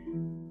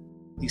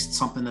at least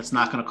something that's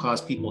not going to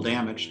cause people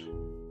damage.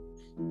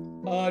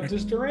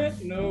 Does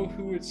Durant know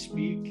who would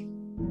speak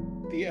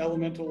the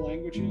elemental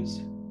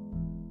languages?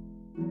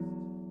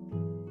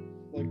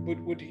 Like,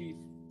 would he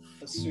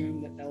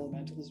assume that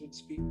elementals would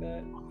speak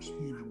that?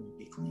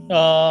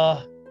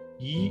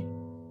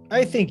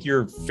 I think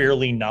you're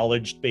fairly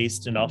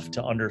knowledge-based enough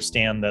to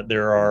understand that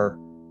there are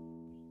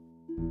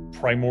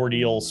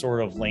primordial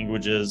sort of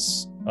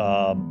languages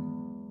that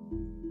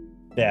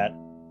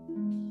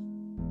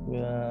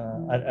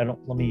I don't.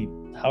 Let me.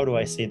 How do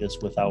I say this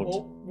without?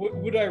 Well,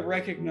 would I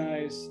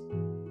recognize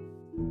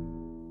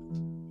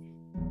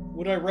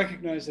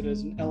it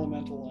as an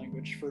elemental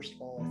language? First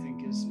of all, I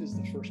think is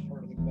the first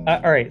part of the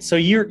question. All right. So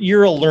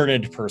you're a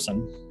learned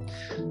person.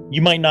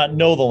 You might not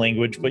know the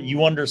language, but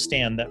you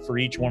understand that for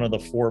each one of the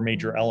four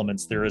major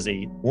elements, there is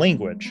a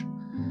language,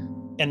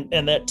 and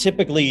that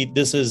typically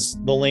this is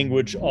the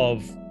language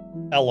of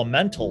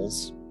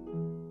elementals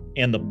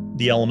and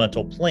the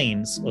elemental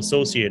planes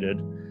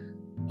associated.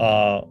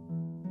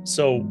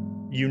 So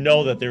you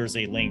know that there's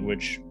a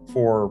language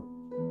for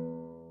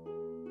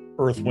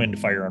earth, wind,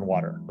 fire, and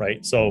water,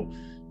 right? So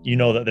you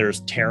know that there's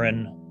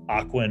Terran,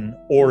 Aquan,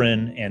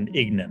 Orin, and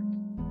Ignan,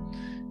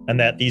 and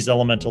that these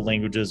elemental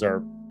languages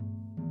are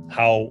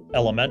how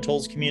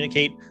elementals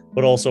communicate,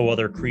 but also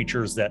other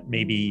creatures that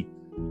maybe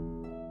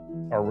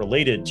are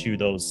related to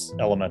those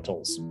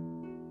elementals.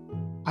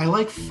 I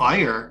like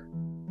fire.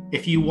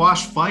 If you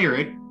wash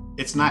fire,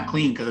 it's not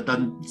clean because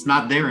it's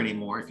not there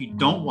anymore. If you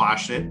don't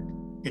wash it,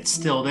 it's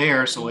still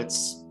there, so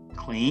it's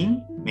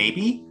clean,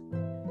 maybe.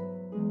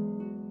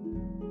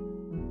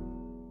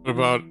 What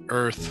about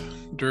earth,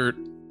 dirt?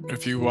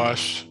 If you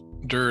wash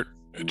dirt,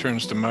 it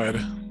turns to mud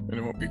and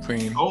it won't be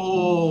clean.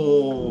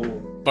 Oh.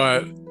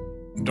 But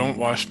don't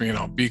wash me and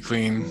I'll be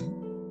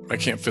clean. I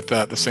can't fit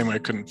that the same way I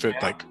couldn't fit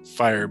like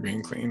fire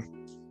being clean.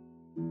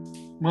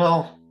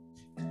 Well,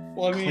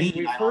 I mean,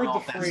 we've heard the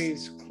that's...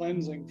 phrase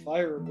cleansing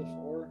fire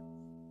before.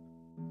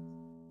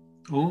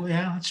 Oh,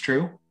 yeah, that's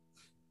true.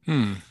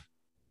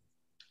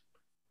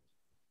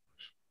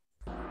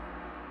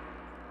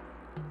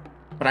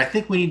 But I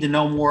think we need to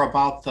know more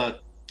about the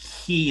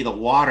key, the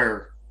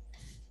water.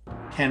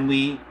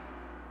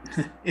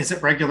 Is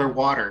it regular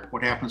water?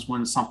 What happens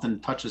when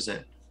something touches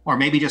it? Or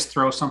maybe just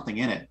throw something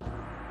in it.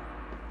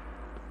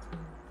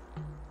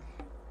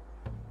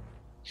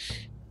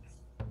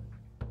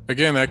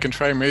 Again, I can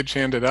try mage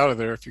hand it out of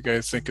there if you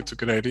guys think it's a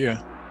good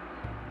idea.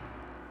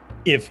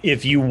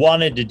 If you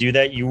wanted to do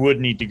that, you would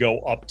need to go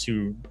up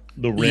to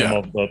the rim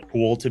of the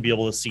pool to be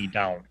able to see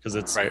down, because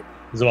it's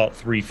about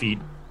 3 feet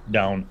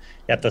down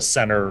at the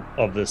center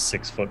of this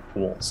 6-foot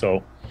pool.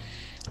 So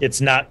it's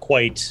not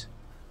quite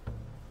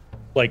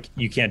like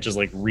you can't just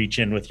like reach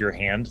in with your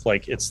hand.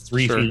 Like it's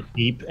 3 feet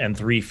deep and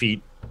 3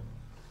 feet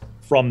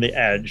from the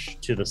edge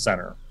to the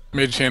center.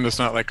 Mage hand is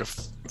not like a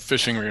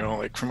fishing reel,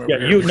 like from over Yeah,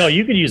 here.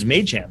 you could use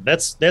Mage Hand.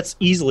 That's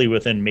easily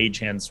within Mage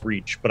Hand's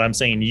reach. But I'm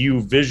saying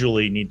you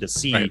visually need to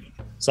see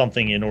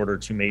something in order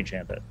to Mage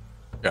Hand it.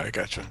 Yeah, I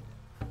gotcha.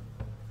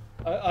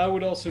 I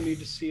would also need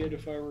to see it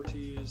if I were to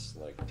use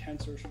like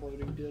Tensor's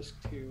floating disc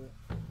too.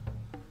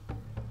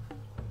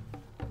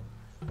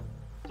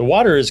 The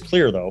water is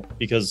clear though,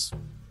 because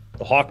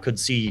the hawk could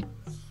see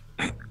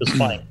just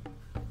fine.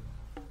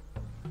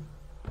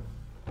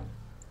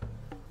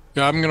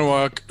 Yeah, I'm gonna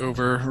walk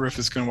over. Riff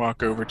is gonna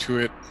walk over to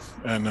it,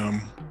 and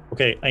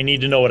Okay, I need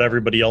to know what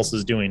everybody else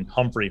is doing.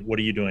 Humphrey, what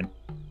are you doing?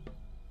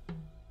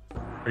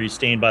 Are you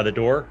staying by the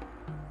door?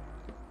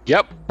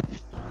 Yep.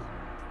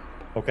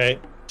 Okay,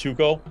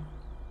 Tuco.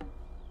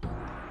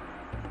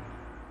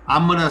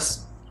 I'm gonna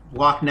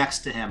walk next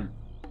to him.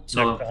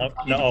 So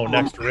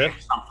Next to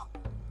Riff.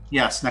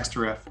 Yes, next to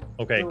Riff.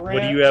 Okay,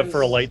 what do you have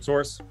for a light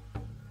source?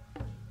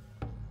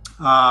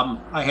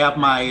 I have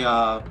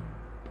my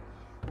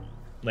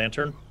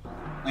Lantern.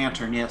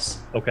 lantern.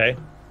 Yes. Okay.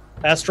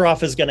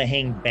 Astroff is going to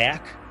hang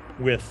back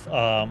with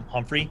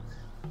Humphrey,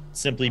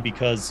 simply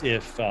because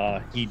if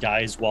he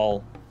dies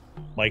while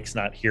Mike's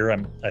not here,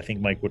 I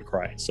think Mike would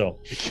cry. So,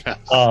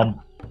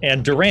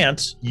 and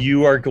Durant,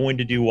 you are going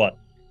to do what?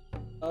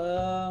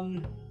 Are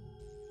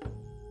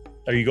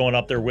you going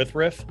up there with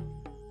Riff?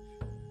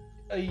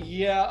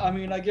 Yeah, I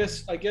mean, I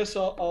guess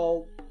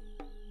I'll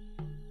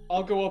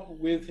go up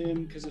with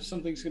him, because if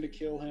something's going to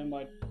kill him,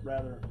 I'd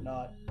rather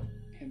not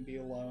him be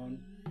alone.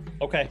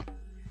 Okay.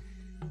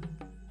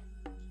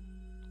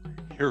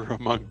 You're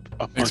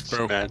amongst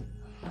men.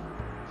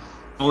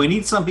 Well, we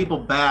need some people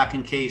back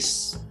in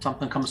case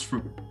something comes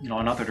from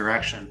another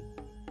direction.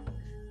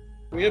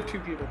 We have 2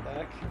 people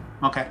back.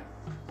 Okay.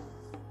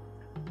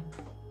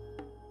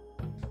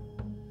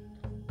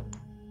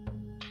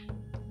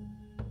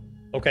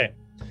 Okay.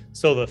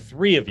 So the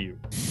 3 of you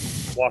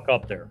walk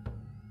up there.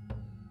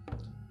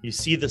 You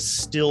see the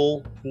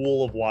still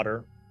pool of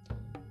water,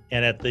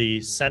 and at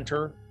the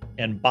center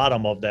and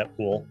bottom of that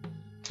pool,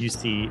 you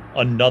see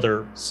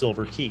another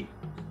silver key.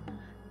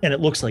 And it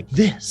looks like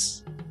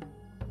this.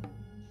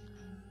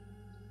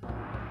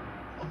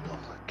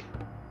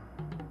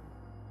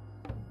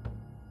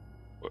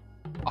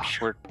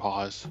 Awkward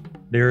pause.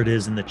 There it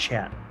is in the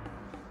chat.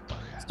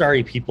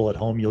 Sorry, people at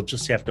home, you'll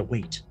just have to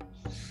wait.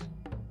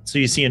 So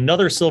you see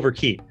another silver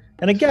key.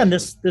 And again,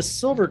 this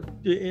silver,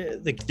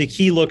 the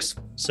key looks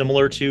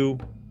similar to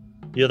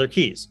the other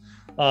keys.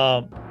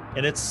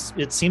 And it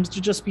seems to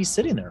just be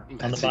sitting there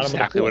on the bottom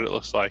exactly of the pool. what it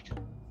looks like.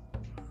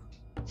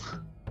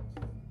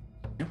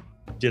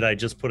 Did I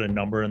just put a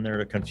number in there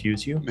to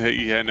confuse you?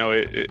 Yeah, no,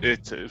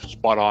 it's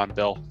spot on,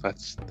 Bill.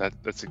 That's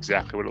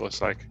exactly what it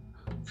looks like.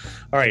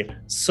 All right,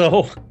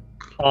 so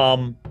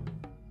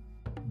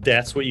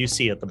that's what you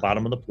see at the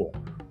bottom of the pool.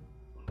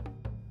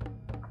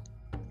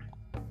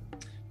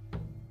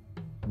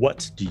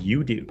 What do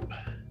you do?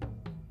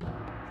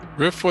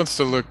 Riff wants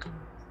to look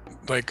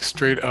like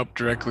straight up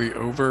directly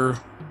over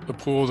the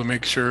pool to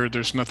make sure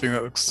there's nothing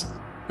that looks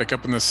like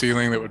up in the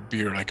ceiling that would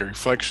be like a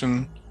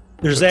reflection.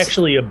 There's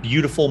actually a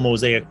beautiful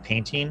mosaic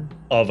painting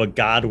of a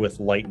god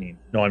with lightning.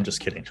 No, I'm just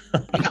kidding.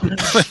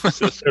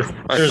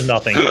 there's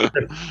nothing.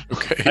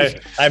 Okay.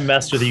 I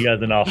messed with you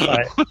guys enough.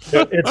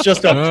 It's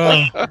just a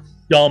plain,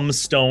 dumb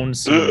stone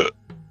ceiling.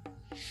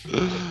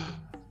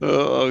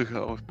 Oh,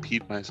 I'll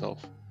peed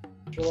myself.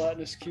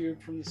 Gelatinous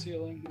cube from the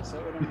ceiling. Is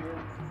that what I'm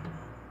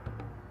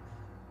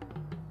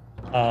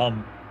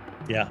hearing?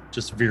 Yeah,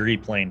 just very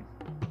plain.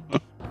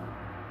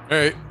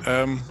 All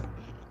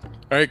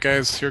right,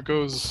 guys. Here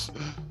goes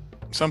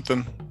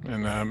something,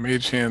 and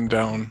mage hand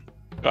down.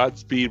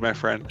 Godspeed, my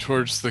friend.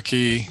 Towards the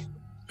key,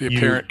 the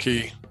apparent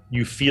key.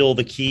 You feel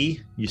the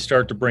key. You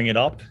start to bring it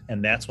up,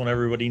 and that's when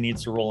everybody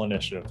needs to roll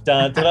initiative.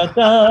 Dun, da, da,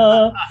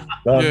 da,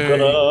 dun, da,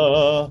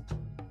 da.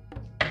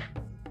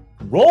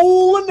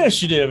 Roll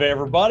initiative,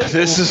 everybody.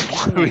 This is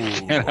why we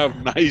can't have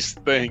nice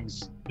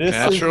things.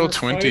 Natural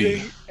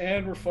 20.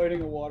 And we're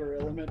fighting a water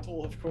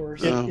elemental, of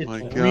course.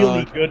 It's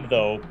really good,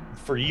 though,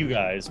 for you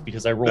guys,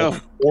 because I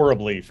rolled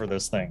horribly for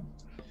this thing.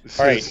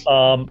 All right,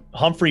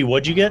 Humphrey,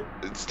 what'd you get?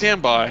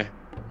 Stand by.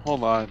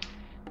 Hold on.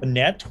 A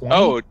nat 20?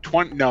 Oh,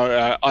 20.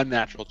 No,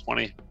 unnatural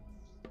 20.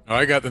 Oh,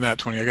 I got the nat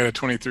 20. I got a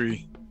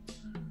 23.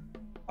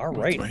 All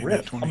right,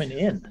 Rick coming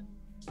in.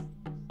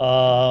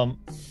 All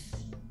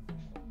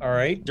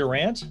right,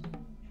 Durant.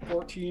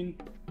 14.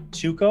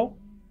 Tuco.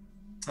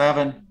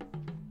 7.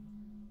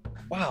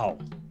 Wow.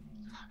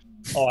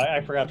 Oh, I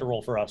forgot to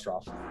roll for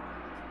Astroff.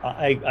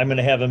 I'm going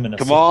to have him in a.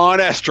 Come on,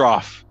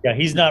 Astroff. Yeah,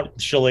 he's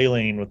not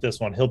shillelaghing with this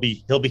one. He'll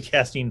be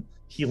casting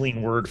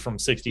Healing Word from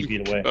 60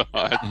 feet away.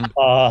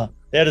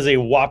 That is a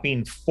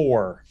whopping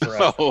 4 for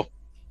Astroff.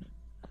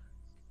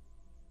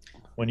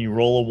 When you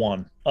roll a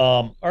 1.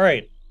 All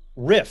right,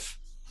 Riff.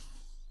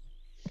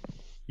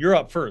 You're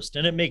up first,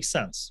 and it makes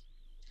sense.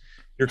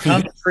 You're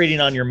concentrating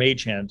on your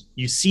mage hand.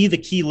 You see the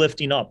key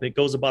lifting up. It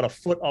goes about a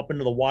foot up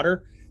into the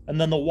water, and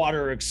then the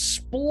water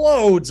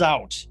explodes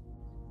out.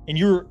 And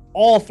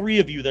all 3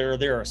 of you that are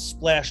there are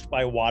splashed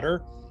by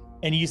water,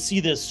 and you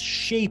see this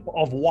shape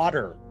of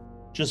water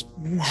just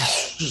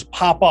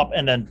pop up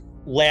and then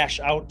lash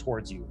out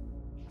towards you.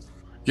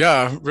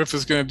 Yeah, Riff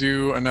is going to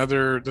do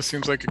another. This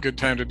seems like a good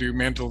time to do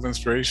Mantle of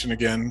Inspiration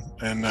again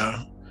and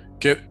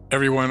get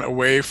everyone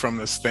away from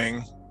this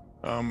thing.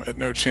 At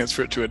no chance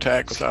for it to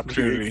attack with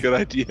opportunity. Good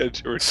idea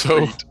to retreat.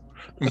 So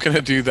I'm going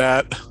to do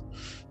that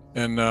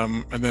and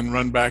then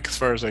run back as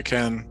far as I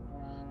can.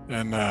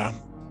 And I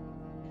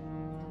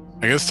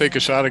guess take a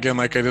shot again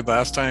like I did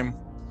last time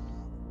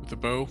with the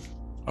bow.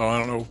 Oh, I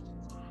don't know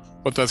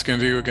what that's going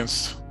to do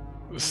against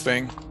this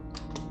thing.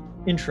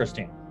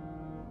 Interesting.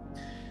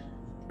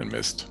 And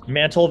missed.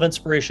 Mantle of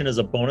Inspiration is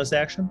a bonus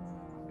action.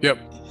 Yep.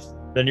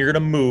 Then you're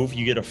going to move.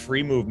 You get a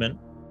free movement.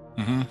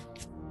 Mm-hmm.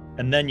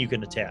 And then you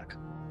can attack.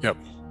 Yep.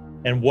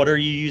 And what are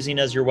you using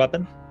as your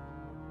weapon?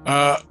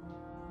 I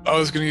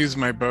was going to use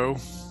my bow.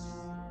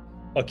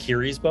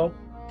 Akiri's bow?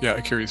 Yeah,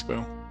 Akiri's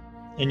bow.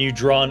 And you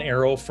draw an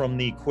arrow from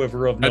the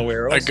quiver of no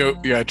arrows?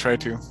 I try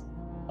to.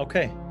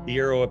 Okay. The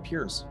arrow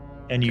appears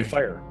and you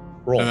fire.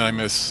 Roll. And then I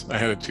miss. I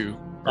had a 2.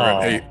 Or Oh.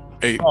 an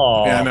 8.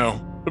 Oh. Yeah, I know.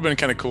 Would have been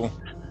kind of cool.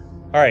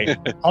 All right.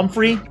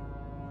 Humphrey,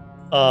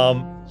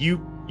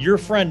 your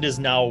friend is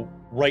now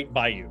right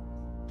by you.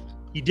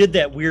 He did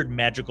that weird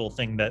magical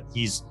thing that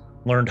he's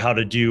learned how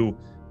to do,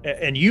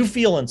 and you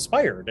feel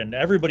inspired, and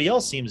everybody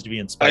else seems to be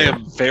I inspired.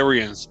 am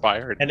very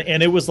inspired.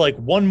 And it was like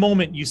one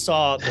moment you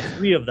saw the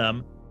 3 of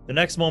them, the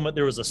next moment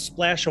there was a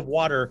splash of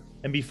water,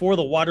 and before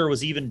the water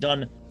was even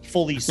done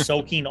fully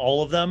soaking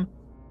all of them,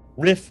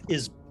 Riff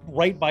is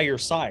right by your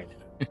side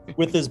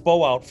with his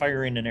bow out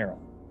firing an arrow.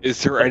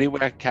 Is there any way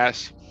I can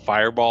cast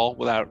Fireball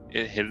without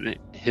it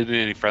hitting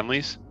any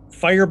friendlies?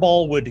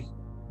 Fireball would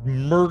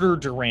murder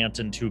Durant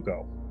and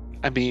Tuco.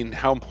 I mean,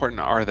 how important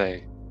are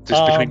they?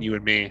 Just between you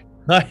and me.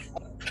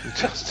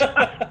 Just...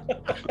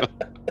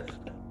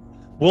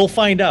 We'll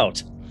find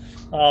out.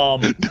 No,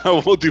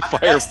 we'll do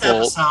Next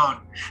Firebolt.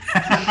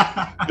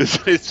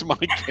 episode. It's my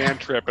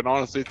cantrip, and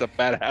honestly, it's a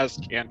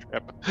badass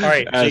cantrip. All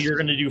right, so you're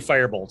going to do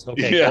Firebolt.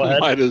 Okay, Yeah, go ahead.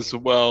 might as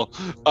well.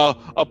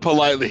 I'll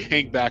politely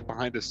hang back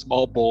behind a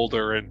small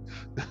boulder and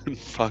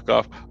fuck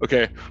off.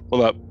 Okay,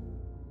 hold up.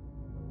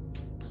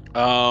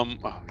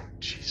 Oh,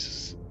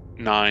 Jesus.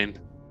 9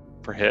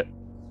 for hit.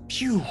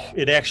 Phew,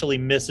 it actually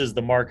misses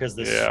the mark as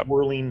this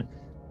swirling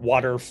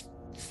water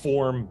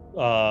form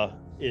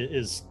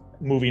is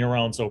moving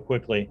around so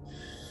quickly.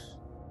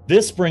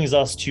 This brings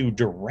us to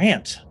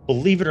Durant.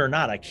 Believe it or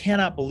not, I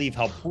cannot believe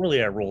how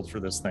poorly I rolled for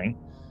this thing.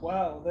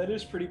 Wow, that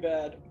is pretty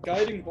bad.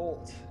 Guiding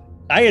Bolt.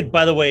 I had,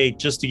 by the way,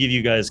 just to give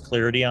you guys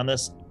clarity on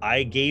this,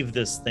 I gave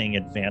this thing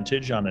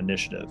advantage on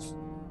initiative.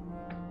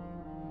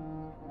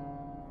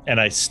 And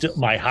I still,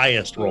 my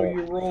highest So roll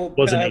you rolled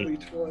was an badly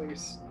 8.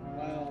 Twice.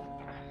 Wow.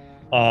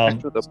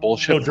 After the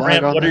bullshit So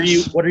Durant, flag on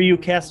this? what are you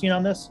casting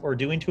on this or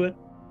doing to it?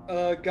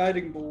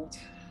 Guiding Bolt.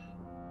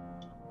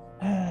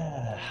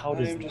 How I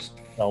does am the just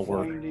spell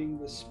work? finding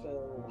the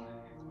spell.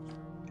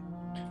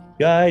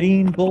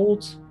 Guiding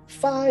Bolt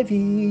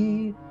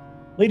 5e.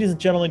 Ladies and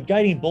gentlemen,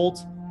 Guiding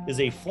Bolt is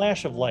a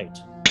flash of light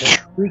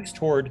that streaks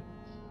toward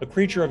a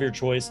creature of your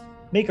choice.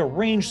 Make a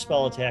ranged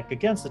spell attack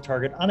against the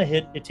target. On a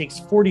hit, it takes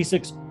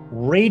 46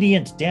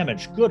 radiant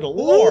damage. Good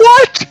lord.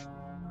 What?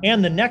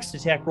 And the next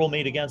attack roll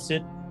made against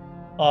it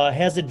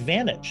has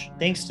advantage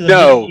thanks to the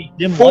No.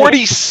 dim light.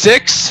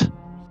 46?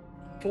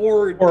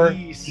 4d6.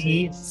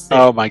 D6.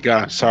 Oh my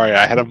god, I'm sorry.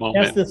 I had a That's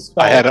moment. the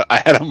spell. I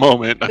had a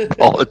moment. I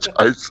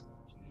apologize.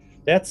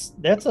 That's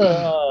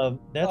a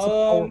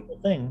powerful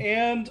thing.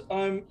 And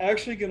I'm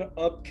actually going to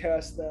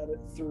upcast that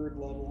at 3rd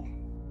level.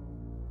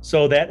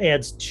 So that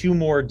adds 2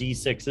 more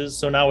d6s.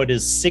 So now it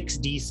is 6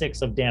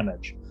 d6 of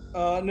damage.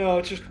 No,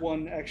 it's just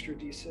 1 extra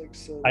d6.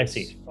 So I that's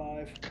see.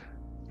 5.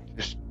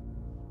 Just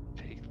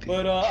take the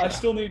But I shot.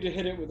 still need to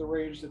hit it with a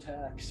ranged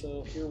attack.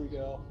 So here we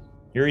go.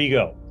 Here you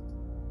go.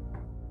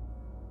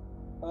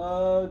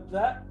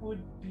 That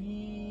would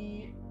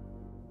be.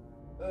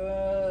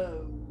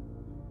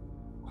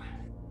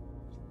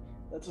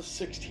 That's a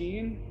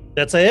 16.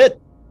 That's a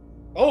hit.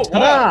 Oh, wow.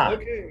 Ta-da!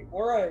 Okay.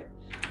 All right.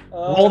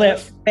 Roll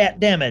that fat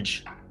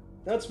damage.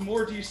 That's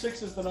more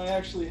d6s than I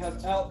actually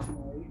have out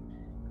tonight.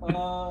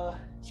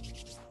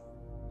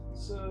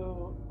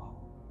 So.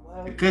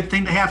 A good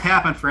thing to have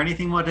happen for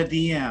anything with a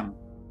DM.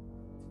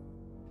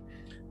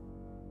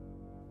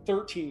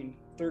 13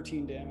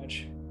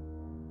 damage.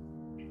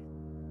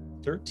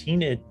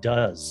 13 it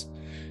does.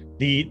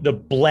 The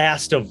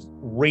blast of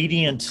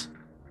radiant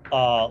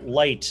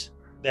light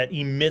that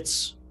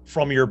emits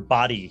from your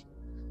body,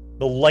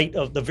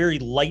 the very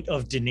light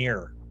of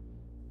Daenerys,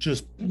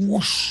 just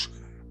whoosh,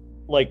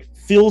 like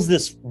fills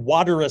this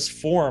waterous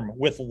form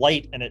with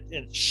light, and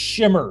it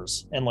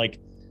shimmers, and like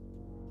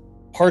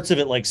parts of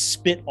it like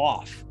spit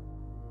off,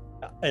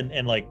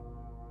 and like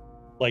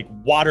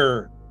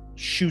water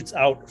shoots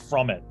out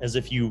from it as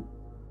if you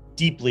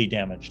deeply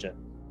damaged it.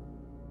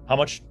 How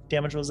much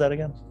damage was that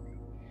again?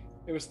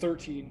 It was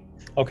 13.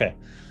 Okay.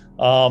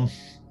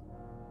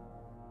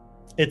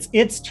 It's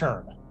its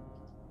turn.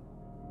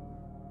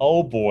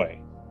 Oh boy.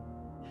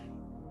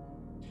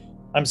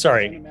 I'm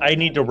sorry. I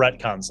need to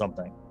retcon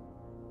something.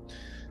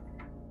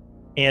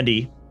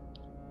 Andy,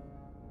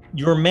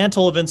 Your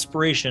Mantle of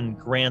Inspiration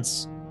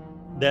grants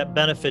that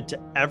benefit to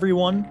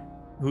everyone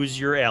who's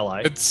your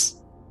ally.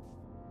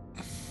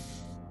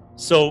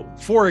 So,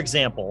 for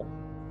example,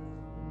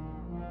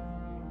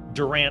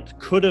 Durant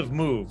could have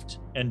moved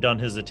and done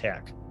his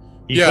attack.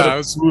 He could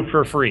have moved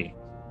for free.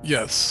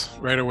 Yes,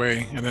 right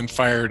away, and then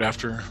fired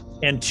after.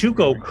 And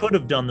Tuco could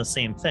have done the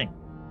same thing.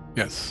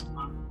 Yes.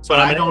 So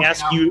I'm going to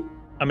ask you.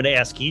 I'm going to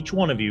ask each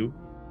one of you.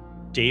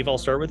 Dave, I'll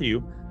start with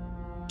you.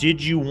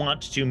 Did you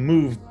want to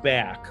move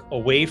back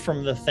away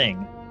from the thing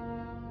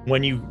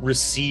when you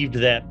received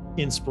that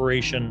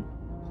inspiration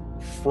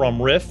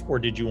from Riff, or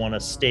did you want to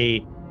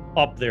stay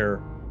up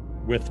there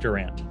with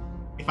Durant?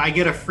 If I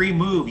get a free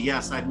move,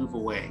 yes, I'd move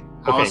away.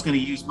 I was going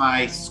to use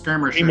my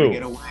skirmisher to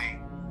get away.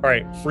 All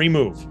right, free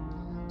move.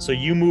 So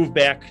you move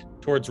back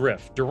towards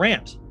Riff.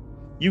 Durant,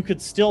 you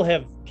could still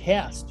have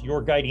cast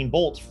your guiding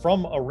bolt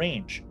from a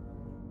range,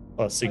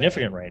 a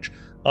significant range.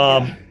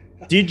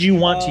 Did you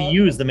want to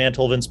use the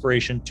Mantle of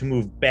Inspiration to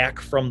move back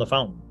from the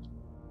fountain?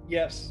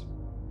 Yes.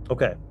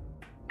 Okay.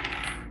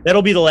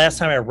 That'll be the last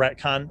time I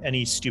retcon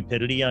any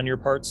stupidity on your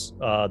parts.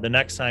 The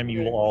next time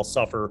you will all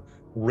suffer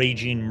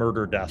raging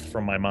murder death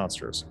from my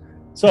monsters.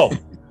 So,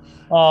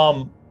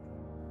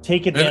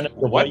 take advantage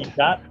of what you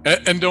got.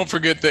 And don't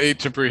forget the 8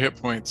 temporary hit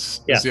points.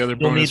 Yeah, is the other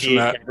you'll bonus need the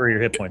from 8 that.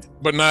 temporary hit points.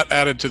 But not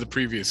added to the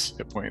previous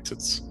hit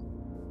points.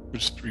 We're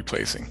just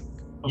replacing.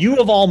 You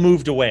have all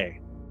moved away.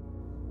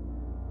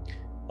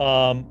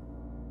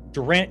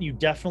 Durant, you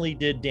definitely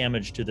did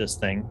damage to this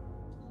thing.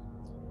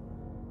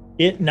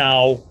 It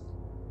now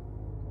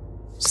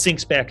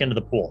sinks back into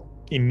the pool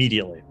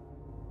immediately.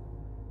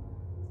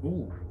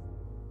 Ooh.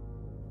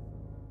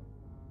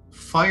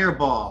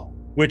 Fireball.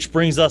 Which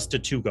brings us to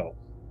Tugo.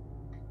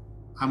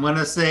 I'm going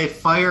to say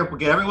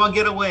everyone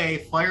get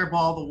away,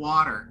 fireball the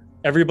water.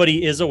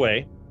 Everybody is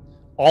away.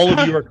 All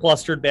of you are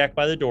clustered back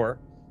by the door.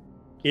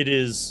 It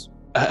is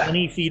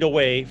 20 feet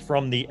away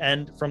from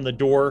the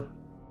door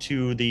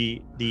to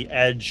the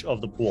edge of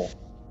the pool.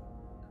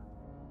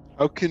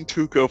 How can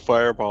Tuco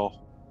fireball?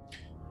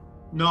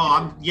 No,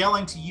 I'm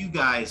yelling to you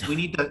guys. We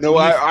need to. No,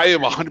 I am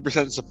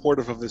 100%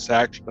 supportive of this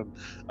action.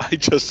 I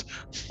just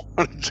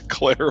wanted to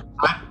clarify.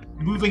 I'm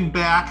moving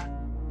back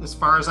as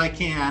far as I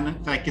can.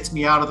 If that gets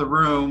me out of the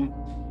room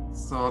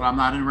so that I'm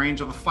not in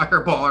range of a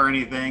fireball or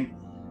anything,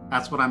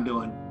 that's what I'm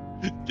doing.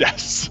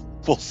 Yes,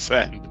 full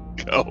send.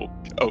 Go.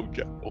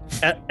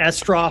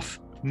 Estroff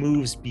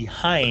moves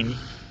behind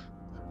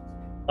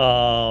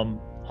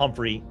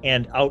Humphrey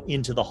and out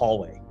into the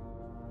hallway.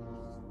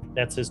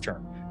 That's his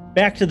turn.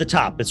 Back to the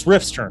top. It's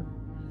Riff's turn.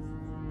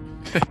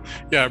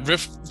 Yeah,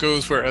 Riff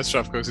goes where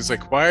Estroff goes. He's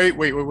like, wait.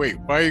 Why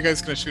are you guys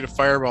going to shoot a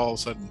fireball all of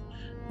a sudden?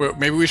 Well,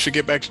 maybe we should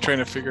get back to trying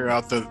to figure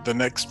out the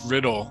next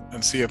riddle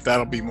and see if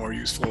that'll be more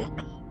useful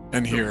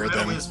in here. The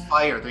riddle is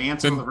fire. The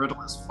answer to the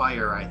riddle is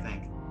fire, I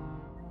think.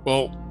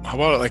 Well, how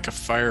about like a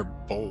fire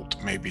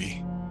bolt,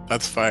 maybe?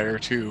 That's fire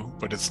too,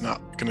 but it's not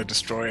going to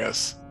destroy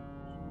us.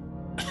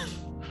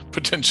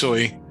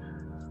 Potentially.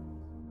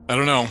 I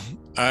don't know.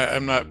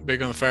 I'm not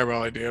big on the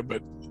fireball idea,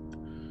 but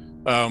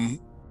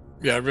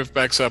Riff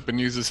backs up and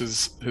uses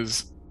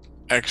his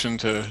action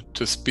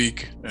to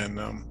speak and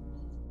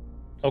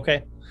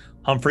okay.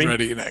 Humphrey.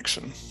 Ready in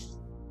action.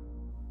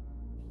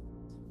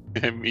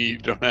 And me, you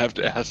don't have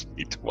to ask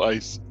me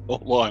twice.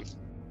 Hold on.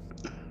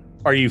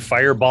 Are you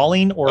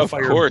fireballing or Of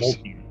course.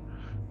 firebolting?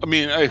 I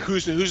mean,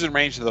 who's in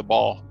range of the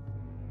ball?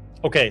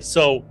 Okay,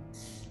 so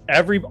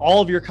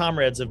all of your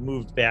comrades have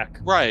moved back.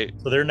 Right.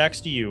 So they're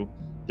next to you.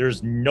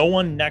 There's no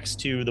one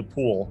next to the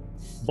pool,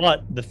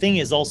 but the thing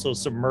is also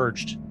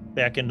submerged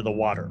back into the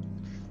water.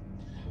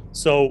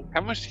 So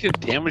how much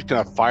damage can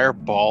a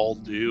fireball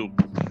do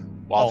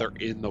while they're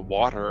in the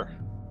water?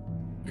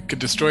 It could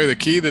destroy the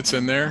key that's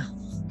in there.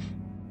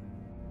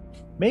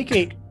 Make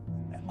a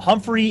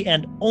Humphrey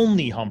and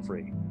only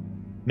Humphrey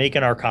make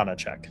an Arcana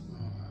check.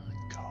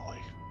 Golly.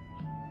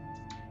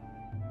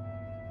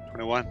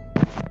 21.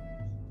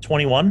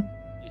 21?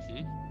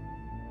 Mm-hmm.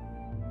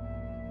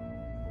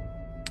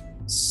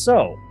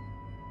 So,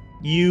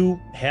 you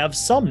have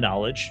some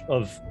knowledge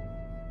of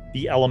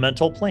the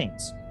elemental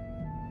planes.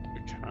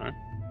 Okay.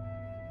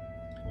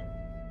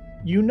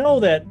 You know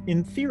that,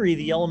 in theory,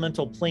 the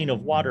elemental plane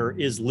of water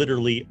is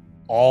literally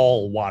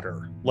all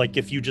water. Like,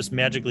 if you just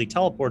magically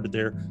teleported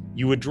there,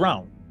 you would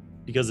drown,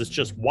 because it's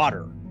just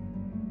water.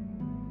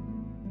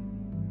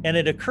 And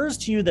it occurs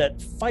to you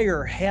that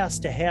fire has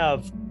to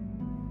have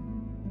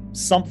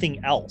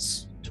something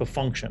else to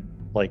function,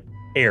 like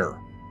air.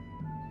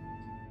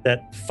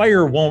 That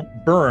fire won't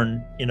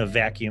burn in a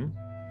vacuum.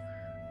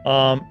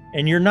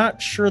 And you're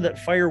not sure that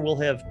fire will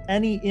have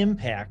any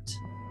impact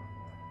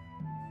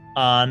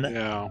on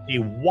a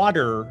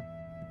water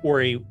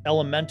or a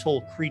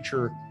elemental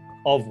creature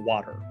of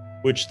water,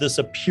 which this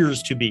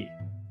appears to be.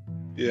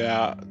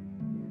 Yeah,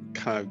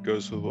 kind of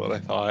goes with what I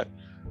thought.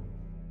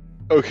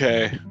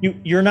 Okay.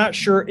 You're not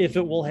sure if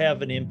it will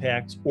have an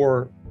impact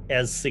or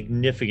as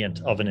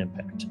significant of an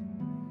impact.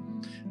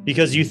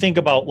 Because you think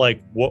about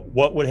like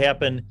what would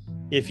happen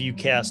if you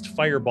cast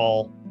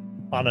fireball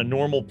on a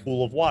normal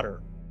pool of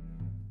water.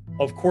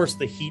 Of course,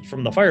 the heat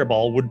from the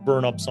fireball would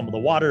burn up some of the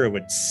water. It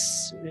would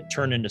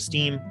turn into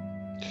steam.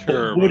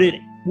 Sure.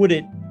 Would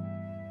it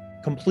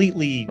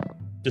completely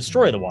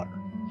destroy the water?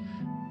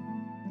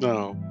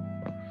 No.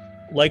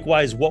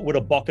 Likewise, what would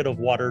a bucket of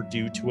water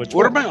do to a torch?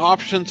 What are my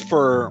options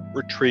for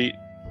retreat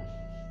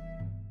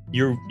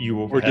You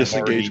or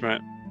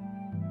disengagement?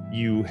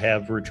 You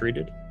have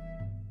retreated.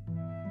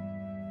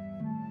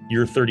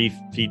 You're 30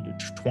 feet,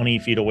 20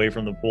 feet away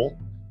from the pool.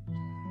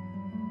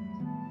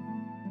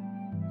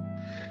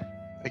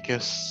 I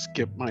guess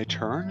skip my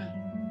turn.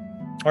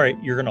 All right,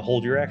 you're going to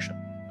hold your action.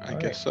 I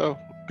guess so.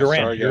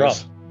 Durant, Sorry, you're up.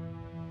 guys.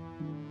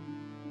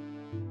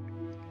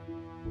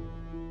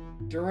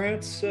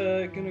 Durant's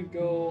gonna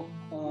go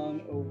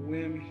on a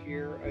whim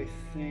here, I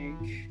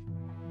think,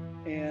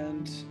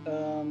 and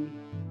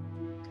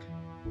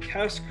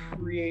cast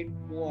Create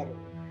Water.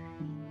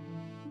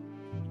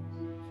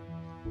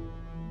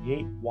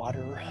 Create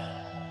water.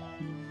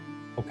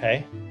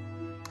 Okay.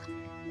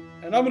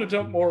 And I'm gonna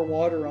dump more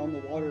water on the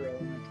water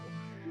elemental.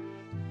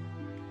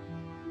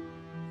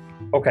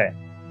 Okay.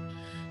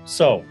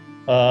 So,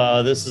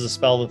 this is a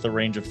spell with a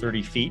range of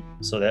 30 feet,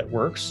 so that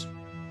works.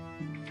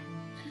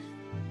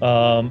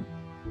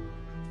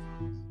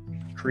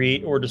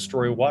 Create or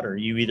destroy water.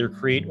 You either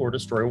create or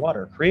destroy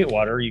water. Create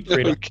water, you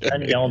create Okay.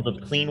 10 gallons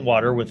of clean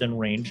water within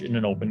range in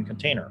an open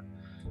container.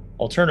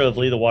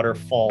 Alternatively, the water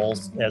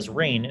falls as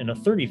rain in a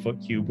 30-foot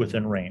cube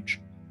within range,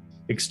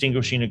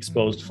 extinguishing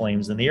exposed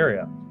flames in the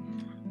area.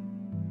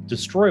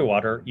 Destroy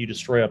water, you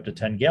destroy up to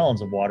 10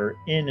 gallons of water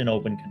in an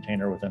open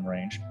container within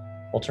range.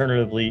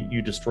 Alternatively,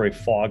 you destroy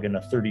fog in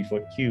a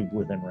 30-foot cube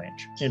within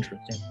range.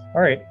 Interesting.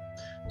 All right.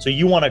 So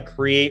you want to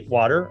create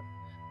water.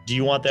 Do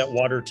you want that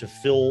water to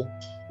fill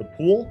the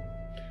pool?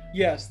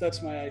 Yes,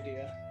 that's my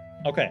idea.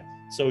 Okay.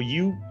 So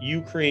you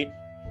create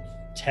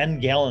 10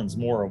 gallons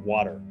more of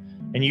water.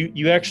 And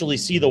you actually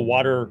see the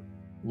water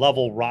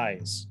level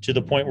rise to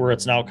the point where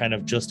it's now kind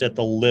of just at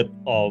the lip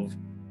of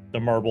the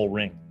marble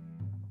ring.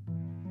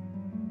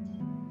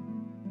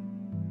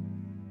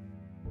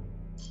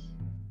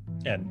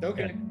 And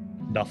Okay.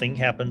 and nothing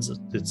happens. It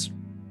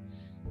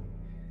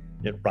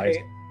rises.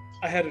 Hey,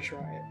 I had to try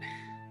it.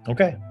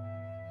 Okay.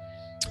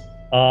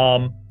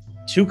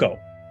 Tuco,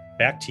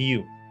 back to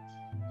you.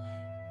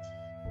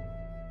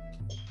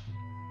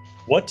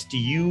 What do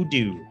you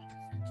do?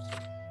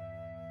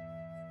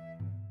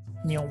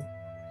 Meow.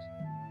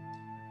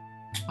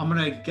 I'm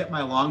gonna get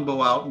my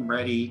longbow out and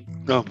ready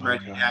Oh my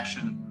God.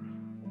 action.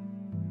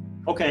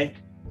 Okay.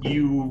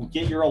 You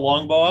get your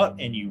longbow out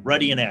and you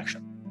ready in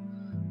action.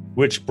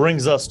 Which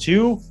brings us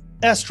to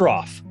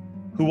Estroff,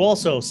 who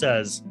also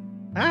says,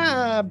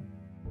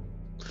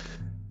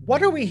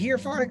 What are we here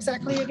for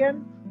exactly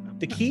again?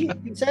 The key,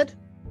 you said?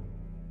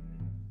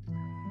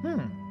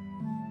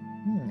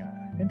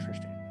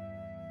 Interesting.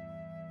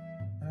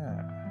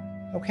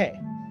 Okay.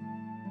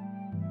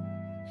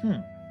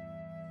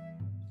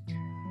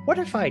 What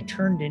if I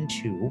turned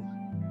into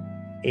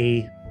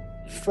a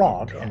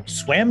frog and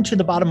swam to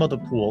the bottom of the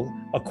pool,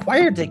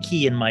 acquired the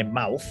key in my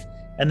mouth,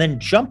 and then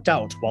jumped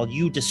out while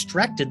you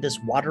distracted this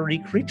watery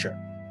creature?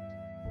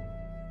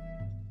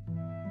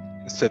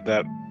 Said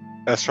that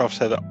Estroff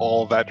said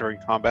all of that during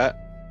combat.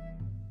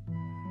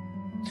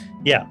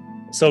 yeah.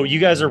 So you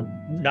guys are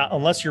not,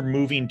 unless you're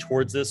moving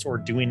towards this or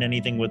doing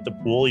anything with the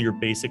pool, you're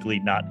basically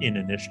not in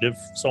initiative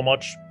so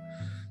much.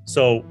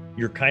 So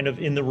you're kind of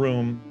in the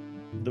room,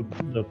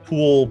 the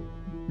pool,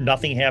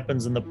 nothing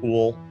happens in the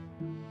pool.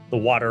 The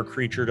water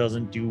creature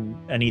doesn't do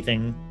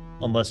anything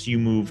unless you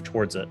move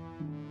towards it.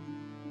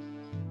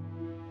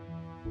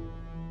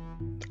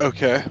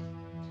 Okay.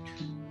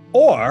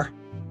 Or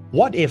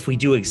what if we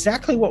do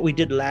exactly what we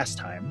did last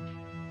time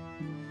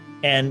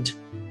and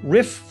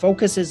Riff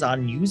focuses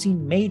on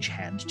using Mage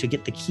Hand to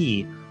get the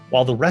key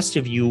while the rest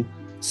of you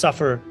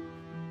suffer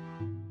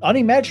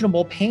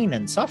unimaginable pain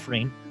and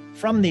suffering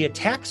from the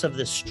attacks of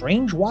this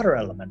strange water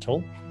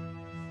elemental,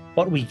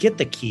 but we get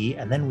the key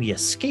and then we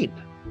escape?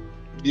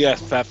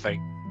 Yes, that thing.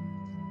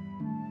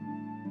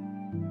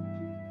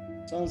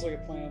 Sounds like a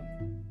plan.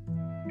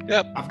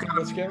 Yep. I've got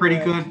Let's a get pretty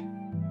right. good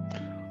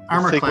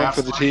armor Take one class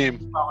for the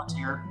team.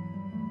 volunteer.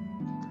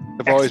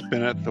 I've always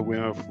been at the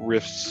whim of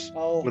Rift's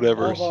I'll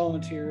whatever.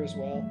 volunteer as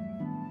well.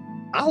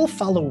 I'll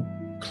follow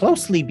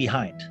closely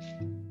behind.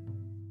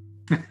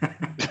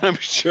 I'm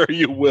sure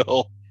you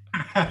will.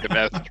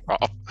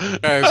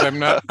 Estroff. Guys,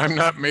 I'm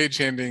not mage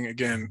handing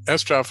again.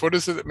 Estroff, what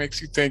is it that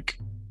makes you think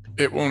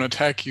it won't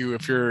attack you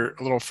if you're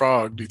a little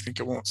frog? Do you think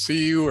it won't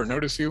see you or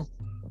notice you?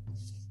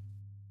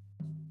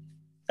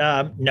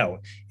 No,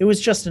 it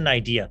was just an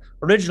idea.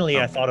 Originally,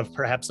 I thought of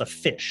perhaps a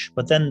fish,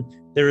 but then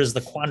there is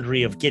the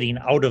quandary of getting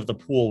out of the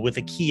pool with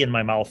a key in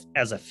my mouth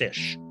as a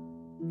fish.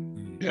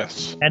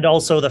 Yes. And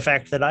also the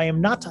fact that I am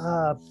not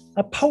a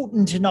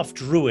potent enough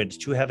druid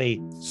to have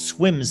a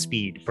swim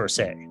speed, per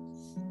se.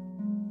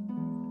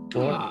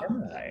 Or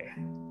am I?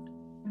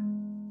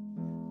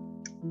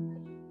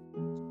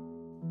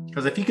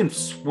 Because if you can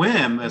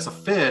swim as a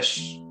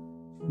fish,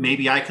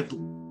 maybe I could,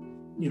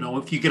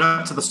 if you get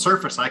up to the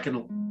surface, I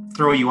can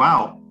throw you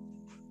out.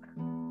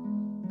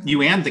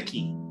 You and the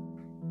key.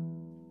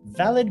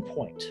 Valid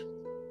point.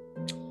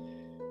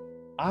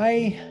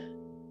 I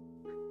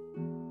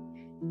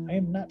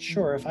am not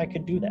sure if I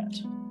could do that.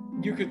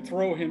 You could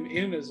throw him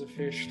in as a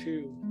fish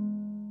too.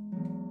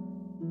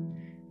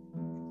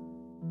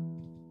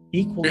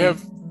 Equally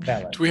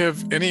valid. Do we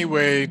have any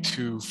way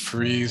to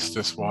freeze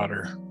this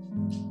water?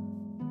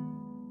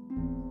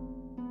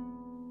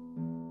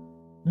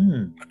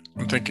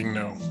 I'm thinking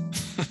no.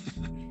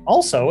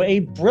 Also, a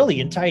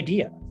brilliant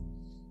idea.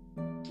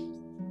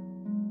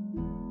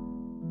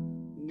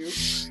 Nope.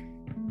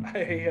 I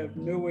have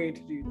no way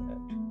to do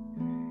that.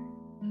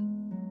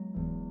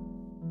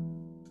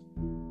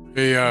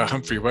 Hey,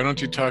 Humphrey, why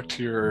don't you talk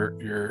to your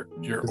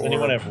Does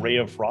anyone have Ray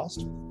of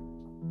Frost?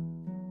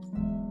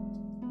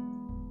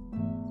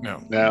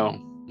 No.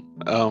 No.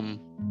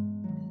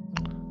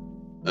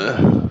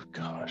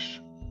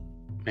 Gosh.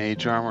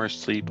 Mage armor,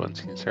 sleep,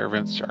 unseen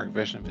servants, dark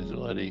vision,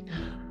 visibility.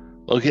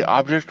 Locate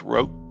object,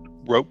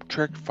 rope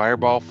trick,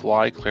 fireball,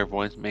 fly,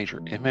 clairvoyance,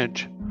 major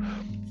image.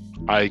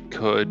 I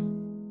could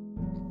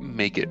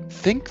make it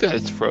think that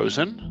it's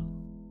frozen.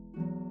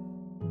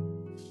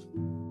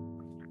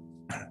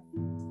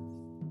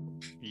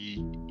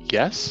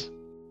 Yes.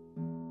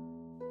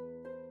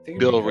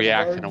 Bill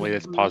react in a way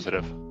that's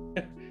positive.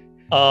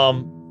 I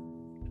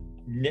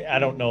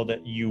don't know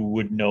that you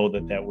would know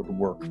that would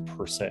work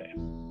per se.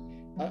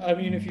 I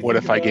mean, if you What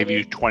think if I about gave you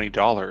it-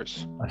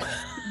 $20?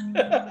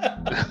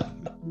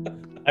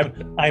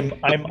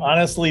 I'm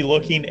honestly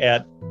looking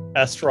at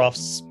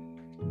Estrov's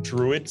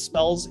druid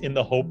spells in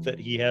the hope that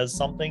he has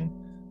something,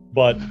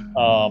 but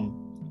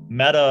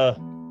meta,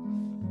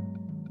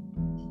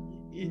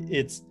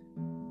 it's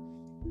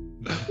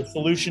the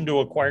solution to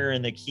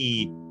acquiring the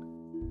key.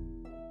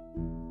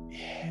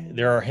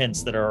 There are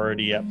hints that are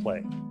already at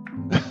play.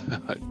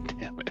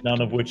 Damn it.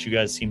 None of which you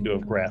guys seem to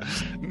have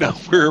grasped. No,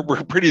 we're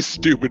pretty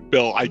stupid,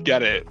 Bill. I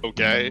get it,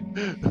 okay?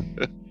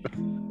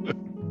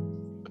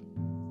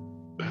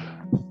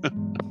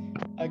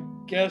 I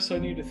guess I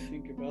need to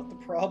think about the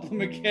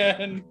problem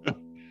again.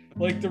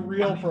 Like the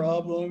real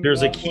problem.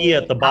 There's a not key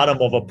like- at the bottom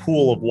of a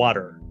pool of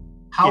water.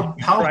 How If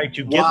you try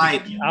to get the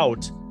wide? key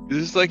out, This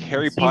is like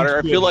Harry seems Potter.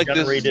 I to feel have like this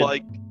is generated-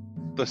 like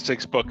the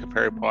 6th book of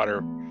Harry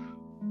Potter.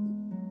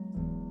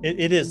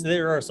 it is.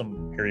 There are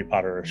some Harry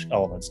Potter-ish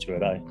elements to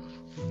it. I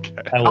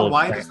How will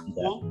wide grant is the you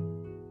that. pool?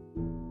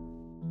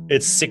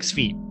 It's 6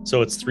 feet,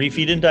 so it's 3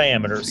 feet in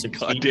diameter. It's a 6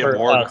 feet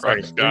goddamn or,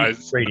 Horcrux, 3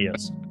 guys.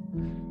 radius.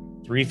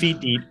 3 feet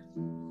deep.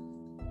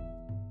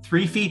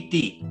 3 feet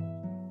deep.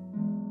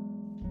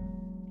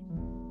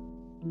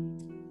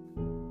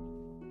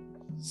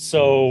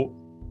 So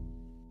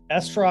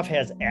Estrov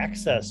has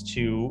access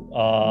to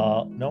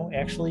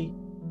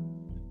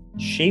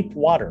shape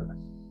water.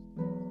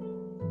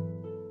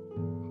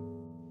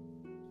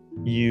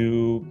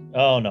 You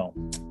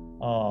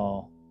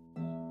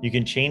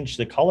can change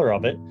the color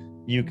of it.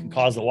 You can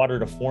cause the water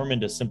to form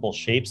into simple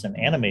shapes and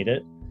animate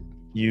it.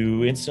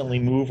 You instantly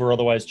move or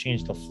otherwise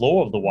change the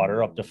flow of the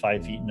water up to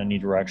 5 feet in any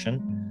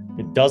direction.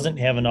 It doesn't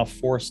have enough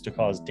force to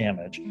cause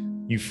damage.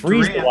 You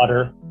freeze the Durant.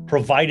 water,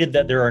 provided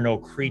that there are no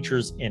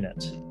creatures in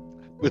it.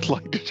 Would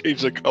like to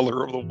change the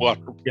color of the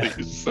water, Yeah.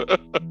 please.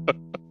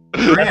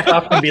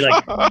 Estrov can be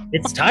like,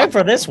 it's time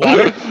for this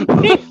water.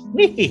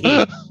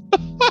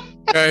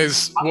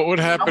 Guys, what would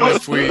happen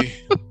if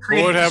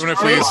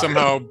we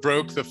somehow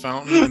broke the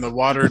fountain and the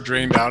water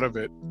drained out of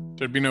it?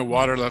 There'd be no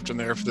water left in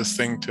there for this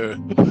thing to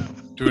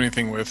do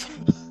anything with.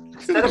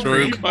 Instead of So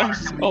we- drain water,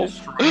 can we Oh.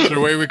 destroy Is there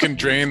a way we can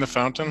drain the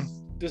fountain?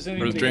 Does Or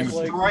anybody drain- have,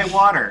 like, destroy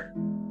water?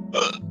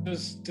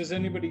 does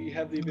anybody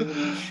have the ability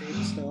to shape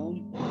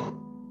stone?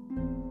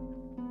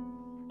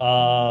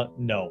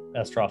 No,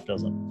 Estrov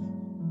doesn't.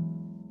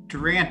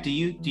 Durant, do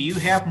you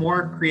have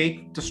more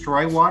create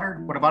destroy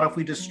water? What about if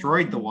we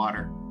destroyed the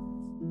water?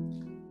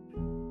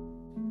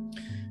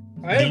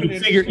 I have an You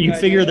interesting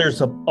figure idea.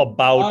 there's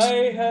about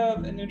I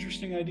have an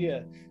interesting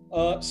idea.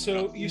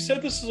 So you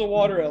said this is a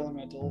water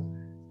elemental.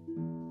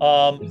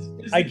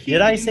 Is the key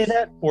did I to say use-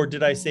 that, or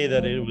did I say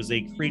that it was a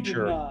You did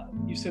creature not.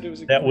 You said it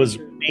was a that was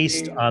creature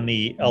based named- on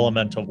the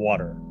element of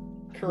water?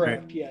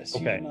 Correct. Yes.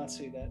 You Okay. did not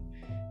say that.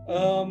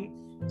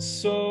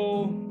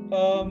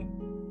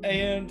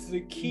 And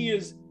the key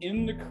is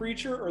in the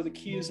creature, or the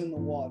key is in the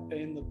water,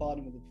 in the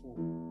bottom of the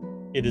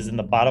pool. It is in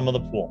the bottom of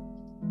the pool.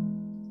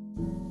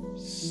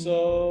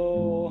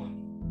 So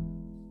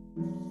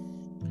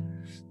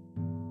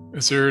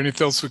Is there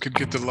anything else we could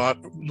get to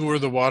lure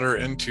the water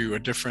into a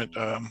different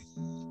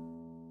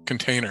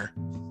container?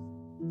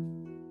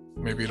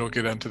 Maybe it'll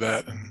get into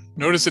that. And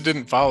notice it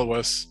didn't follow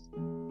us.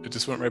 It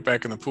just went right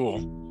back in the pool.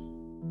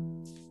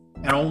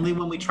 And only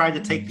when we tried to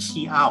take the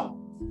key out.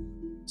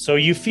 So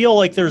you feel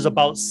like there's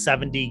about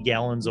 70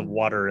 gallons of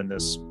water in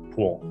this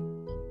pool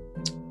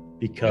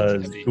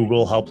because That's heavy.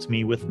 Google helped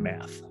me with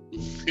math.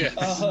 Yes.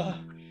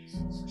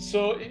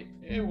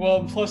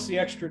 well, plus the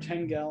extra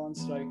 10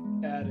 gallons that I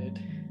added.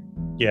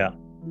 Yeah.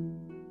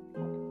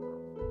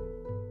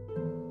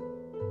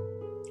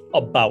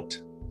 About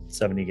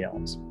 70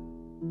 gallons.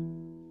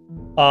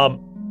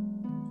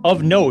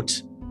 Of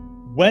note,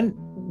 when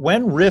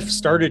when Riff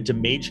started to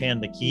mage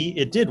hand the key,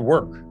 it did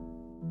work.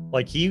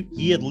 Like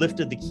he had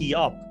lifted the key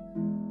up.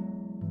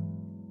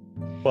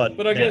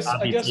 But I guess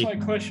my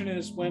question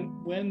is when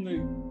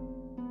the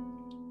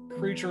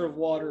creature of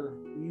water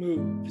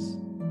moves,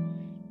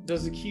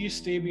 does the key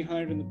stay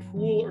behind in the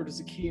pool or does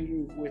the key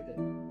move with it?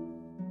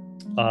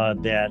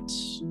 That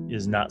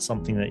is not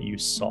something that you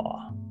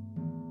saw.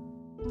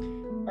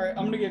 All right,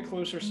 I'm gonna get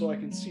closer so I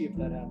can see if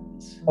that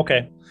happens.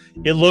 Okay.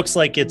 It looks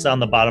like it's on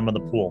the bottom of the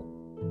pool.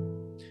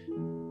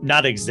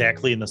 Not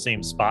exactly in the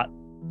same spot.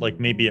 Like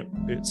maybe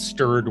it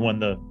stirred when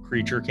the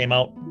creature came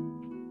out.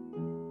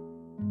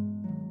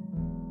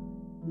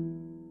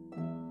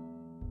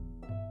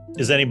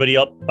 Is anybody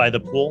up by the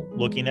pool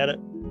looking at it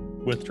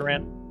with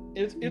Durant?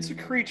 It's a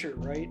creature,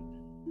 right?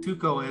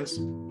 Tuco is.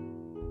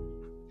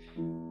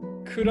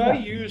 Could I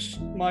use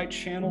my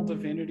channel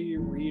divinity to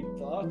read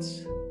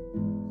thoughts?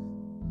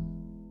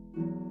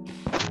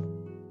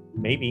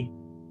 Maybe.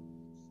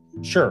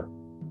 Sure.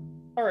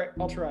 All right,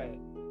 I'll try it.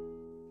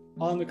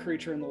 On the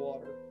creature in the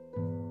water.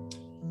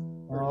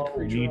 Or the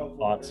creature Read of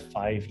thoughts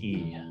water.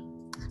 5e.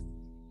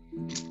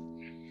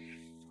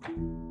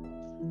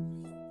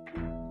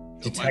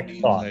 So Detect my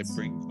needs thoughts. I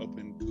bring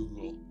open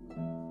Google.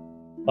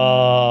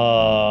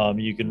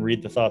 You can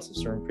read the thoughts of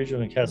certain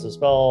creatures and cast a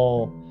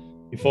spell.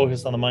 You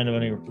focus on the mind of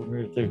any.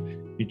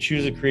 You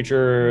choose a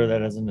creature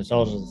that has an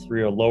intelligence of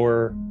 3 or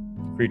lower.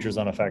 Creature's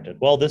unaffected.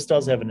 Well, this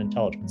does have an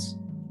intelligence.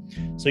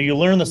 So you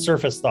learn the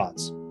surface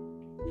thoughts.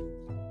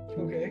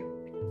 Okay.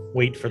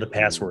 Wait for the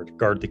password.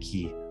 Guard the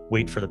key.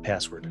 Wait for the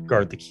password.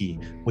 Guard the key.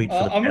 Wait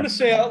for the I'm going to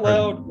say out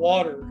loud,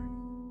 water.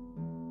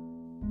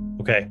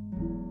 Okay.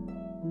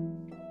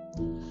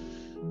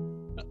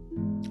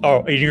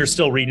 Oh, and you're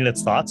still reading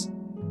its thoughts?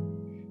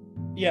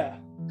 Yeah.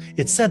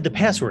 It said the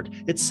password.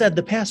 It said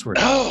the password.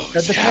 Oh,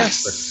 It said the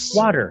yes!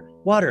 password.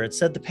 Water. It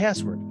said the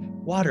password.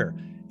 Water.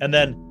 And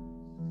then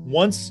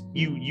once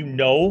you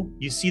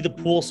see the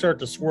pool start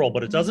to swirl,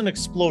 but it doesn't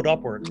explode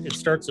upward. It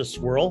starts to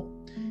swirl.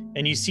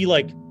 And you see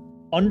like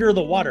under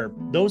the water,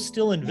 though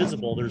still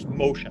invisible, there's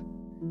motion.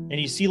 And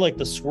you see like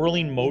the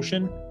swirling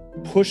motion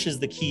pushes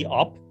the key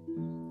up.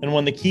 And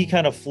when the key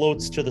kind of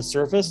floats to the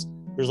surface,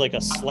 there's like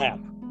a slap.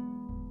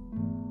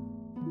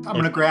 I'm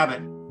going to grab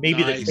it.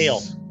 Maybe the Nice.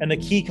 tail. And the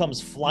key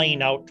comes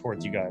flying out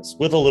towards you guys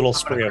with a little I'm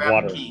spray gonna of grab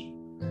water. the key.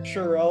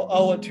 Sure,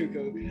 I'll let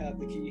Tuco have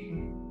the key.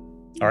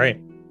 All right.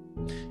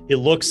 It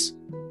looks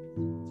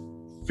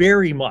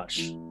very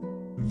much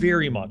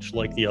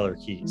like the other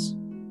keys.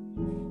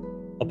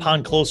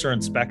 Upon closer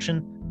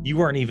inspection,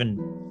 you're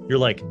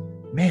like,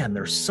 man,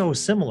 they're so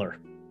similar.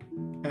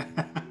 This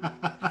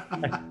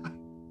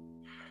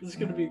is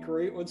going to be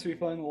great once we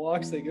find the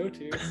locks they go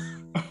to.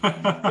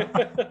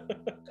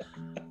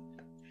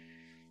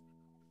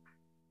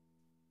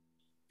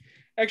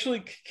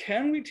 Actually,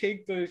 can we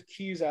take the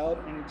keys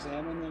out and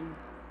examine them?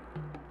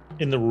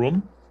 In the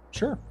room?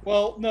 Sure.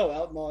 Well, no,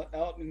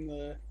 out in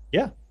the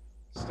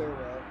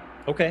stairwell.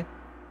 Okay.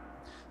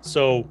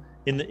 So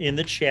in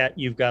the chat,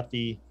 you've got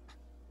the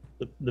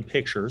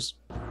pictures.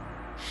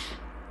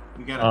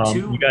 We got a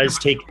 2. You guys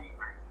take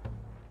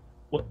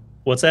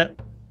what's that?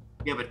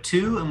 We have a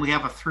 2 and we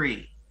have a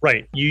 3.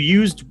 Right. You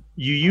used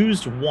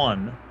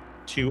 1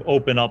 to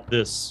open up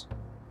this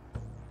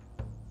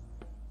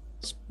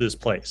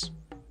place.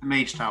 The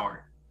Mage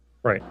Tower.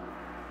 Right.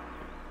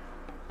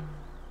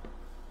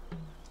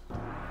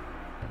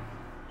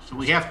 So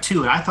we have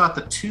 2, and I thought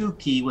the 2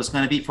 key was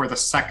going to be for the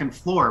second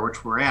floor,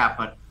 which we're at,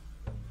 but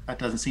that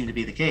doesn't seem to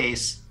be the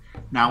case.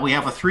 Now we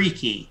have a 3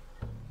 key.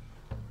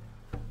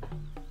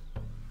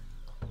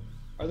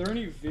 Are there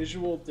any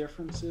visual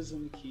differences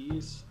in the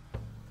keys?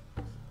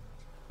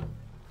 I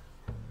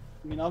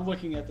mean, I'm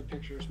looking at the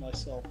pictures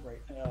myself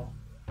right now.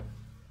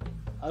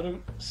 I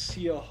don't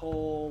see a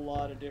whole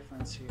lot of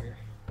difference here.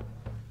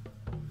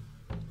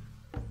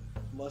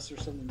 Unless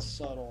there's something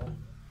subtle.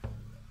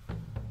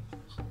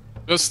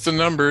 Just the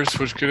numbers,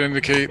 which could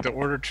indicate the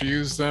order to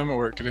use them,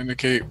 or it could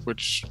indicate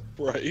which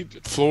Right.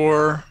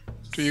 floor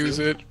to use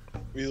it,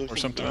 We look or at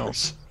something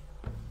numbers.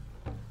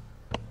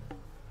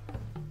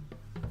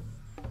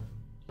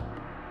 else.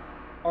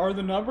 Are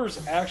the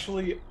numbers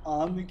actually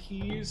on the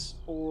keys,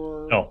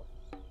 or No.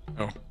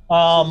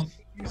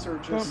 these are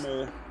just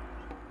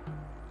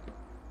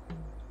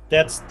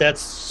That's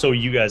so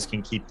you guys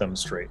can keep them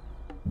straight.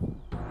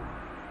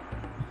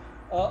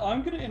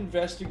 I'm going to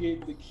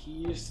investigate the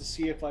keys to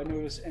see if I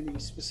notice any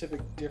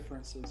specific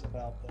differences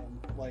about them.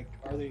 Like,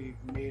 are they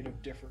made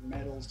of different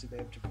metals? Do they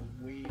have different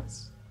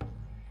weights?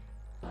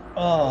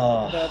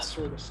 That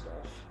sort of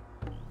stuff.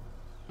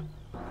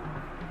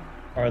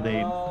 Are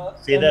they?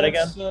 Say that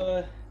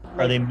again.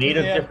 Are they made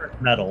of have,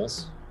 different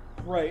metals?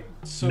 Right.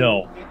 So,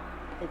 No.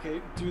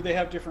 Okay. Do they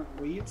have different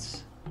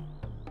weights?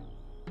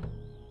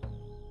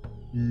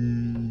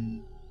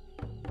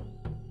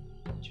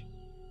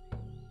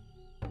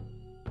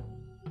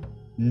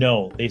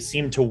 No, they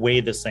seem to weigh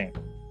the same.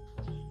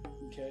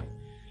 Okay.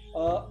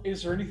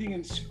 Is there anything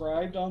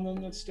inscribed on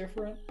them that's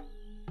different?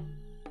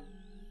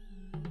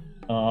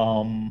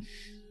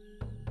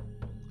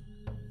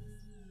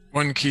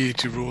 One key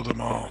to rule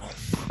them all.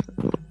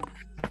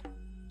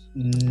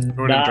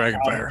 Not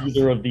Dragonfire. on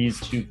either of these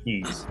two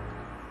keys.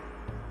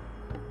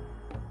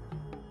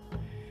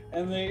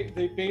 And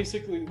they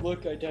basically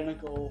look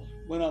identical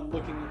when I'm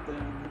looking at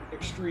them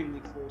extremely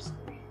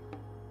closely.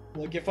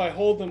 Like if I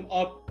hold them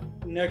up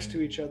next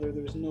to each other,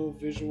 there's no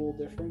visual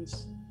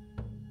difference.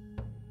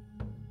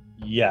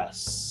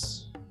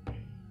 Yes.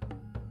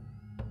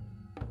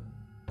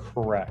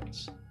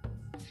 Correct.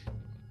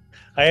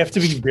 I have to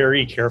be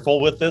very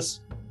careful with this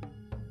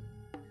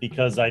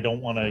because I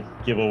don't want to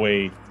give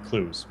away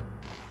clues.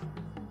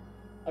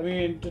 I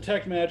mean,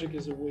 detect magic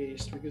is a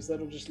waste because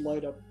that'll just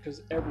light up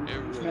because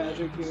everything's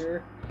magic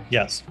here.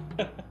 Yes.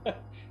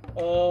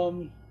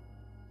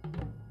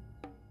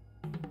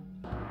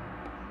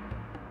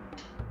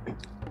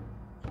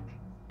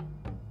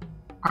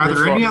 Are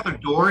there any other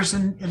doors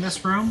in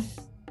this room?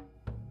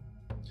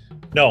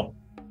 No,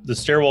 the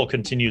stairwell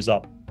continues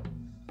up.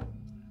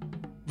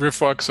 Riff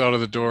walks out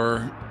of the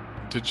door,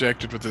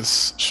 dejected with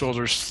his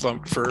shoulders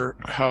slumped for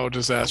how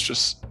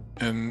disastrous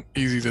and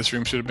easy this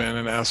room should have been,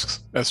 and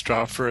asks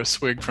Estroff for a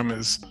swig from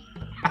his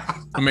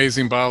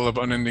amazing bottle of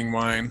unending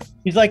wine.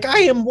 He's like, I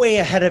am way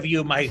ahead of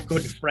you, my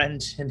good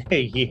friend. And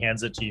hey, he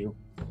hands it to you.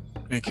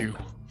 Thank you.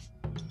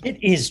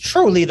 It is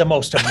truly the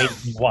most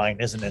amazing wine,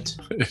 isn't it?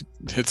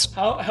 It's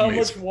How much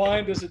amazing.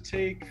 wine does it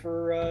take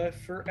for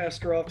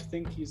Astaroth to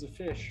think he's a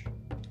fish?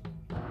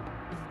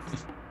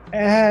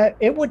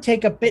 It would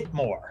take a bit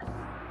more.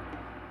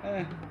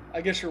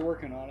 I guess you're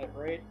working on it,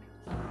 right?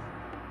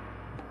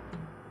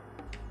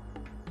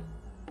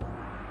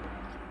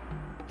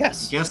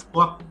 Yes. Yes,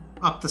 go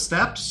up the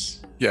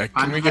steps. Yeah,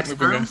 can On we the get next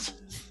moving, room? guys?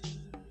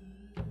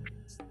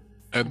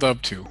 I'd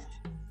love to.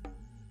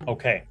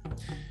 Okay.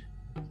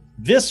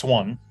 This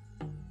one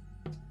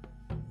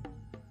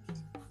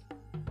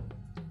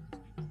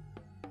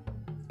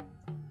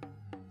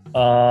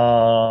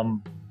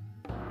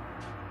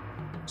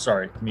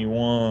sorry, give me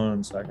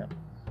 1 second.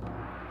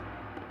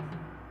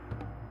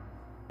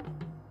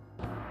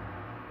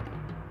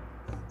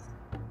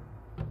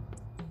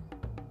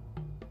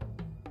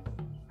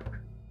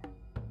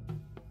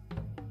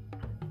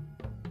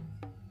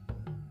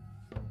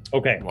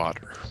 Okay.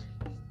 Water.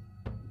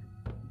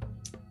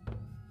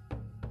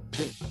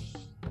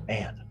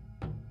 Man.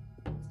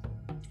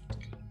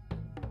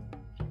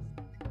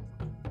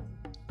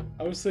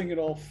 I was thinking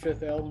all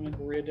Fifth Element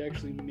where we had to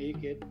actually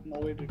make it, and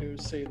all we had to do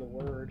is say the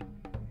word.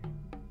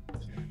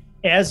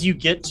 As you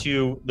get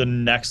to the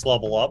next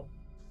level up,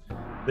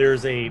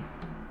 there's a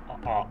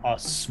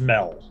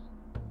smell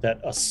that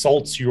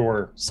assaults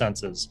your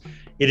senses.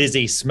 It is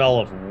a smell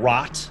of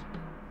rot.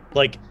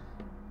 Like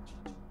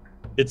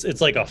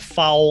it's like a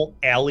foul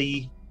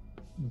alley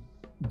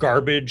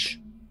garbage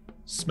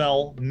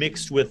smell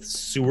mixed with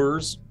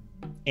sewers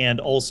and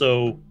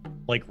also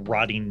like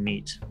rotting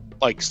meat.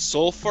 Like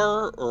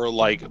sulfur or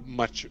like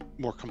much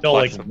more complex? No,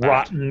 like than that?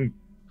 rotten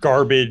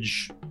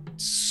garbage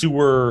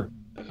sewer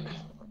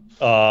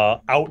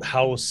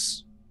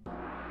outhouse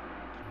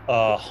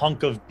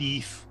hunk of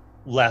beef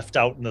left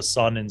out in the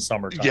sun in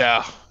summertime.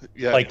 Yeah,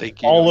 Like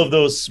thank you. all of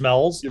those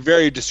smells. You're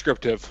very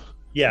descriptive.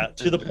 Yeah,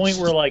 to the point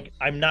where like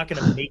I'm not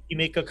going to make you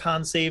make a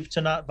con save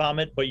to not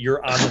vomit, but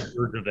you're on the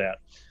verge of that.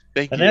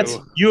 Thank And you. that's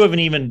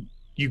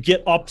you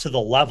get up to the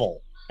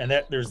level and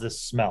that there's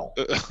this smell.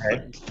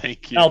 Right?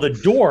 Thank you. Now the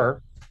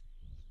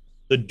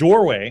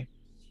doorway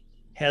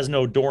has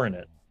no door in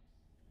it.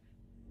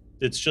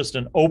 It's just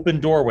an open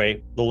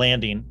doorway, the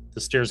landing,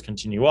 the stairs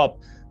continue up,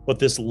 but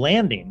this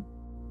landing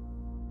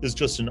is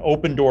just an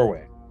open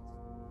doorway.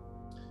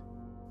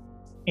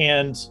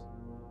 And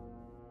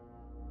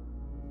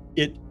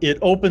it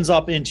opens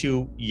up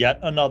into yet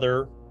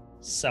another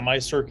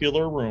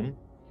semicircular room,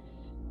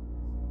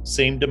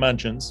 same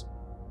dimensions.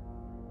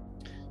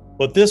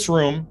 But this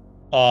room,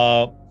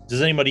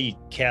 does anybody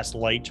cast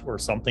light or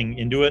something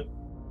into it?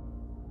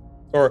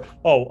 Or,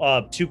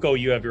 Tuco,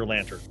 you have your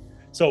lantern.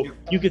 So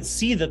you could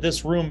see that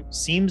this room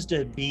seems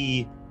to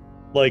be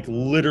like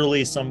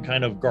literally some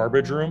kind of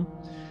garbage room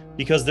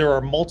because there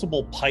are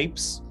multiple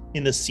pipes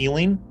in the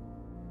ceiling.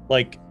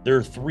 Like there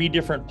are 3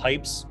 different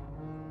pipes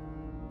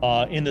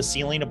in the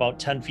ceiling about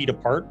 10 feet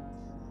apart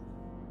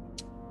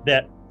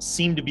that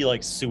seem to be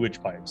like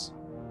sewage pipes.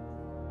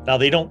 Now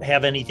they don't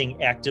have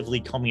anything actively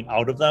coming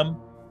out of them,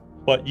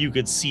 but you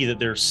could see that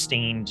they're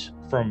stained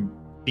from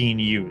being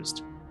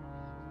used.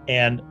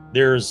 And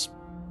there's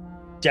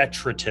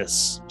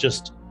detritus,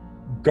 just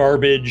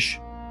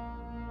garbage,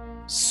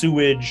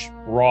 sewage,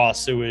 raw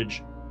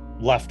sewage,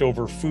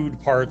 leftover food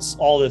parts,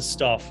 all this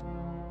stuff,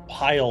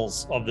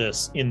 piles of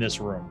this in this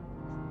room.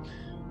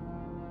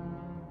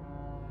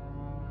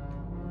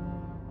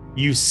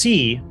 You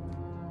see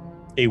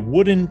a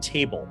wooden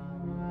table.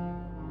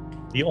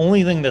 The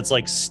only thing that's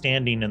like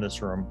standing in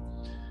this room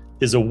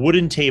is a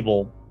wooden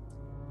table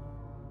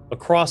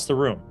across the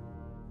room.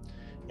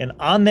 And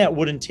on that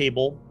wooden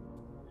table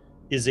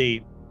is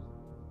a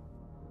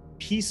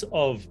piece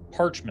of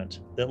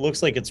parchment that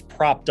looks like it's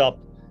propped up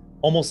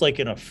almost like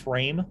in a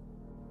frame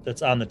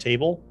that's on the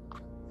table.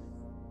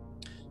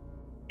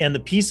 And the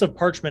piece of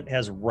parchment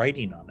has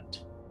writing on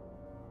it.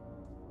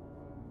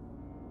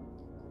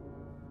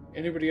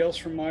 Anybody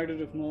else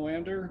reminded of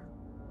Moander?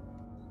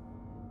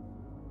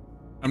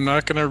 I'm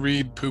not gonna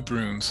read poop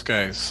runes,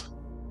 guys.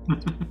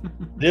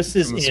 This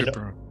is From the in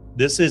super.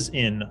 this is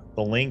in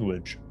the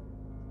language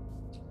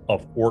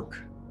of Orc.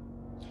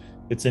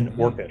 It's in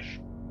Orcish.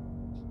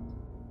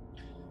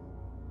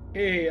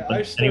 Hey,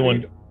 I studied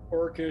Anyone-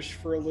 Orcish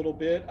for a little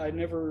bit. I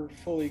never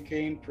fully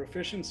gained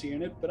proficiency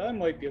in it, but I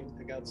might be able to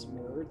pick out some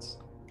words.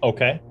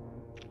 Okay.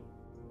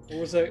 Or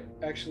was that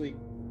actually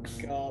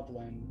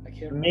Goblin? I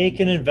can't Make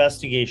an remember.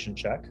 investigation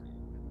check.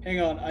 Hang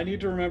on, I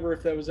need to remember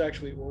if that was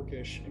actually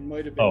Orcish. It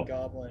might have been Oh.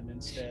 Goblin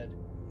instead.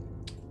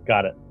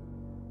 Got it.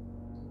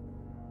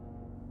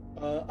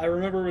 I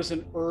remember it was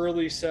an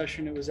early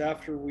session. It was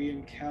after we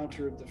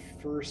encountered the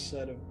first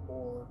set of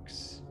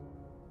orcs.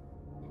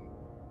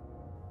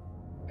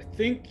 I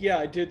think, yeah,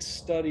 I did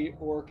study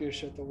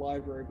Orcish at the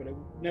library, but I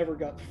never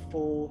got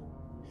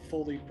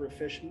fully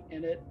proficient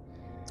in it.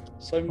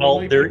 So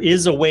Well, there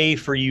is a way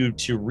for you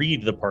to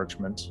read the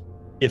parchment,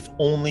 if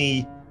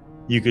only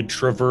you could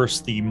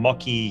traverse the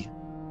mucky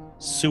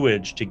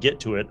sewage to get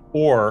to it,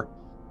 or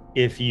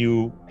if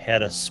you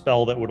had a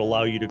spell that would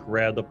allow you to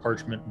grab the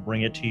parchment,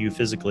 bring it to you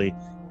physically,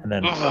 and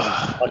then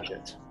touch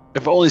it.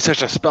 If only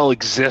such a spell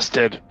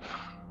existed.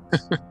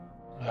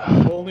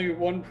 Only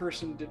one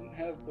person didn't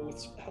have both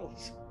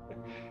spells.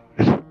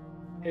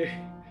 Hey,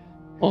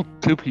 Well,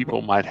 two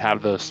people might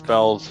have those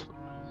spells.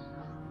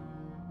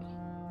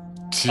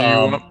 Do you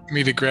want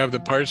me to grab the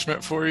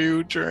parchment for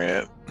you,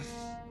 Durant?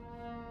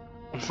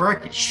 Or I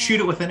could shoot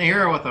it with an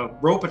arrow with a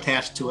rope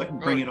attached to it and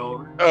bring it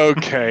over.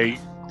 Okay,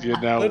 you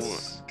know.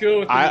 let's go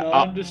with the I-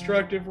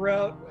 non-destructive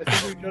route. I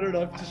think we've done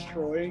enough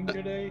destroying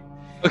today.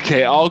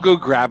 Okay, I'll go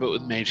grab it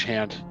with Mage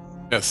Hand.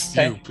 Yes,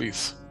 Okay. you,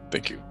 please.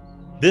 Thank you.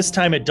 This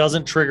time it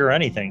doesn't trigger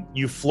anything.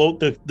 You float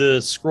the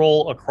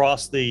scroll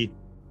across the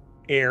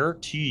air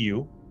to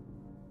you.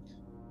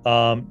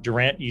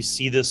 Durant, you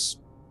see this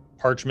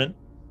parchment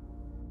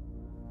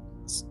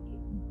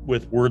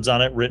with words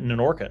on it written in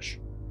Orcish.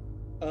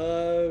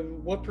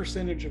 What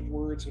percentage of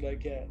words would I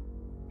get?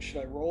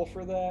 Should I roll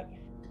for that?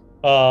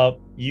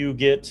 You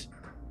get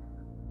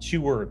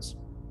 2 words: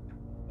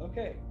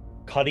 Okay.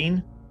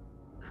 cutting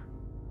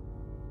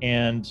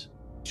and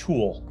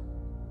tool.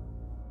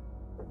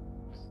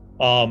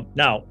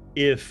 Now,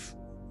 if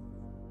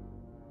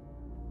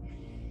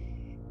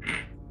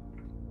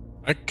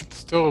I could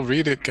still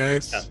read it,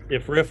 guys.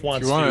 if Riff If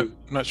wants you want. to,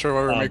 I'm not sure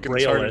why we're making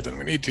this braille harder it. than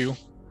we need to.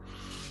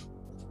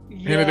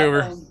 Yeah, it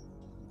over.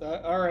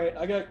 All right,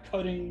 I got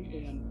cutting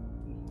and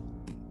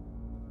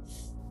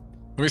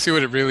Let me see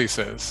what it really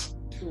says.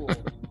 tool.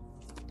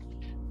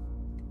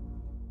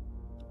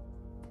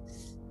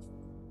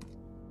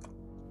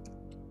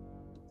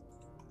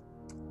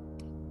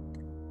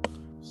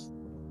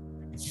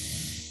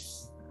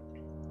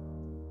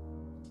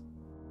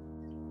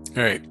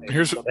 All right,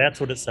 here's so that's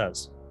what it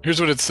says.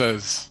 what it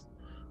says.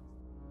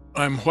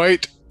 I'm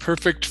white,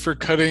 perfect for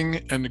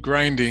cutting and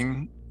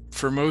grinding.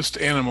 For most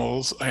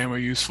animals, I am a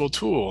useful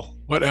tool.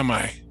 What am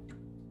I?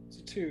 It's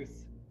a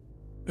tooth.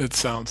 It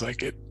sounds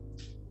like it.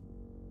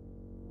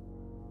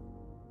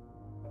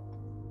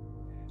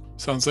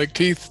 Sounds like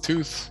teeth,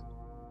 tooth.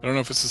 I don't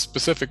know if it's a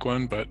specific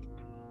one, but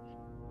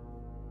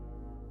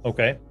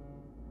Okay.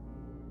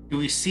 Do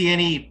we see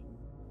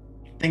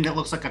anything that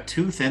looks like a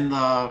tooth in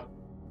the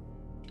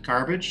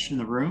garbage in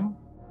the room?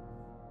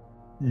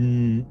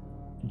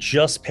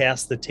 Just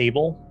past the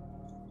table,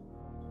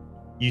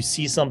 you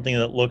see something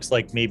that looks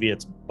like maybe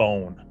it's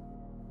bone,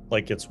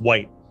 like it's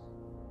white,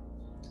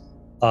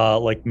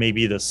 like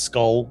maybe the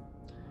skull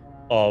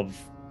of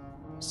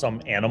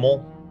some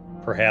animal,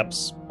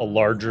 perhaps a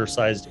larger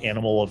sized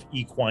animal of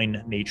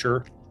equine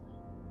nature,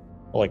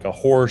 like a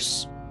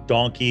horse,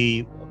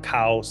 donkey, a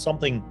cow,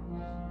 something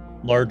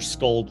large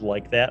skulled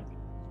like that.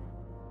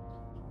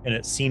 And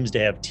it seems to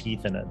have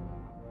teeth in it.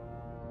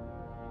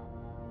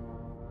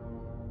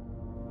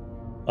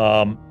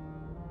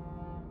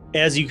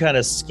 As you kind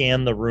of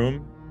scan the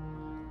room,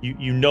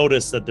 you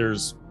notice that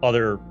there's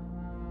other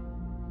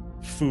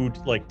food,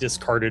 like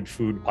discarded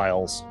food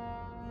piles.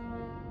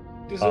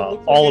 Does it look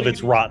like All of any-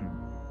 it's rotten.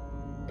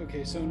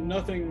 Okay, so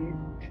nothing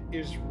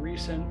is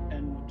recent,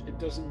 and it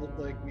doesn't look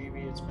like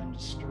maybe it's been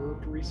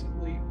disturbed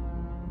recently.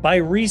 By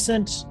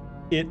recent,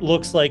 it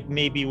looks like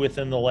maybe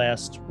within the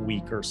last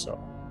week or so.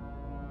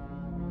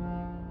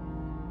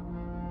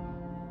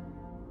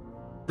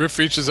 Riff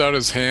reaches out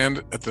his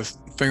hand at the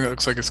thing that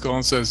looks like a skull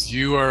and says,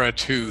 "You are a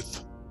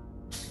tooth."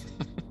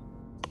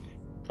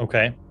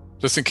 Okay.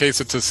 Just in case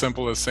it's as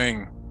simple as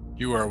saying,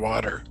 "You are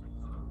water."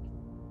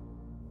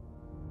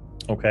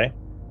 Okay.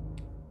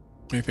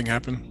 Anything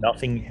happen?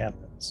 Nothing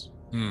happens.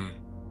 I'm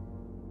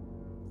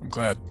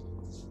glad.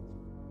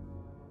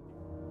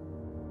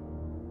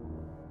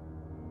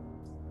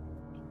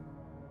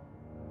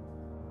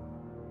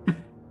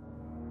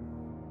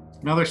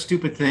 Another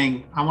stupid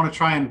thing. I want to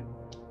try and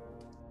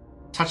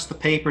touch the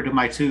paper to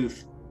my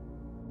tooth.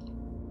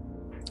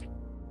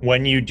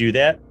 When you do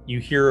that, you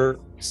hear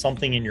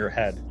something in your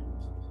head.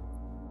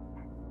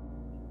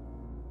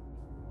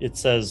 It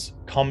says,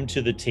 "Come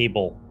to the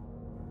table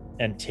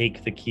and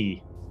take the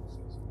key."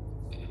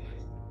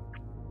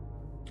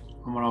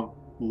 I'm gonna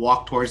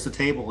walk towards the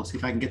table and see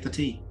if I can get the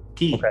key.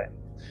 Okay.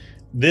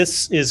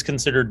 This is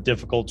considered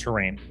difficult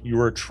terrain.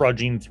 You are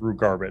trudging through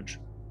garbage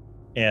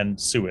and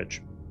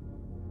sewage.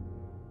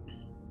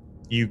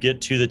 You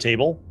get to the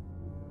table.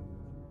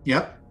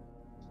 Yep.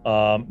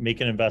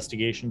 Make an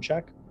investigation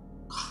check.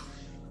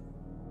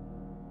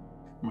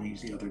 I'm gonna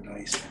use the other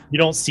dice. You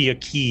don't see a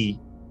key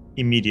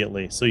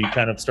immediately, so you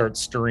kind of start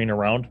stirring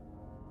around.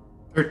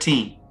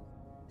 13.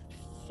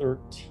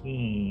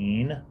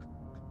 13.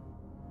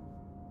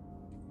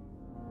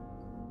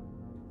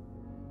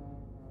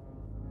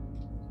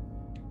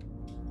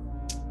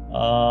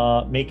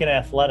 Make an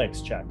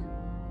athletics check.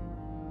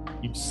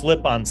 You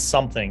slip on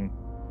something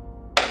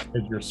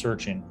as you're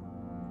searching.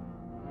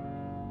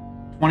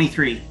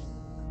 23.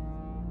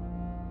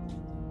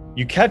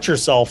 You catch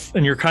yourself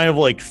and you're kind of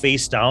like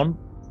face down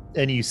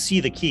and you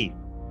see the key.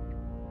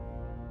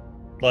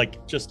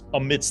 Like just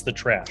amidst the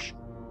trash.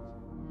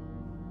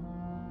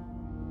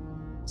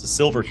 It's a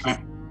silver key.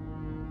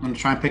 I'm gonna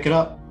try and pick it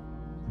up.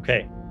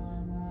 Okay.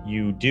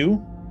 You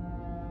do.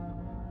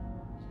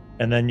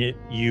 And then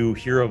you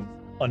hear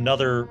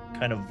another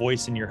kind of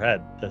voice in your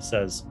head that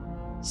says,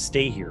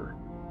 "Stay here.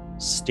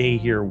 Stay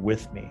here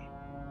with me."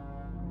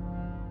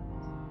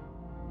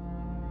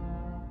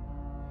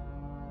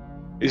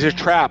 Is it a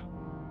trap?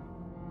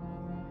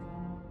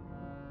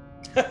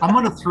 I'm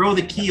gonna throw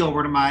the key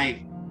over to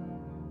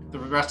the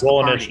rest Roll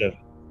of the party. initiative.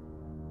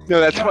 No,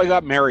 that's how I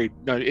got married.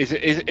 No, it's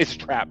a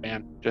trap,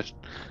 man. Just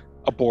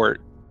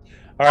abort.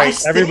 All right,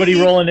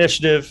 everybody roll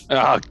initiative.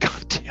 Oh,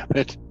 God damn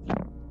it.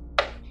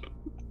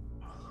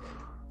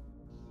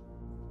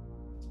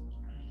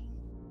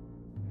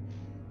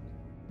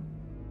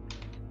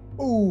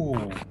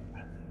 Ooh.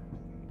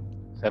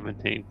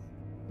 17.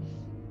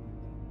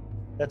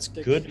 That's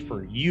good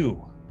for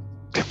you.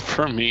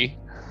 For me.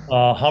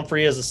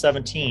 Humphrey has a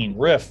 17.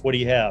 Riff, what do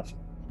you have?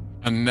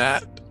 A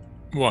nat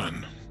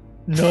 1.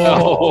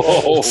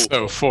 No.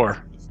 So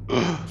 4.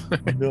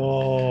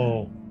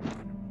 No.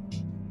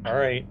 All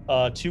right.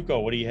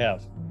 Tuco, what do you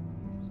have?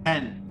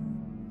 10.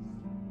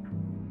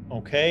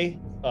 Okay.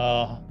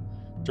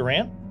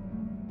 Durant?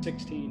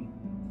 16.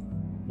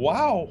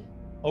 Wow.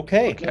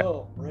 Okay.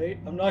 No, right?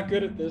 I'm not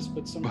good at this,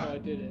 but somehow I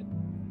did it.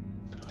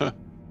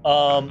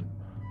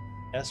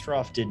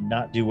 Estroff did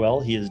not do well.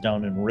 He is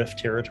down in Riff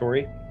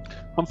territory.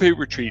 Humphrey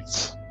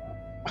retreats.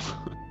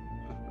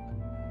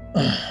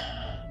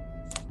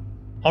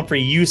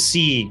 Humphrey, you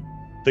see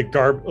the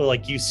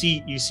you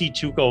see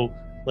Tuco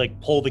like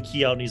pull the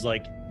key out, and he's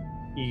like,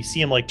 you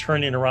see him like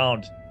turning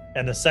around,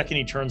 and the second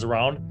he turns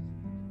around,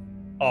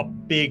 a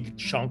big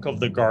chunk of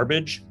the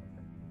garbage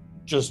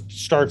just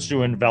starts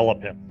to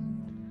envelop him.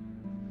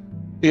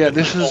 Yeah,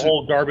 this the is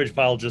whole garbage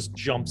pile just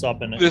jumps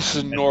up, and this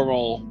is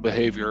normal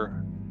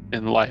behavior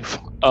in life.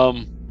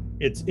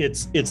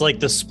 It's like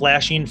the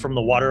splashing from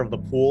the water of the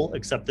pool,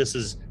 except this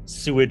is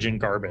sewage and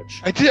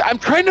garbage. I'm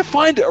trying to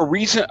find a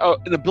reason,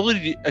 an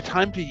ability, a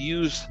time to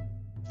use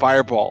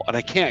fireball, and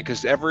I can't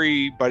because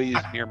everybody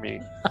is near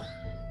me.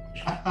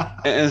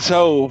 And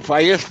so if I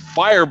use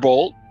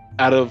firebolt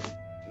out of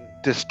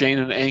disdain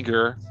and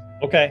anger.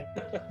 Okay.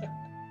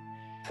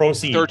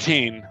 Proceed.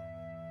 13.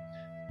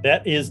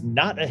 That is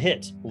not a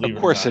hit. Of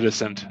course it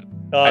isn't.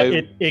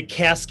 It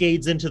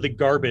cascades into the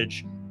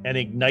garbage and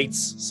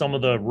ignites some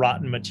of the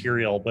rotten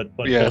material, but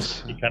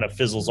yes, it kind of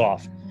fizzles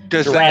off.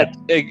 Does Durant,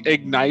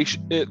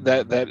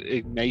 that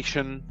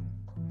ignition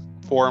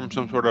form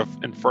some sort of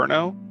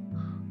inferno?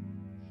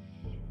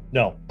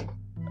 No.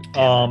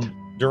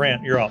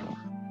 Durant, you're up.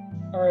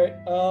 All right.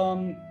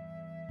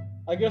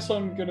 I guess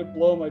I'm gonna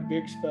blow my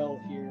big spell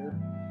here.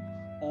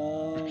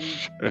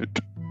 Shit.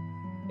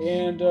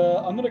 And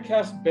I'm gonna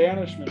cast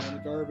banishment on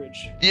the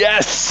garbage.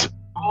 Yes.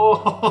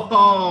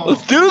 Oh,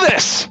 Let's do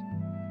this.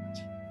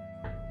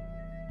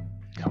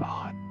 Come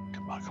on!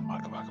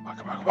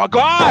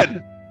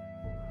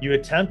 You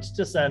attempt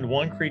to send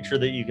one creature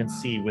that you can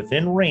see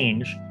within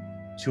range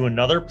to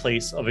another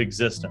place of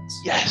existence.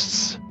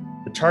 Yes.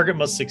 The target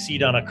must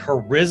succeed on a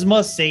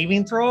charisma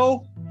saving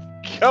throw.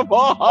 Come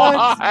on!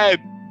 What?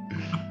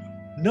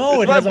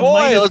 No, it's it has my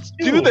boy. a Let's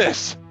 -2. do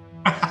this.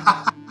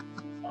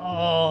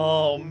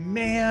 Oh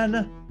man!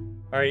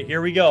 All right,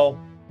 here we go.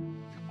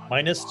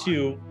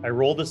 -2. I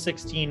rolled a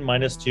 16.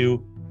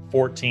 -2,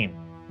 14.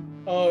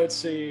 Oh, it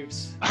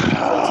saves.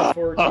 That's a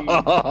 14.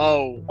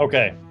 Oh,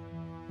 Okay.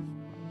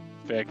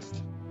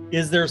 fixed.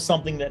 Is there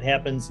something that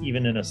happens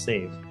even in a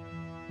save?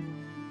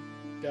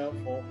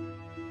 Doubtful.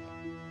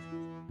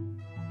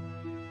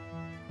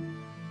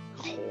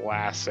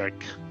 Classic.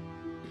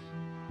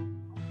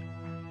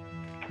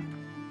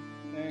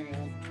 Hang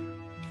on.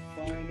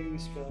 Finding the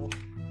spell.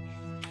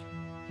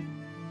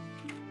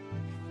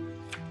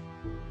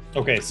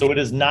 Okay, so it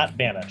is not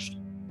banished.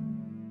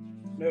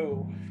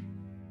 No.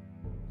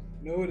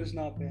 No, it is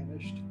not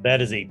banished.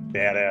 That is a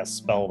badass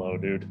spell, though,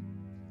 dude.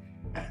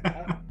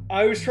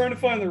 I was trying to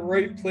find the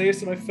right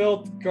place, and I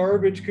felt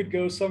garbage could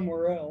go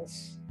somewhere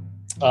else.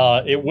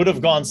 It would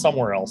have gone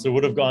somewhere else. It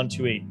would have gone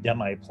to a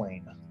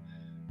demi-plane,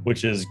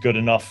 which is good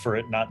enough for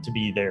it not to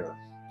be there.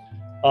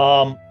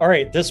 All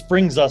right, this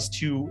brings us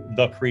to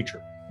the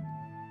creature.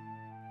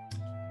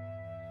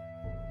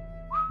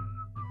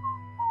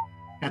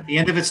 At the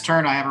end of its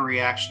turn, I have a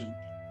reaction.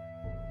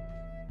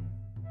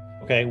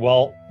 Okay,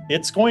 well,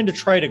 it's going to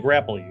try to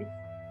grapple you.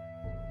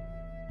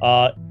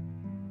 Wow.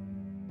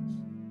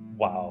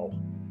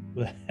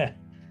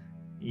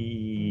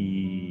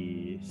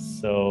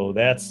 So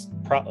that's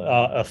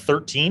a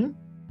 13?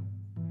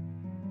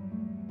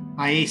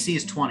 My AC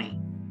is 20.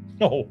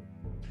 Oh,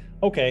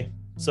 okay.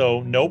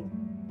 So, nope.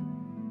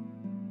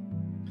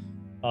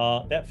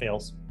 That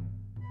fails.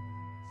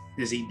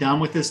 Is he done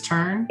with his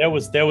turn? That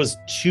was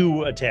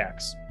 2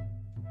 attacks.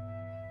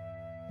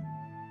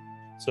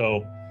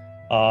 So,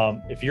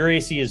 if your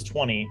AC is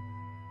 20,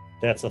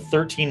 that's a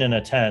 13 and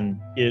a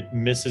 10. It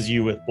misses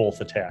you with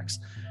both attacks.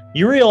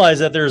 You realize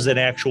that there's an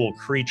actual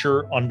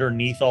creature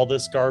underneath all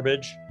this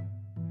garbage,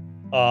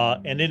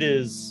 and it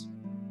is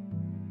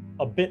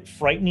a bit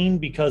frightening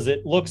because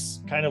it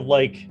looks kind of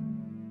like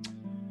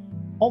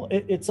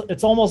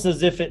it's almost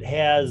as if it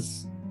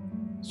has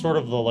sort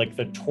of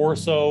the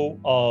torso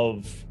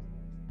of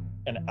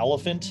an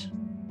elephant,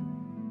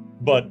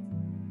 but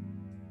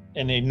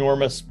an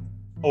enormous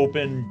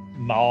open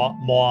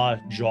maw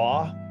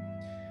jaw,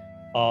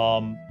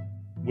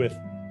 with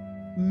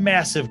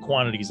massive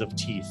quantities of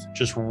teeth,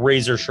 just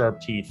razor sharp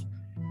teeth.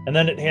 And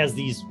then it has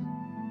these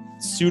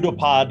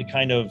pseudopod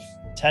kind of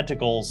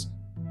tentacles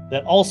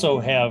that also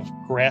have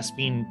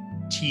grasping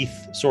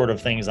teeth sort of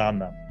things on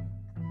them.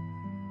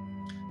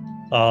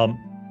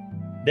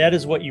 That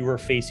is what you are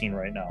facing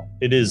right now.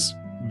 It is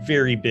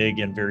very big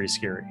and very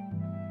scary.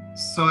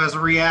 So as a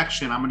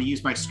reaction, I'm going to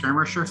use my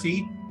skirmisher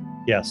feat.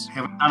 Yes.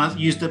 I haven't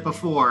used it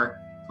before.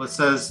 So it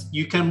says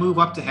you can move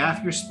up to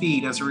half your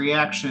speed as a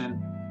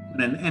reaction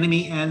when an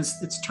enemy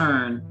ends its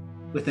turn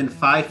within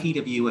 5 feet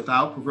of you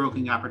without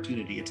provoking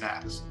opportunity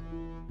attacks.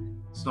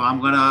 So I'm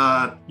going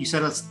to, you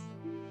said it's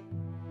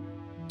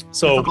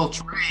difficult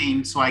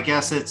terrain, so I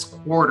guess it's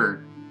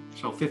quartered.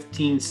 So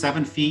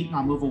 7 feet,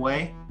 I'll move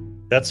away.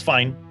 That's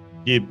fine.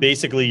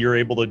 You're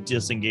able to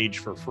disengage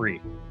for free,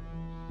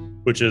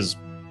 which is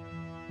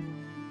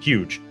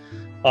huge.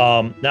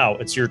 Now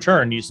it's your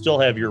turn. You still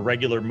have your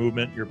regular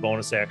movement, your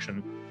bonus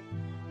action.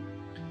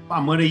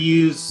 I'm going to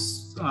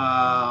use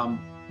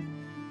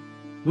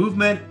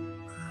movement.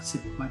 Let's see,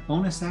 my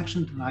bonus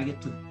action. Can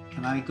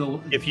I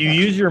go? If you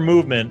use your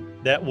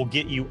movement, that will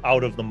get you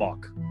out of the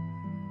muck.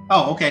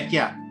 Oh, okay.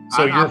 Yeah.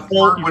 So your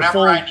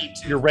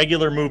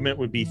regular movement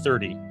would be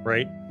 30,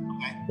 right?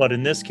 Okay. But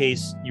in this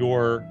case,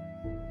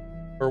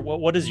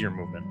 what is your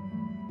movement?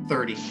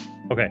 30.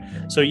 Okay.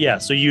 So yeah,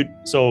 so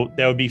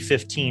that would be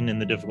 15 in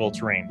the difficult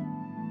terrain.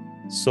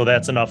 So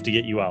that's enough to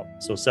get you out.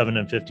 So 7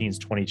 and 15 is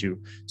 22.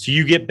 So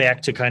you get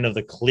back to kind of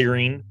the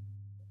clearing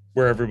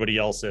where everybody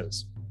else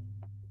is.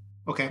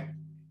 Okay.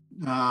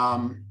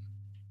 I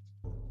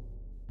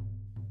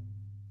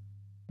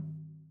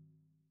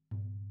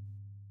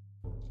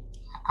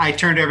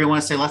turn to everyone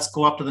and say, let's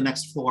go up to the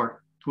next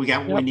floor. We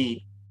got what we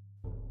need.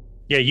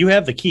 Yeah, you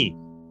have the key.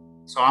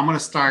 So I'm going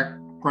to start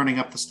running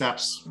up the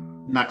steps.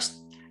 Next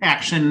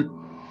action,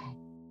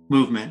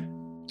 movement.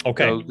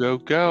 Okay.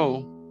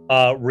 Go.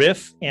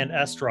 Riff and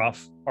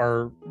Estroff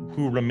are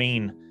who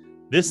remain.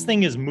 This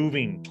thing is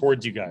moving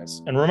towards you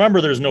guys. And remember,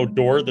 there's no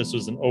door. This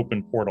was an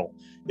open portal.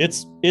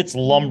 It's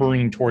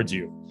lumbering towards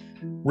you.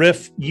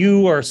 Riff,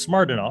 you are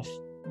smart enough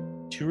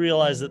to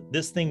realize that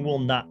this thing will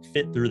not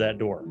fit through that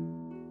door.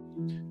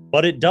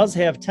 But it does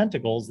have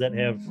tentacles that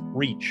have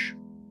reach.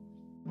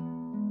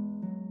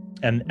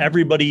 And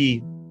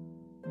everybody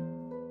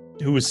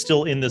who is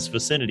still in this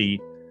vicinity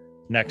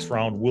next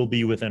round will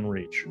be within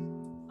reach.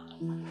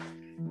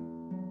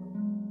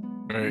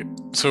 All right.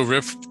 So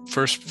Riff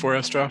first before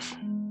Estroff?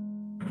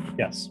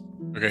 Yes.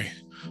 Okay.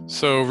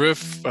 So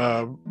Riff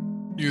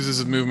uses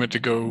his movement to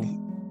go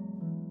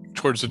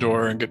towards the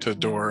door and get to the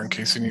door in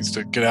case he needs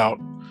to get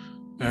out.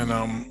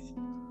 And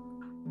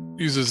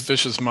uses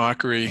vicious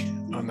mockery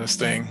on this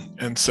thing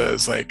and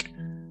says,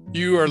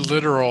 you are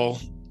literal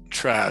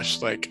trash,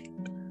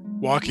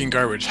 walking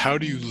garbage. How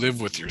do you live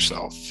with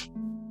yourself?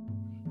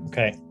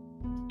 Okay.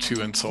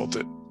 To insult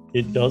it.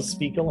 It does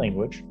speak a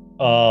language.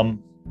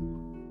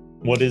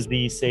 What is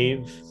the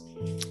save?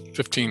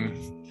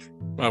 15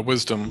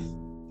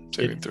 wisdom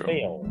saving throw. It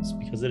fails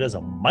because it has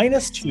a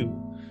 -2.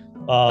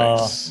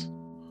 Nice.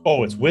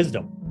 Oh, it's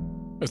wisdom.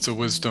 It's a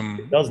wisdom.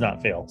 It does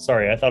not fail.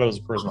 Sorry, I thought it was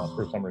charisma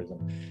for some reason.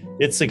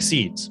 It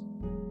succeeds.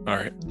 All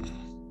right.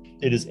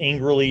 It is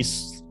angrily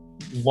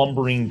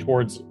lumbering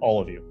towards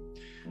all of you.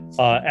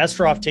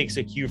 Estroff takes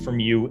a cue from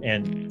you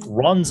and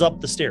runs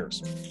up the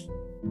stairs.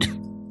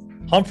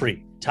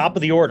 Humphrey, top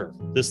of the order.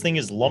 This thing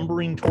is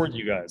lumbering towards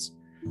you guys.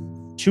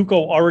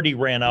 Tuco already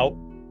ran out.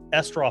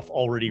 Estroff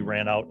already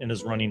ran out and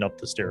is running up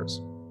the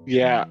stairs.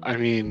 Yeah, I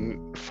mean,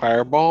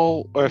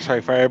 Firebolt.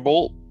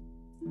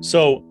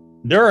 So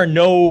there are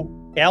no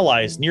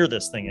allies near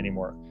this thing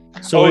anymore.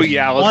 So Oh if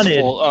yeah, you let's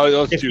wanted, pull. Oh,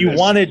 let's if do you this.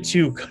 wanted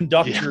to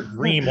conduct Yeah. your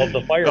dream of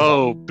the fireball,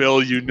 Oh,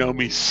 Bill, you know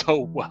me so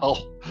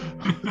well.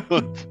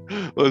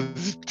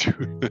 let's do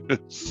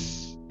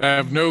this. I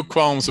have no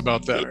qualms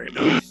about that right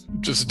now.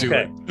 Just do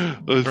Okay. it.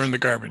 Let's Burn the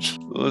garbage.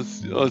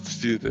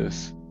 do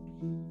this.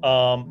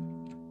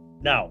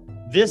 now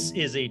this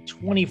is a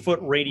 20-foot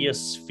radius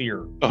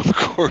sphere. Of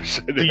course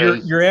it So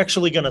is. you're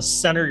actually going to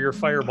center your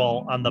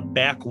fireball on the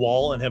back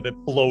wall and have it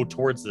blow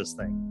towards this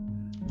thing,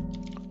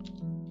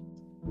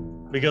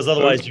 because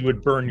otherwise you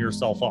would burn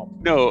yourself up.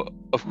 No,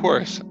 of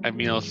course. I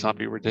mean, let's not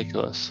be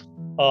ridiculous.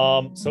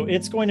 So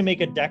it's going to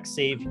make a dex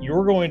save.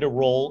 You're going to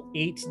roll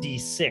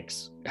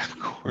 8d6. Of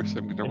course,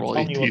 I'm going to and roll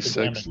tell me what the 8d6.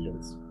 damage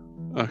is.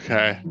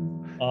 Okay.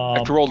 I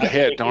have to roll the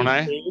hit, make don't a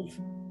I? save.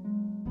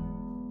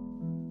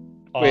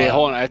 Wait,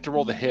 hold on. I have to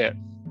roll the hit.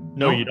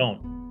 No, you don't.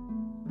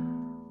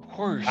 Of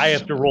course. I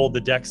have to roll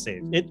the dex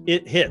save.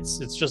 It hits.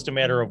 It's just a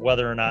matter of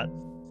whether or not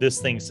this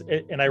thing's.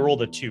 And I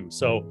rolled a 2,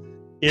 so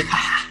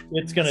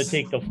it's going to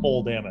take the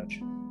full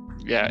damage.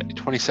 Yeah,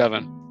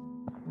 27.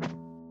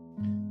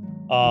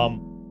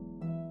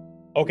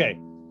 Okay.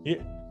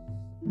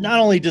 Not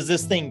only does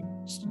this thing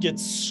get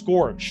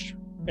scorched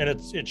and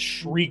it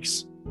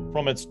shrieks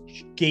from its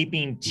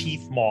gaping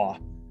teeth maw,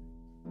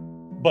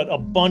 but a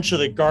bunch of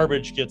the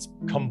garbage gets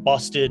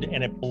combusted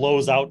and it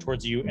blows out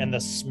towards you, and the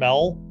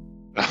smell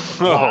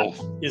Oh.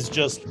 is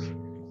just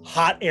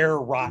hot air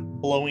rot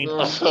blowing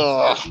up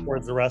Ugh.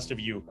 towards the rest of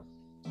you.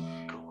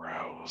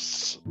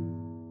 Gross.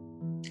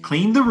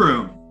 Clean the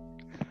room.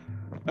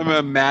 I'm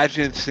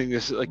imagining seeing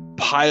this like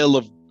pile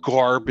of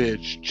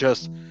garbage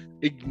just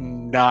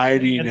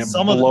igniting and, And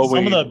some of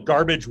blowing. the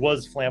garbage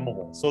was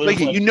flammable. So Like,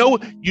 there's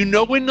you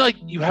know when like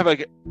you have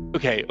like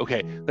okay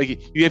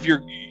like you have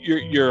your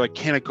like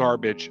can of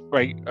garbage,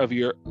 right, of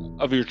your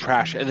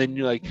trash, and then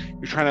you're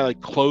trying to like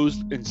close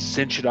and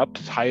cinch it up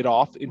to tie it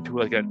off into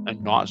like a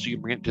knot so you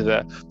can bring it to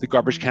the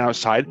garbage can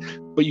outside,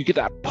 but you get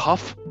that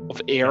puff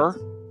of air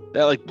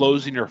that like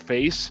blows in your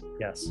face.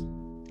 yes.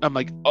 I'm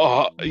like,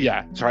 oh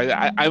yeah, sorry,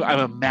 I'm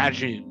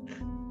imagining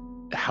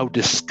how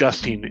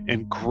disgusting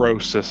and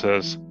gross this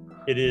is.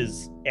 It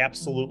is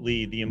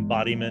absolutely the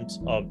embodiment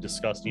of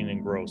disgusting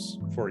and gross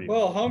for you.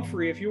 Well,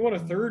 Humphrey, if you want a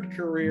third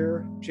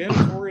career,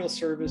 janitorial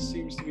service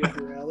seems to be up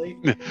your alley.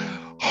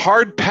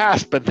 Hard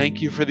pass, but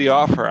thank you for the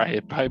offer.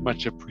 I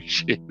much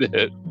appreciate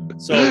it.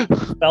 So,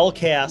 spell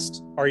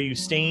cast, are you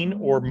staying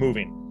or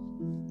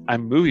moving?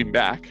 I'm moving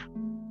back.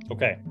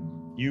 Okay.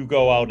 You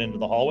go out into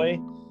the hallway.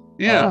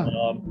 Yeah.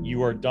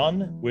 You are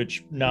done,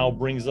 which now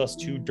brings us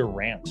to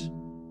Durant.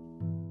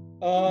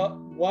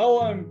 While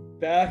I'm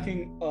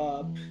backing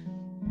up,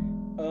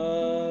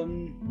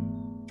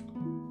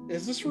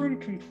 is this room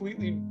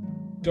completely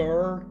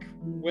dark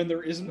when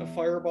there isn't a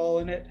fireball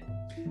in it?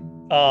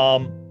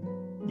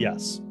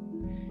 Yes.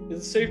 Is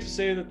it safe to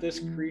say that this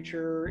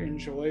creature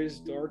enjoys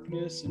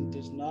darkness and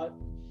does not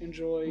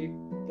enjoy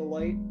the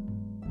light?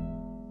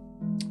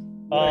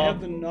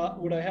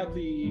 Would I have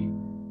the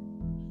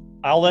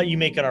I'll let you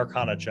make an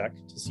Arcana check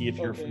to see if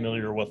you're Okay.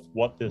 familiar with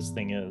what this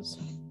thing is.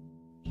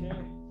 Okay.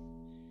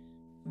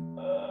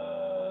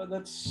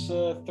 That's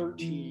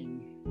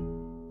 13.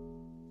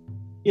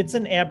 It's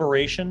an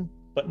aberration,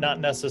 but not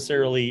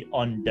necessarily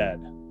undead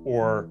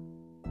or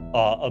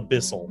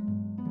abyssal.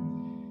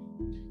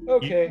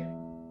 Okay.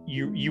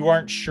 You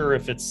aren't sure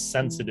if it's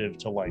sensitive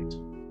to light.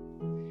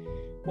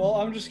 Well,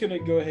 I'm just gonna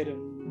go ahead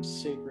and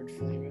sacred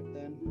flame it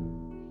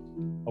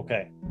then.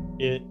 Okay.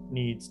 It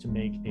needs to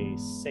make a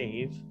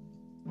save,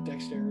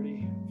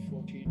 Dexterity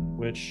 14.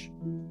 which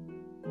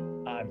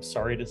I'm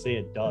sorry to say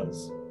it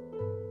does.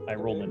 I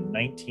rolled a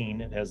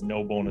 19. It has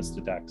no bonus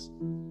to dex.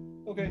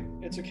 Okay,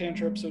 it's a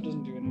cantrip, so it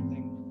doesn't do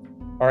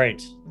anything. All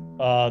right.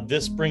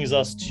 This brings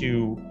us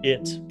to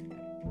it.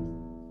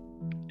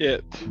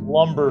 It.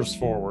 Lumbers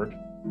forward,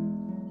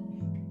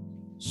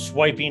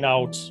 swiping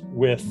out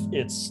with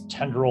its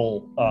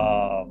tendril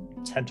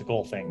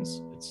tentacle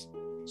things. Its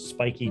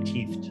spiky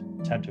teethed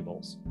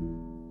tentacles.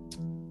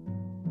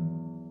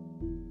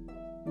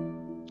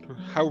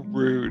 How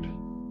rude.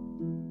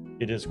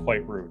 It is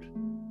quite rude.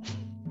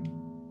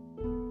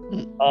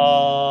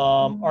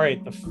 All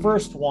right, the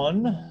first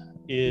one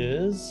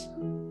is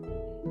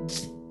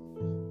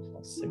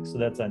 6, so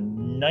that's a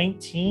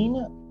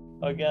 19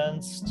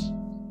 against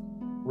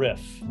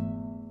Riff.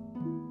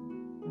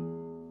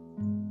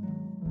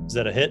 Is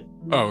that a hit?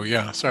 Oh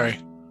yeah, sorry.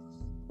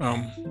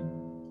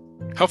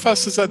 How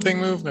fast does that thing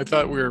move? I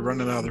thought we were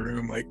running out of the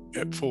room like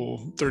at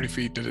full 30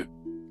 feet. Did it?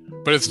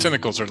 But its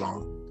tentacles are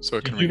long, so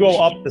it can. Did you go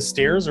up the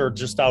stairs or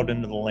just out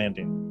into the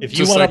landing? If you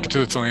Just went like up,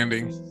 to its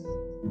landing.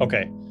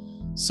 okay,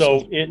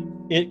 so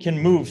it can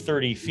move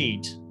 30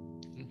 feet,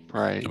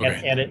 Right.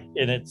 Okay. and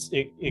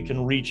it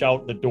can reach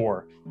out the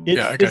door. It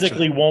Yeah, I gotcha.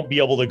 physically won't be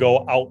able to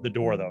go out the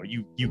door though.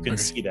 You can Okay.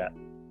 see that.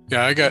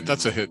 Yeah,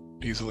 that's a hit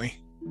easily.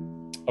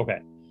 Okay.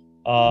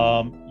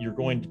 You're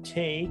going to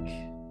take.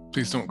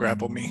 Please don't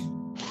grapple me.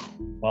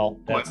 Well,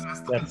 Boy,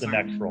 that's the the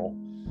next roll.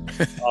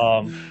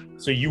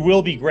 So you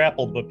will be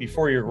grappled, but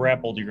before you're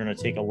grappled, you're going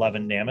to take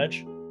 11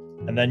 damage.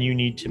 And then you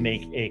need to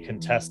make a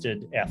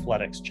contested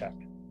athletics check.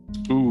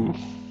 Ooh.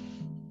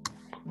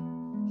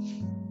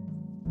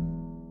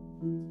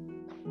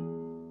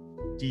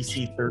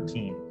 DC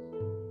 13.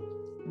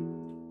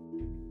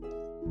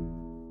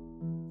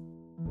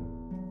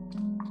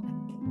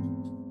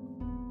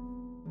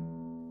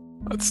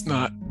 That's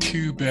not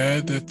too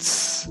bad.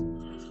 That's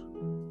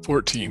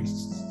 14.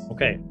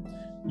 Okay.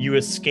 You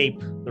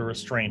escape the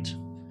restraint.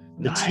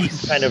 The Nice.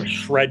 teeth kind of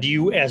shred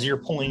you as you're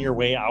pulling your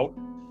way out.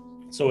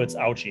 So it's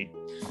ouchy.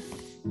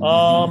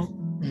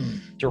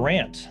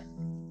 Durant.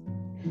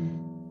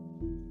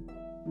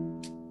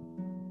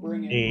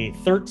 Bring it. A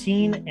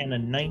 13 and a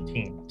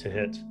 19 to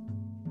hit.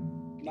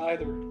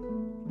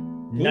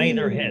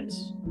 Neither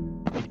hits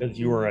because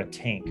you are a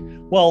tank.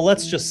 Well,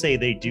 let's just say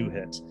they do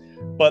hit.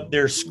 But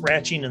they're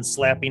scratching and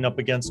slapping up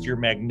against your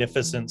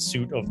magnificent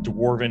suit of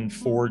dwarven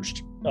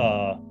forged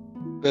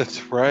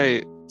That's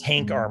right.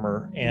 tank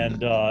armor,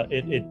 and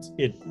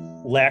it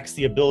lacks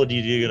the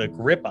ability to get a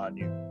grip on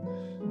you,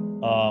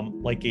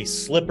 like a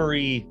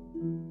slippery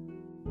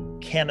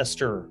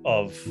canister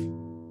of hair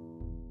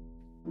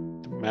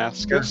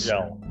Damascus.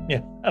 gel.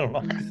 Yeah, I don't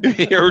know.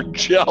 Hair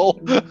gel.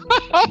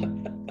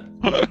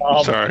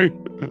 Sorry.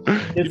 You're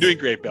it's- doing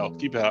great, Bill.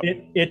 Keep it up.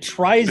 It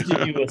tries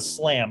to do a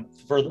slam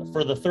for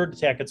the third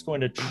attack. It's going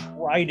to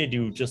try to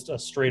do just a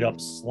straight up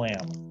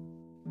slam.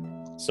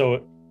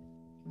 So,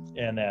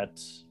 and at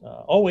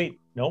oh wait,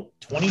 nope,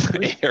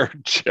 23. Hair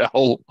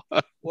gel.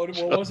 What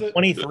was it?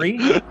 23.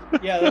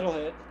 Yeah, that'll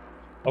hit.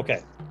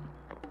 Okay.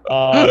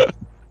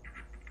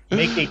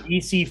 Make a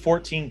DC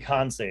 14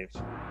 con save.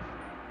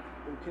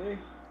 Okay.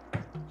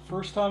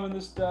 First time in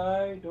this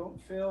die.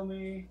 Don't fail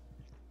me.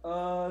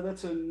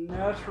 That's a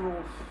natural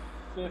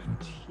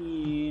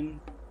 15.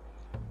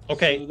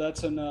 Okay. So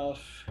that's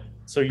enough.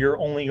 So you're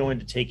only going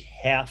to take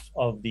half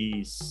of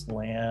the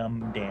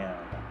slam dam.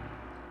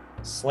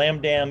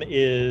 Slam dam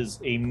is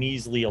a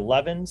measly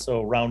 11,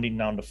 so rounding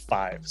down to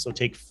 5. So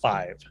take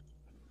 5.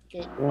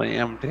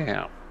 Slam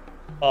down.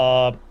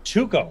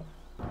 Tuco.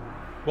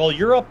 Well,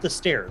 you're up the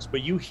stairs,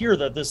 but you hear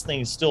that this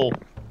thing's still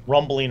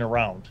rumbling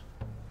around.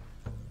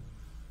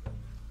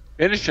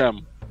 Finish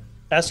him.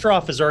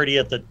 Estroff is already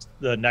at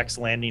the next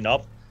landing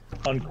up,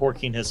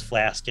 uncorking his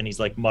flask, and he's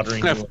like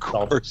muttering to Of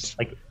himself, course.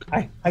 like,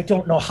 I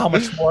don't know how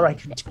much more I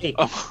can take.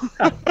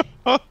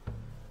 I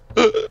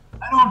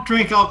don't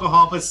drink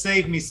alcohol, but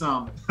save me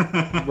some.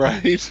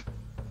 Right.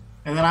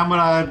 And then I'm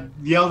gonna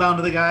yell down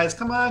to the guys,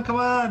 "Come on, come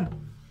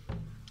on!"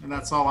 And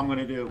that's all I'm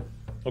gonna do.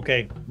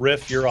 Okay,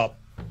 Riff, you're up.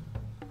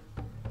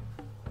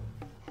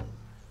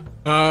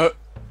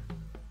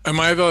 Am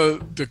I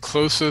the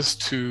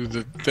closest to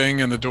the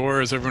thing and the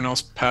door? Is everyone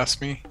else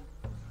past me?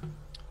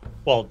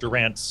 Well,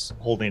 Durant's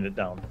holding it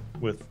down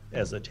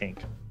as a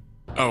tank.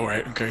 Oh,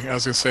 right. Okay. I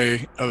was gonna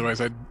say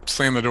otherwise I'd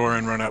slam the door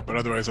and run up, but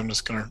otherwise I'm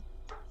just gonna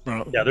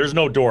run up. Yeah, there's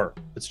no door.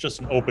 It's just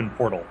an open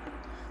portal.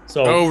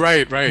 So Oh,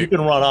 right. you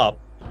can run up.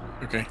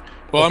 Okay.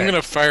 Well, Okay. I'm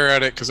gonna fire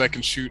at it because I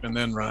can shoot and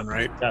then run,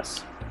 right?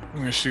 Yes. I'm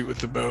gonna shoot with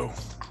the bow.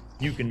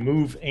 You can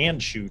move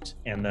and shoot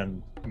and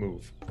then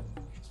move.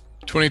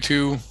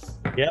 22.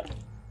 Yep.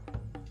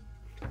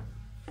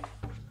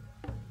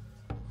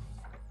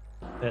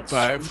 That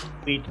 5.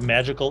 sweet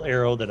magical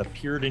arrow that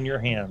appeared in your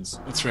hands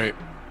That's right.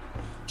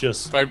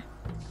 just 5.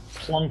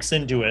 plunks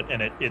into it,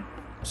 and it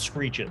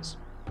screeches.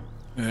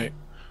 All right.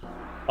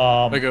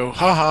 Um, I go,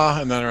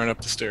 haha, and then I run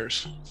up the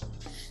stairs.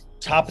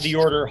 top of the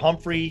order,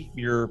 Humphrey,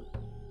 you're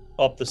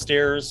up the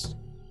stairs.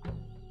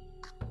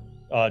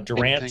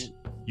 Durant, Anything?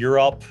 you're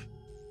up.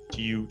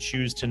 Do you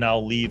choose to now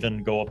leave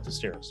and go up the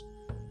stairs?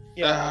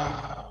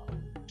 Oh,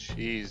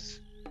 jeez.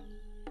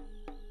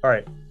 All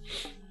right.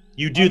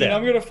 You do I mean, that.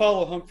 I'm gonna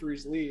follow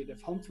Humphrey's lead.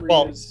 If Humphrey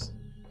Well, is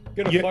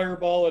gonna you-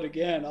 fireball it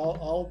again,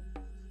 I'll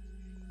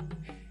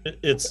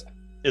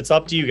It's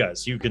up to you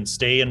guys. You can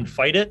stay and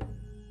fight it,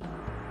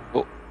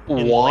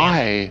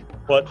 Why?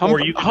 but or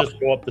you can just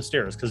go up the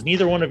stairs because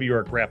neither one of you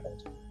are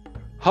grappled.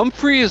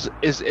 Humphrey is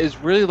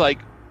really like,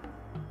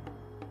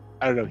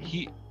 I don't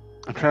know.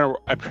 I'm trying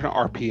to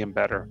RP him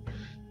better,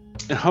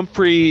 and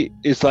Humphrey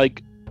is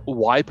like,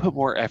 why put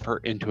more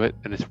effort into it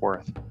than it's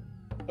worth?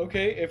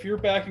 Okay, if you're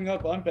backing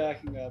up, I'm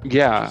backing up.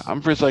 Yeah, Just-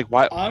 Humphrey's like,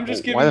 why? I'm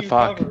just why giving the you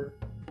fuck? cover.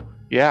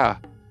 Yeah,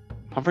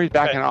 Humphrey's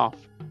backing Okay. off.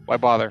 Why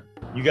bother?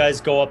 You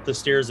guys go up the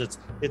stairs.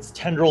 Its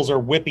tendrils are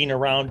whipping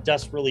around,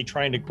 desperately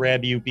trying to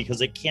grab you because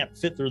it can't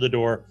fit through the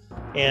door.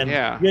 And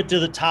Yeah. you get to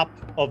the top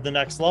of the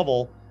next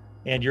level,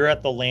 and you're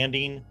at the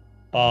landing,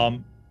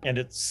 and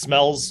it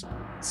smells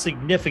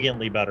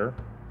significantly better.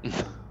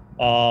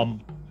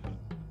 And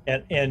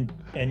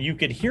you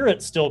could hear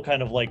it still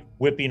kind of like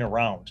whipping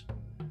around.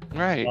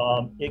 Right.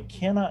 It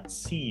cannot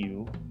see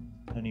you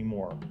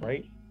anymore,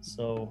 right?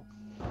 So.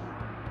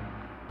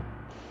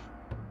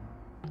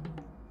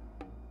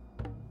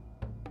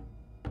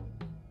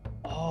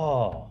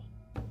 Oh,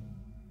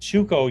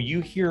 Tuco,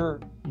 you hear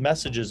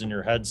messages in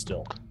your head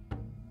still.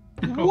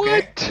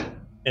 What?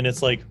 And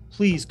it's like,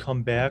 please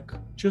come back.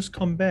 Just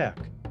come back.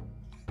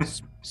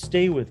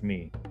 Stay with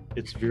me.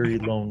 It's very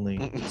lonely.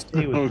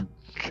 Stay with me.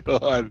 Oh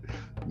God.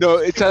 No,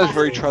 it sounds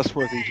very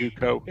trustworthy,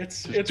 Zuko.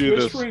 It's do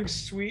this. whispering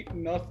sweet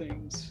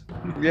nothings.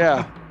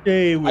 Yeah.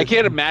 Stay with I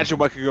can't me. imagine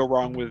what could go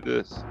wrong with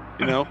this,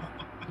 you know?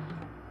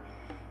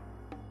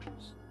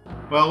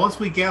 Well, once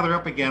we gather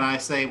up again, I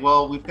say,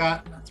 well, we've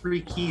got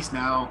 3 keys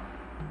now.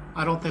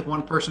 I don't think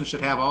one person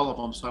should have all of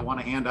them, so I want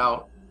to hand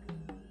out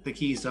the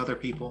keys to other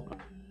people.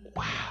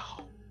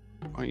 Wow.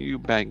 Are you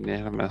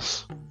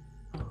magnanimous?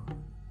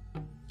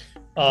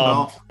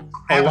 Well,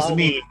 happens to allow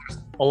me.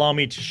 Allow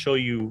me to show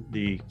you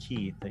the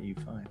key that you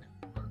find.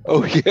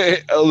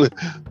 Okay.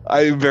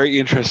 I'm very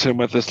interested in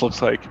what this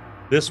looks like.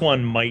 This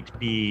one might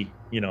be,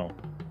 you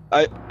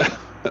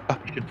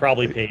should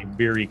probably pay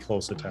very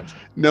close attention.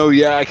 No,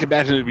 yeah, I can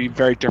imagine it'd be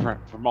very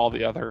different from all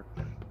the other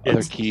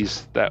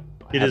keys that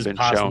It have is been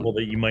possible shown.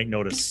 that you might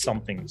notice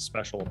something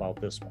special about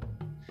this one.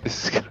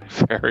 This is going to be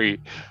very,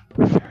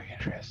 very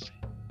interesting.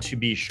 To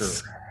be sure.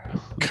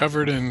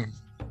 Covered in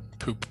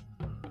poop.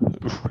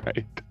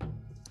 Right.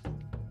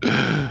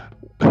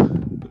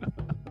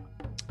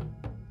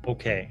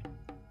 Okay.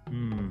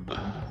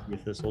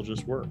 If this will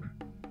just work.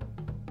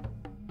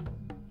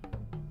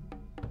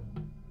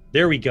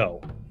 There we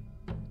go.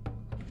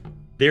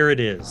 There it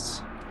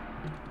is.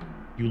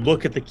 You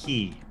look at the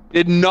key.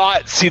 Did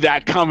not see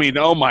that coming.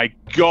 Oh my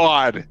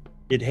God.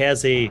 It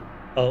has a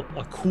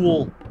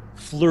cool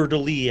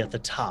fleur-de-lis at the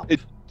top.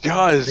 It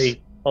does.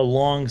 A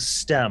long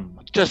stem.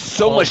 Just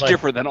so followed much by-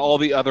 different than all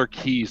the other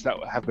keys that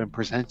have been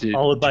presented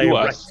Followed by to a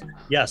us.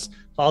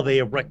 followed by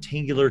a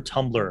rectangular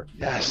tumbler.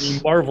 Yes.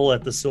 You marvel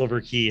at the silver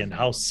key and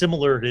how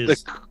similar it The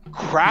is to all of the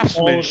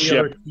craftsmanship.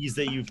 other keys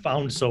that you've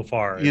found so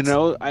far. You It's-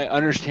 know, I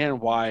understand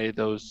why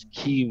those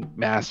key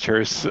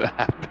masters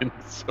have been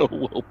so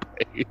well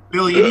paid.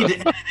 Bill, you need to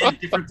edit in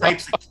different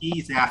types of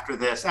keys after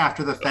this,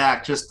 after the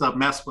fact, just to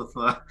mess with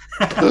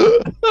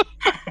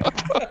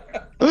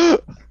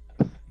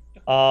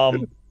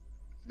Um,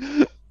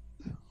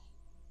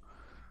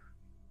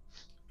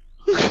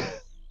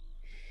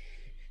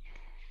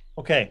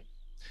 okay.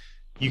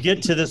 You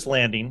get to this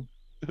landing.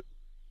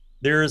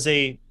 There is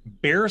a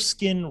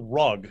bearskin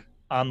rug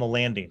on the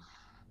landing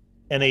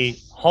and a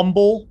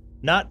humble,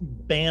 not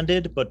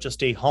banded, but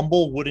just a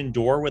humble wooden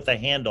door with a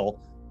handle,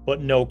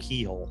 but no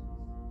keyhole.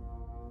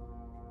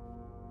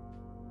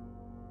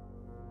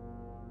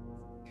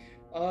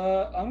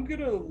 I'm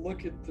gonna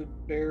look at the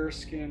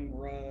bearskin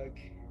rug.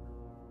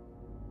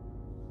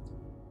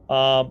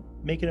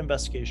 Make an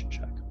investigation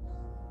check.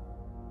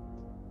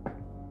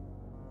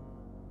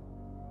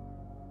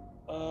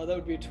 That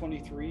would be a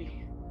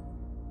 23.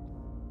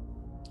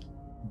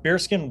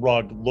 Bearskin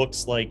rug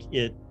looks like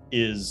it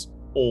is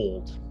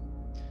old.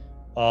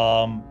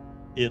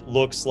 It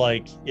looks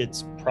like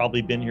it's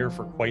probably been here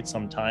for quite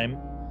some time.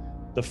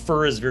 The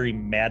fur is very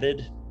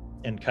matted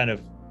and kind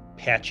of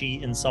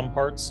patchy in some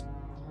parts.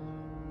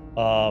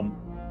 And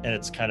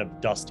it's kind of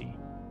dusty.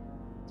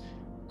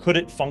 Could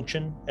it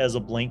function as a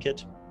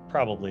blanket?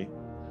 Probably.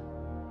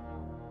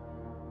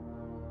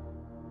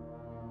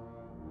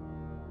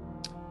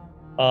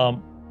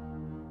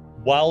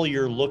 While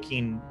you're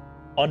looking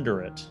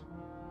under it,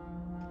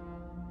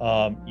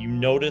 you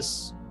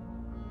notice,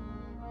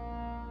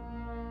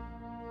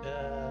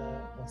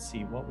 let's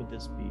see, what would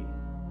this be?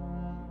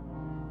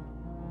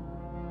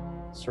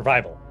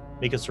 Survival.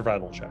 Make a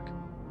survival check.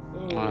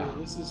 Oh,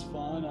 this is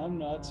fun. I'm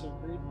not so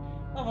great.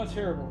 I'm not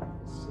terrible.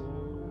 So,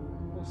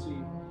 let's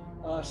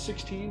see.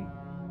 16.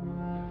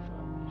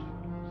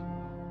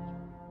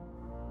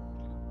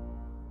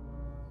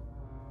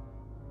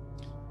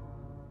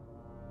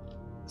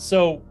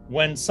 So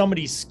when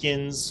somebody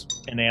skins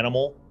an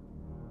animal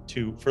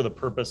for the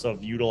purpose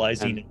of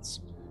utilizing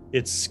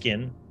its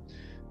skin,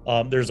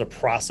 there's a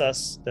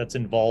process that's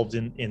involved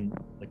in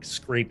like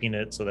scraping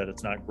it so that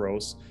it's not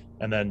gross,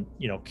 and then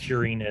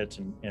curing it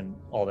and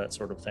all that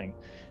sort of thing.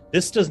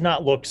 This does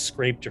not look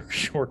scraped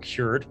or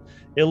cured.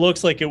 It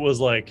looks like it was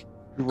like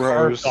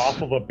carved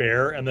off of a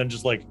bear and then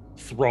just like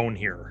thrown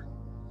here.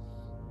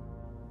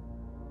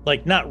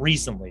 Like not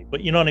recently,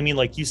 but you know what I mean?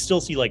 Like you still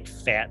see like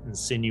fat and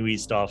sinewy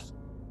stuff.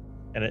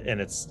 And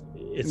it's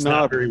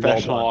not a very well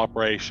professional done.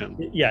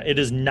 operation. Yeah, it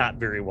is not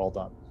very well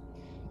done.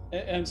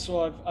 And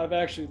so I've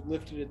actually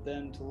lifted it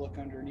then to look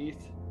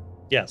underneath.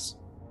 Yes.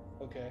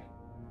 Okay.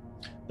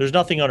 There's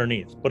nothing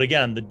underneath. But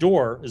again, the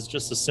door is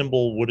just a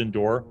simple wooden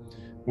door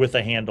with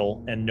a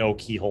handle and no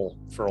keyhole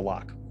for a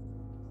lock.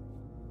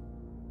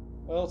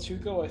 Well,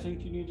 Tuco, I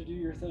think you need to do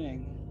your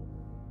thing.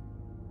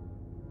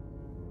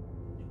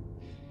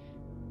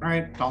 All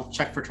right, I'll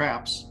check for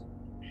traps.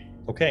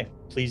 Okay,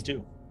 please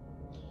do.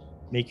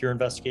 Make your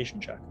investigation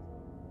check.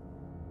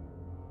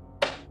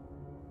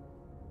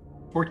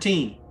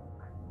 14.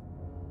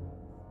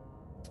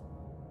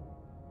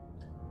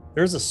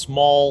 There's a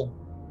small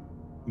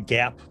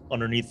gap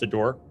underneath the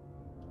door,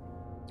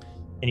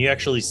 and you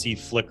actually see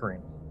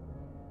flickering,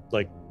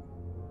 like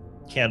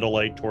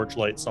candlelight,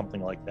 torchlight,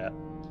 something like that.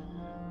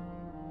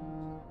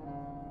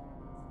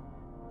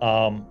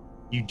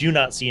 You do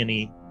not see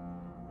any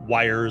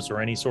wires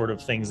or any sort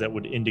of things that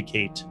would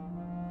indicate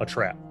a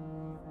trap.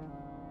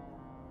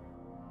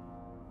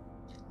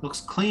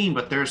 Looks clean,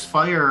 but there's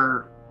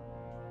fire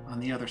on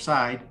the other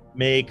side.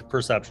 Make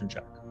perception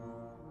check.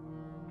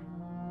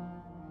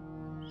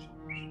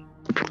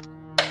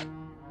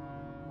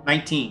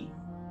 19.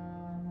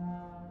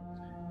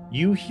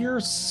 You hear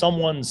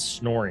someone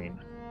snoring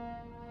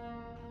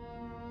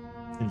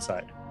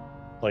inside.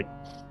 Like,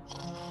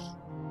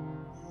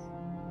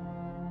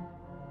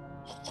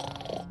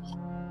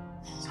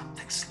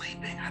 Something's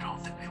sleeping. I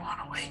don't think we want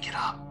to wake it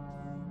up.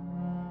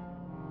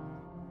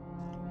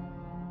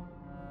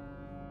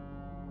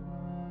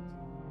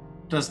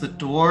 Does the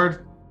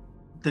door...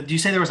 Did you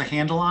say there was a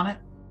handle on it?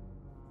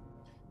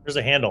 there's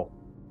a handle,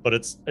 but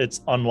it's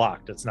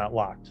unlocked. It's not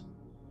locked.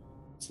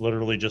 It's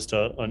literally just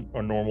a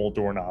normal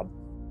doorknob.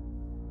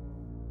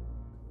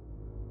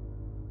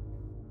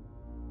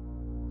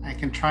 I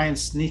can try and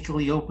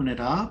sneakily open it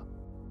up.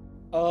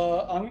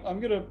 I'm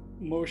gonna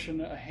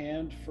motion a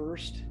hand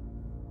first,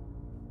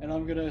 and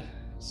I'm gonna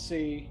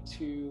say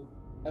to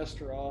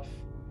Esterov,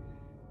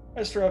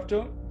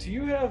 do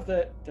you have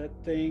that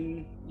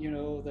thing,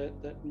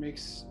 that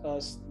makes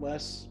us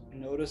less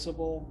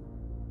noticeable?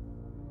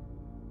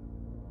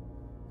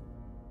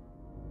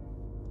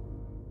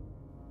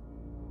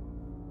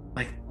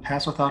 Like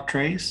pass without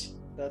trace?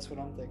 That's what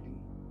I'm thinking.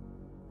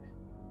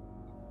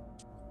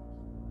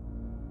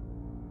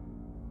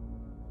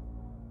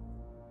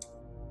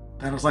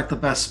 That was like the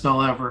best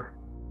spell ever.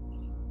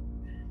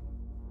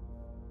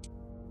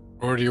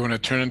 Or do you want to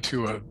turn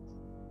into a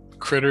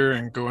critter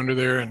and go under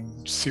there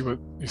and see what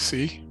you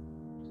see?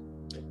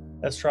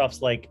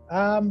 Estrov's like,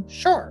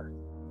 sure.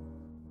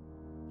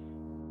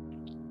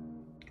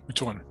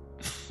 Which one?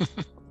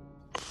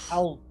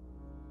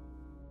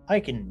 I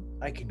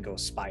can go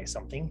spy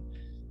something.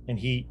 And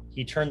he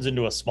turns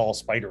into a small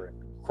spider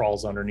and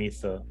crawls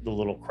underneath the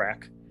little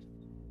crack.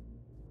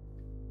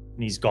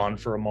 And he's gone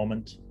for a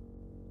moment.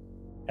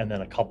 And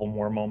then a couple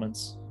more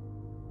moments.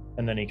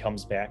 And then he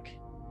comes back.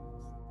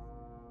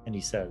 And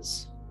he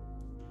says,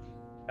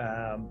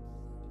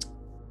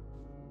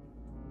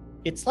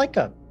 it's like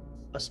a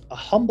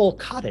humble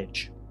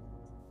cottage.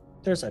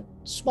 There's a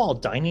small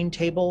dining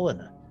table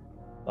and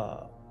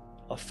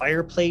a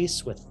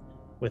fireplace with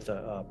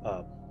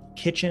a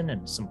kitchen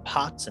and some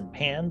pots and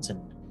pans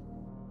and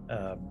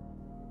a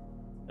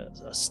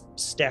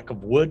stack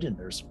of wood, and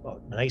there's a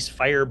nice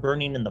fire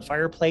burning in the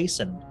fireplace,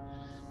 and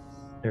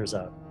there's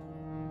a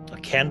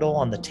candle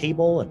on the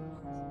table and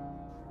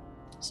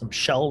some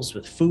shelves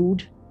with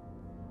food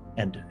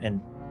and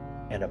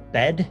a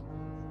bed.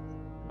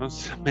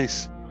 That's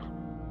nice.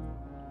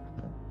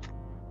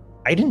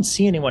 I didn't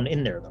see anyone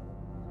in there, though.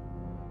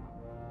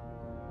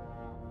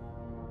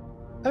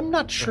 I'm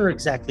not sure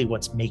exactly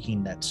what's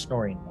making that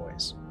snoring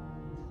noise.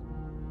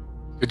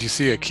 Did you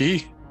see a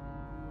key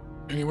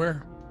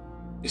anywhere?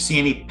 You see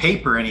any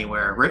paper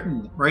anywhere,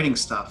 writing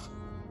stuff?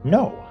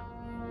 No.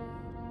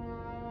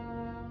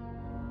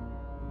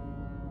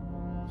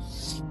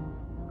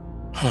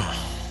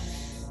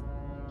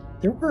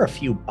 There were a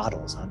few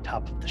bottles on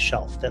top of the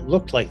shelf that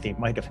looked like they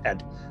might have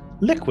had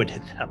liquid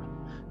in them.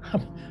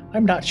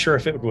 I'm not sure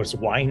if it was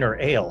wine or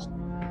ale.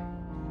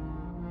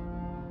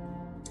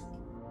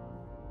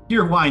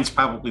 Your wine's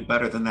probably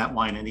better than that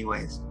wine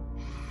anyways.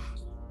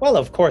 Well,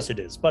 of course it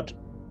is, but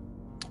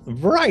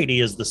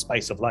variety is the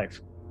spice of life.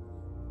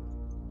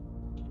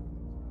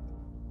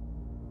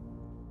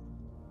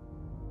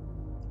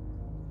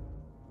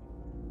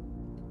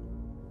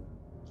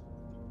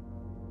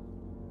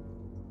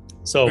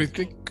 So, What do you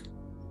think?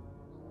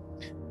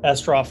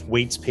 Estrov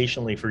waits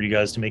patiently for you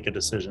guys to make a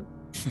decision.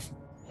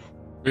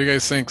 What do you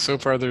guys think? So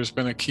far, there's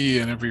been a key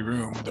in every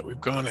room that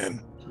we've gone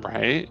in.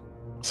 Right?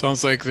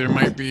 Sounds like there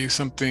might be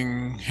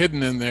something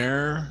hidden in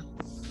there.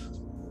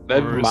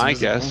 That'd or be is my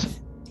visible. guess.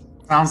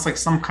 Sounds like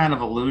some kind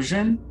of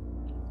illusion.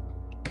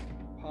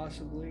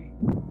 Possibly.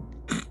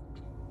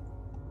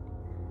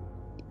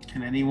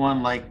 Can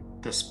anyone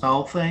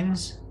dispel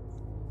things?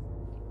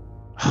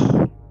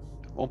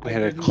 Well, we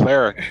had a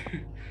cleric.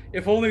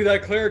 If only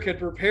that cleric had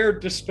prepared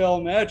dispel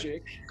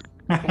magic.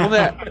 Well,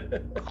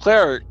 that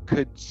cleric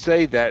could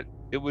say that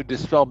it would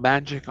dispel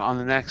magic on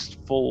the next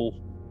full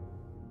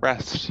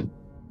rest.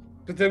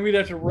 But then we'd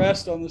have to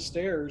rest on the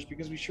stairs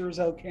because we sure as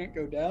hell can't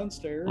go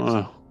downstairs.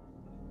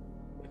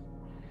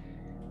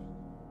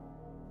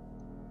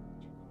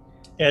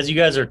 As you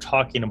guys are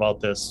talking about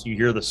this, you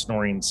hear the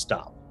snoring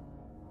stop.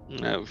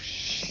 Oh,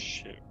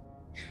 shit.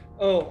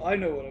 Oh, I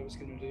know what I was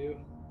going to do.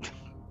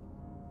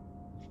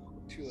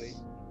 Too late.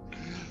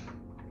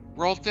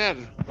 We're all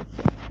dead.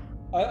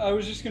 I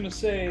was just going to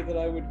say that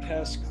I would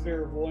cast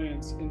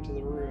clairvoyance into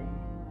the room.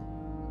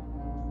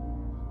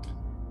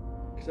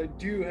 Because I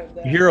do have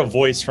that. You hear a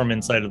voice from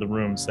inside of the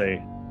room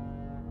say,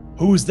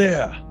 "Who's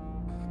there?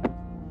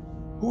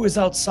 Who is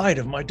outside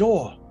of my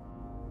door?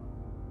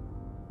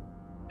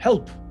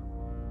 Help!"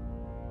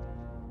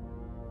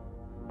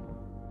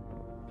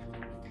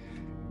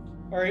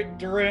 All right,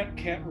 Durant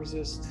can't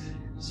resist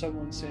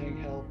someone saying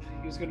help.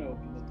 He's going to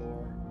open the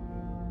door.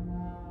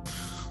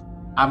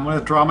 I'm going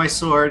to draw my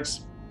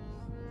swords.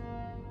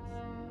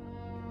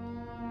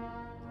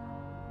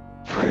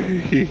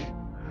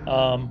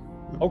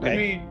 Okay. I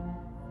mean,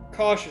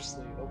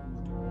 cautiously open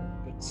the door,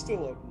 but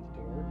still open the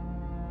door.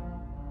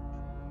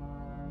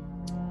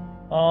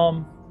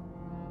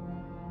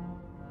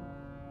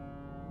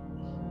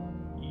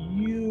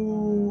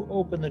 You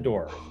open the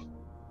door.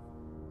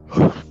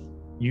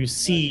 You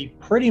see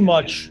pretty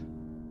much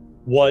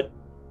what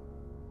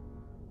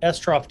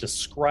Estroff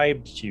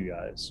described to you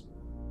guys.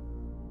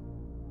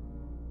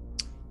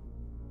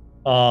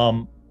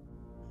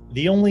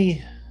 The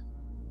only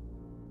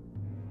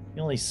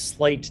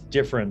slight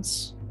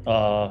difference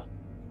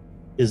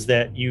is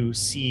that you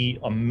see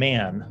a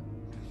man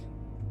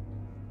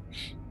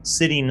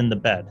sitting in the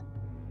bed,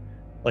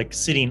 like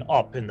sitting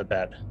up in the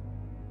bed.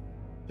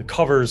 The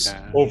covers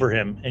over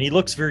him, and he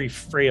looks very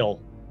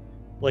frail,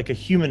 like a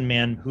human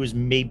man who's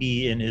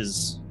maybe in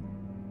his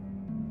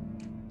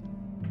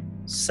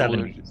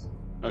 70s.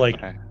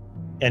 Like,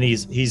 and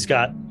he's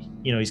got,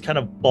 he's kind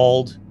of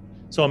bald.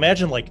 So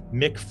imagine like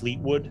Mick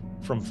Fleetwood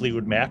from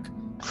Fleetwood Mac.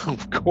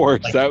 Of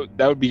course, Like,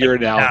 that would be your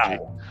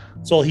analogy. now.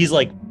 So he's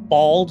like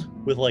bald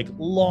with like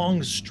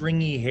long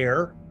stringy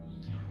hair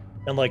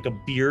and like a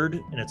beard,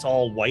 and it's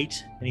all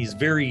white, and he's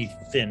very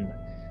thin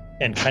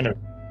and kind of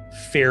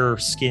fair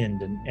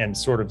skinned and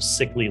sort of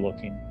sickly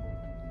looking.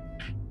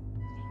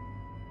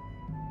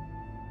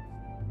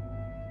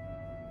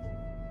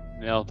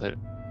 Nailed it.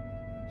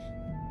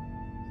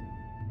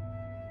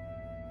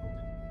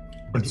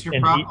 What's your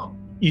And problem?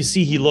 You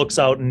see he looks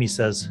out and he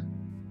says,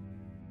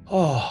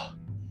 "Oh,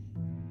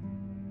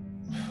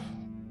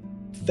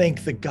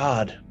 thank the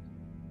God.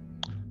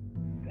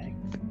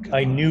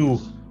 I knew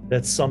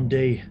that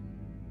someday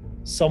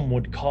some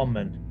would come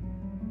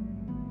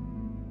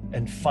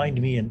and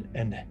find me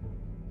and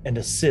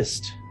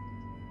assist.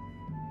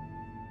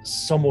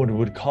 Someone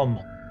would come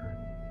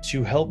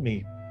to help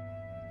me.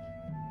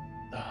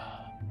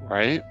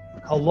 Right?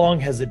 How long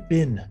has it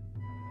been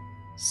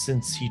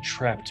since he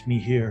trapped me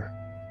here?"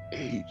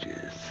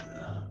 Ages.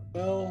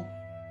 Well,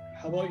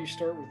 how about you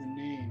start with a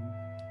name?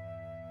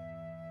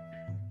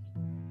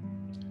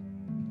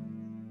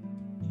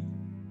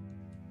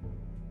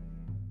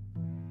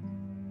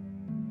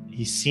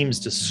 He seems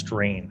to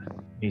strain.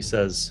 He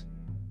says,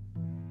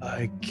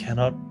 "I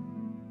cannot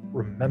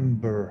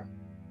remember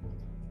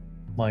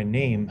my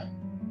name.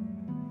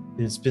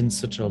 It's been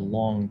such a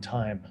long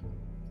time."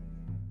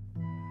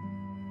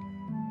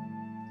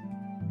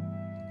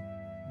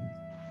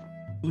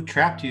 Who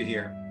trapped you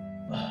here?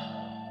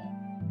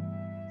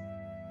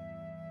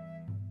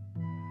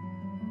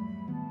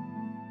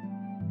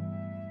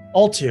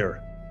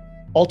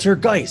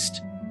 Altergeist.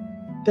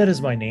 That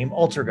is my name,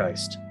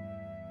 Altergeist.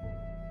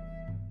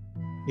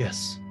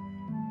 Yes.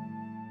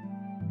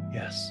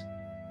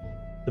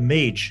 The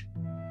mage,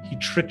 he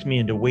tricked me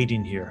into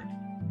waiting here.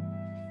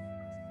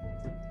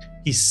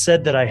 He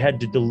said that I had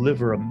to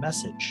deliver a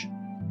message.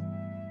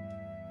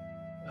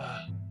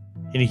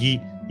 And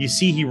you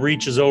see he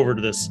reaches over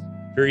to this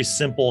very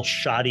simple,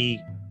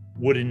 shoddy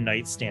wooden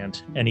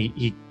nightstand, and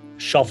he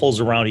shuffles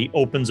around. He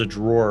opens a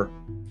drawer,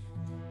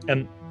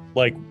 and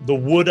like the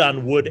wood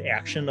on wood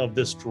action of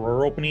this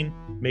drawer opening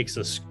makes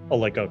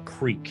like a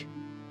creak.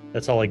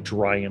 That's how like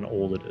dry and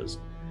old it is.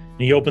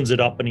 And he opens it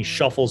up and he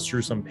shuffles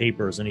through some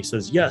papers and he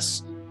says,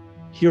 "Yes,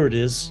 here it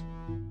is."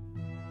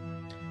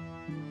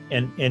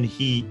 And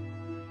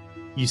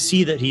you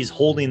see that he's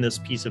holding this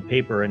piece of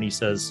paper and he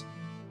says,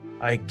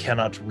 "I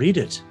cannot read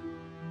it.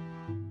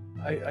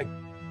 I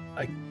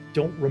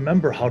don't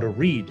remember how to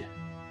read."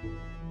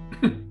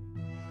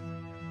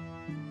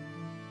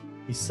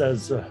 He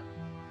says,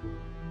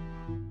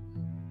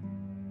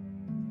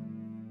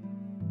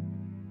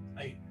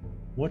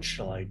 "What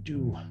shall I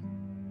do?"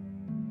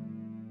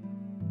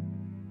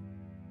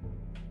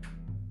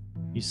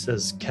 He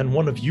says, "Can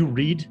one of you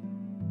read?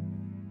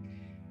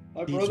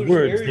 My These brother's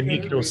words, very they good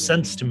make at no reading.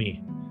 sense to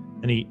me."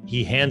 And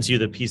he hands you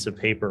the piece of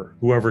paper,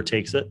 whoever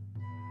takes it.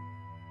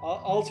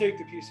 I'll take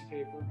the piece of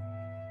paper.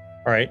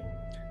 All right.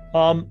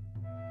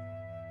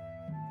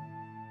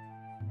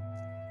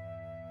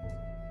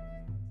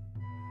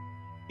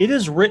 It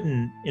is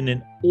written in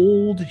an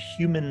old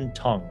human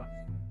tongue.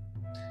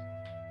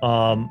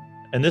 And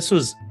this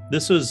was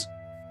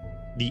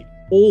the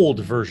old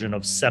version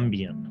of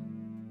Sembian,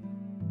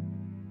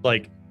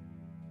 like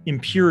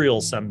Imperial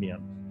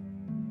Sembian.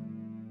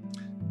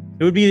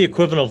 It would be the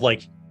equivalent of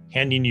like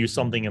handing you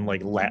something in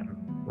like Latin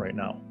right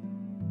now.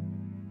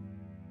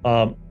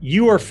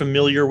 You are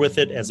familiar with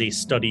it as a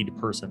studied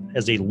person,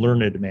 as a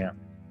learned man.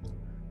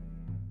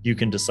 You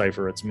can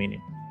decipher its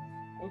meaning.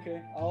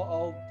 Okay,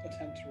 I'll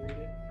attempt to read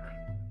it.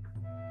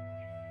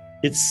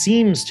 It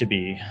seems to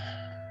be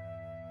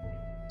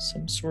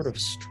some sort of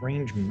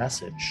strange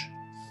message.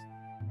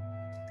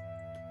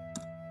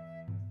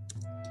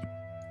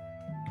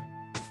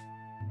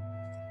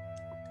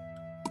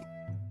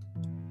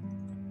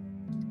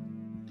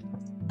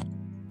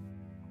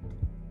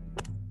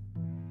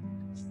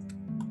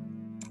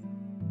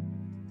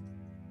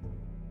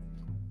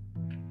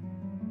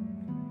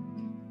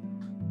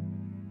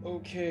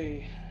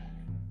 Okay,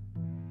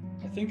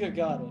 I think I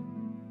got it.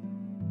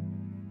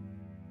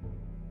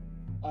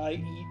 I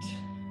eat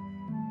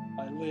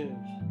I live.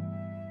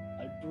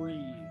 I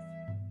breathe.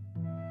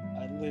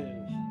 I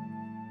live.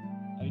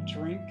 I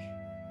drink.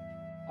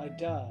 I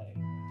die.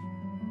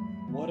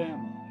 What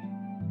am I?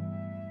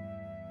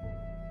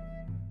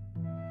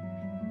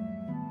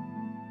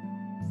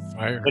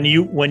 Fire.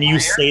 When you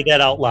say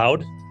that out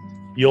loud,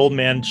 the old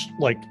man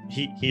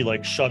he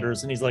like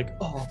shudders and he's like,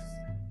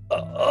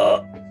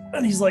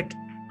 and he's like,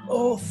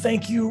 oh,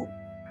 thank you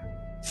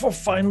for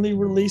finally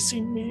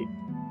releasing me.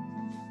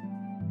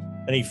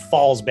 And he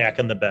falls back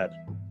in the bed.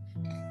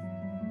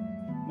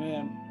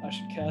 Man, I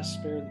should cast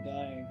Spare the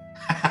Dying.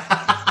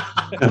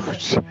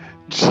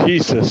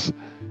 Jesus.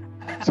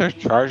 Is there a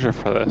charger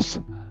for this?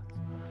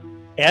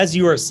 As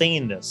you are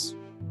saying this,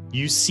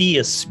 you see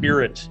a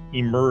spirit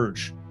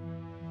emerge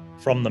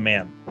from the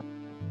man.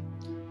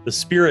 The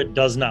spirit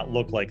does not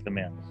look like the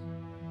man.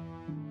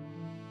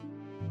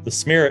 The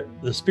spirit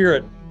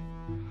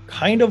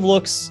kind of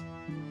looks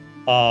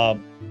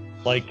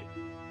like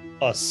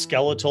a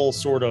skeletal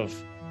sort of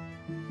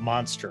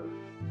monster.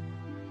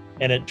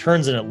 And it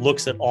turns and it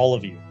looks at all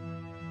of you.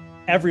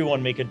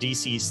 Everyone make a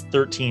DC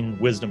 13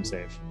 wisdom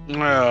save.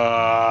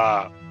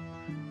 Bill,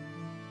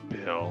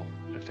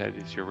 if that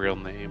is your real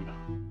name.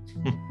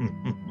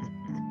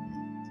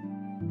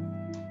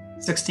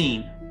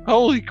 16.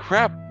 Holy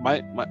crap!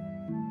 My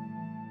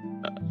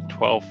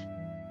 12.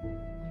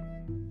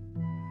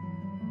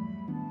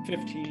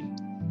 15.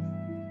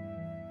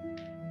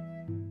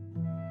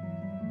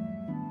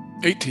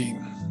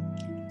 18.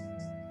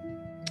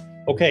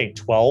 Okay,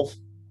 12.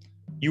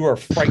 You are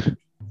frightened.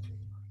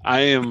 I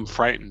am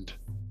frightened.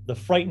 The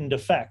frightened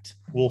effect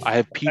will I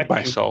have peed affect you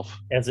myself.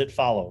 as it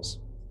follows.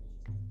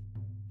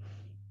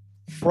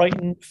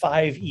 Frightened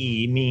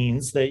 5e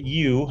means that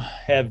you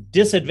have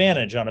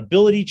disadvantage on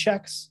ability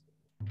checks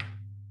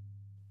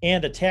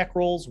and attack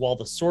rolls while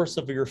the source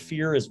of your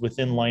fear is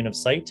within line of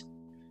sight.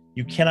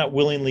 You cannot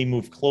willingly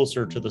move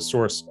closer to the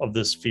source of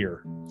this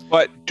fear.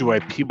 But do I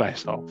pee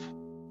myself?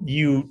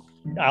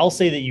 I'll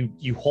say that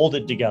you hold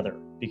it together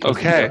because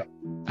Okay.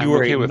 you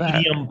are okay a with that.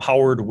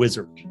 medium-powered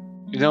wizard.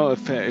 You know,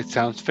 if it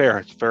sounds fair.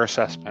 It's a fair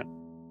assessment.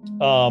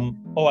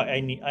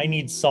 I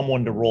need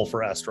someone to roll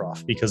for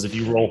Estroff because if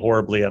you roll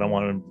horribly, I don't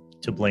want him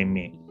to blame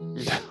me.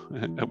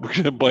 We're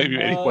going to blame you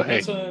anyway.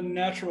 That's a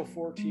natural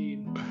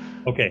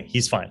 14. Okay,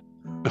 he's fine.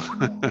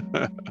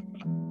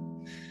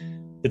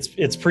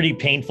 It's pretty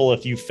painful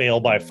if you fail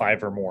by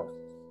 5 or more.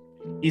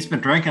 He's been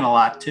drinking a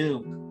lot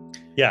too.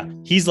 Yeah,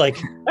 he's like,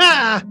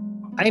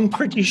 I'm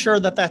pretty sure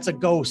that's a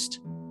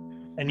ghost.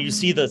 And you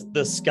see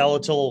the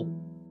skeletal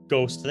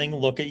ghost thing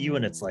look at you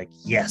and it's like,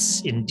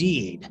 yes,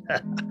 indeed.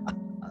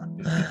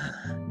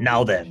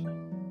 Now then.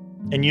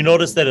 And you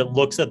notice that it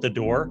looks at the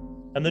door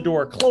and the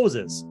door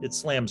closes. It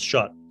slams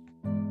shut.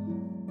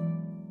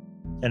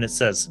 And it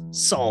says,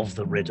 solve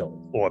the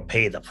riddle or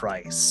pay the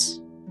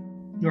price.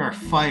 You're a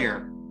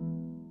fire.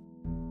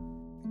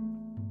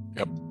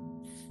 Yep.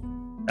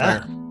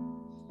 Ah.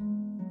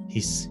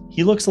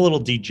 He looks a little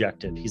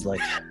dejected. He's like,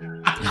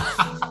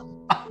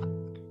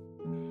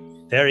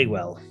 very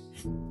well.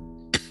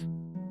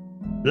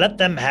 Let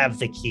them have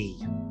the key.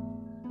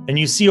 And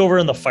you see over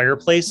in the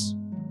fireplace,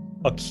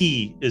 a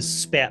key is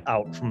spat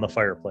out from the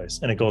fireplace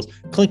and it goes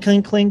clink,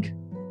 clink, clink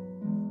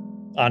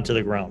onto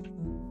the ground.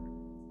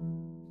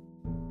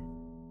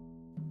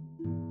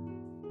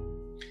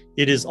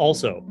 It is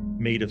also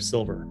made of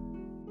silver.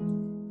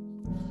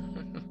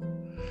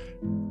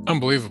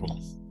 Unbelievable.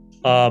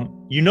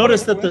 You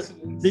notice that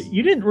Coincidence.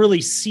 you didn't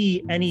really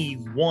see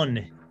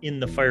anyone in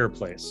the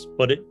fireplace,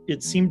 but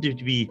it seemed to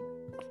be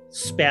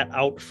spat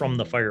out from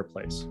the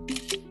fireplace.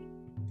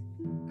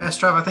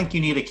 Astrov, I think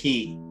you need a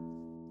key.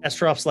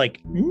 Estroff's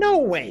like, no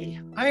way.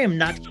 I am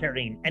not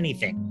carrying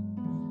anything.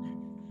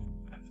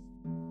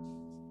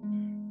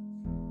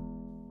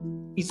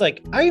 He's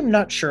like, I am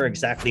not sure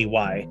exactly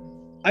why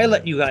I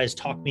let you guys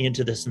talk me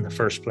into this in the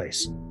first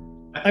place.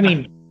 I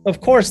mean,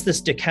 of course,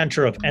 this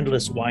decanter of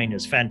endless wine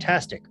is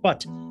fantastic,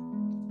 but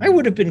I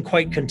would have been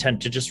quite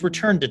content to just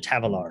return to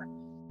Tavalar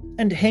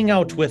and hang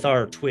out with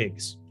our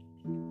twigs.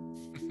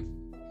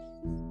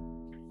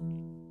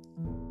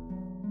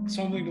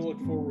 Something to look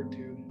forward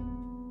to.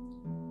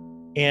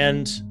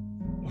 And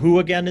who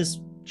again is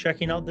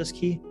checking out this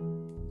key?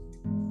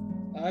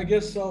 I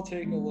guess I'll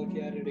take a look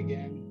at it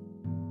again.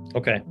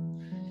 Okay.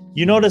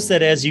 You notice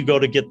that as you go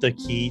to get the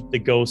key, the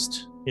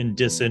ghost in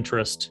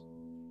disinterest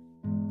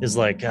is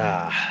like,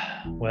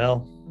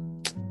 well,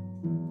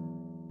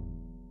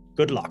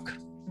 good luck.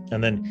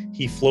 And then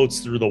he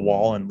floats through the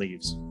wall and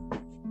leaves.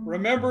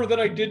 Remember that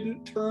I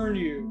didn't turn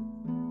you.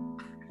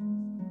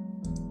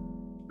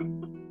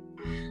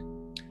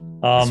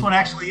 This one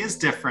actually is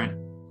different.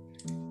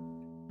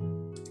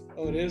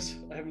 Oh, it is?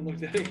 I haven't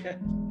looked at it yet.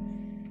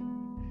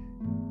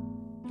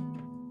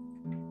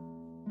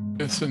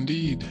 Yes,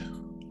 indeed.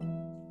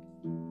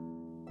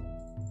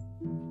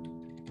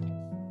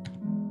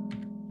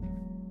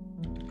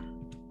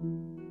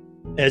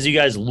 As you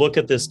guys look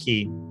at this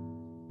key,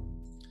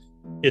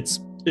 it's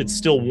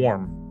still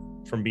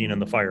warm from being in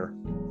the fire.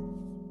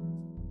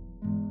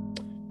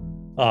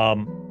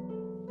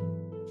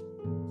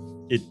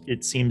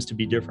 it seems to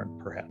be different,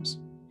 perhaps.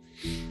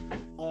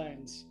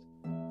 Lines.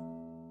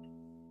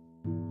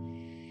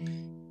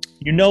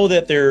 You know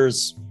that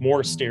there's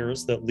more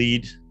stairs that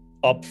lead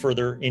up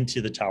further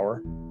into the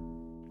tower.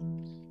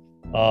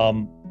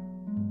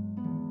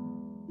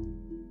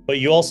 But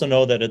you also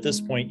know that at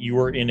this point you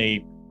are in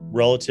a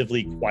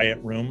relatively quiet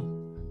room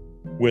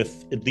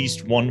with at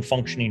least one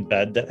functioning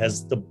bed that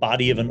has the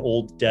body of an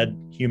old dead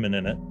human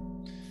in it.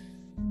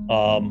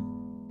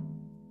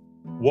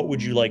 What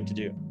would you like to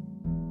do?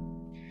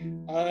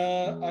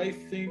 I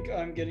think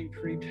I'm getting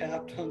pretty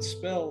tapped on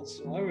spells,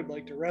 so I would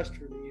like to rest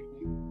for the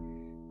evening.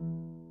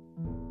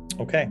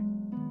 Okay.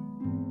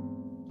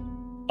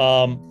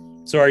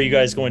 So are you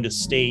guys going to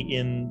stay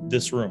in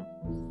this room?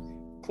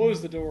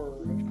 Close the door,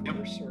 of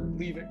course, or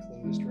leave it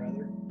closed,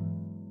 rather.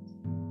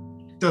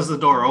 Does the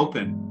door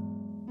open?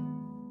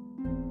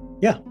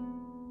 Yeah.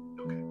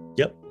 Okay.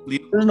 Yep.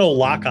 Leave There's no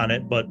lock on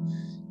it, but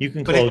you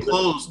can But close it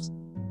closed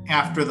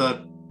after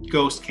the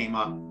ghost came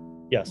up.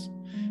 Yes.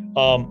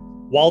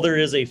 While there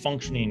is a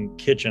functioning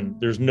kitchen,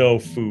 there's no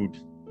food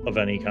of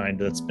any kind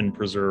that's been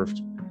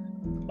preserved.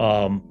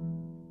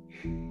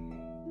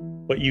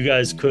 But you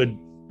guys could,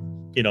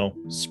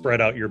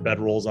 spread out your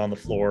bedrolls on the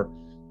floor.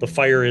 The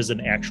fire is an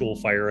actual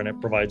fire, and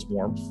it provides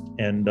warmth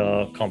and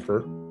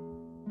comfort.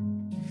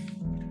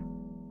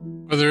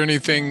 Are there any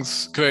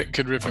things,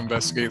 could Riff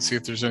investigate, see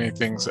if there's any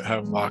things that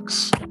have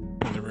locks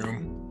in the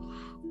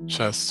room?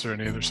 Chests or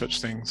any other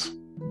such things?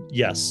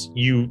 Yes,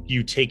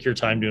 you take your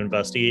time to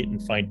investigate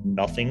and find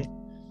nothing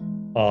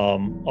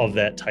of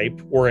that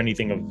type or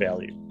anything of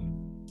value.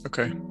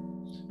 Okay.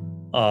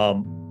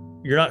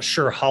 You're not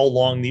sure how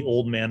long the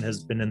old man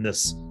has been in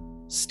this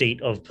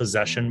state of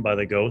possession by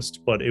the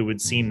ghost, but it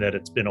would seem that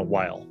it's been a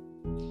while,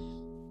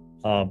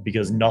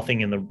 because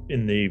nothing in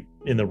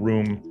the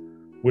room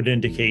would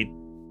indicate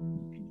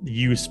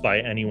use by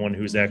anyone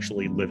who's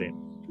actually living.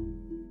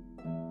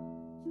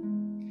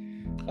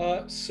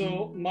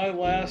 So my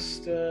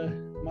last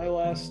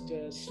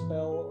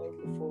spell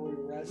before we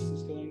rest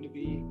is going to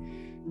be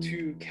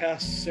to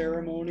cast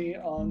ceremony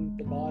on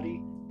the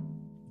body.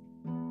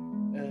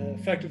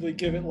 Effectively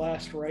give it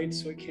last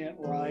rites so it can't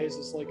rise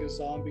as like a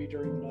zombie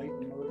during the night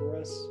and murder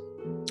us.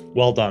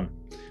 Well done.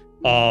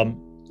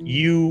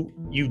 You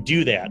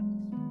do that,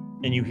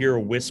 and you hear a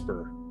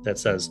whisper that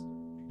says,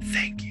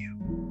 "Thank you,"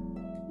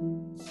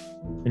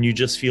 and you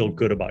just feel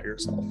good about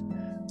yourself.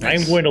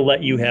 Nice. I'm going to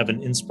let you have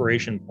an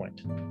inspiration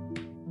point,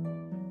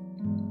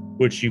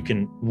 which you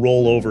can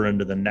roll over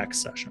into the next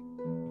session.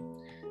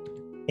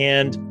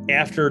 And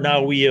after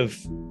now we have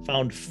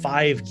found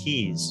 5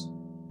 keys,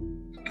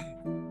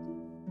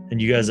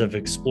 and you guys have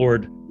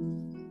explored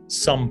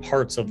some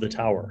parts of the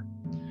tower,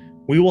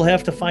 we will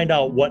have to find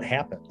out what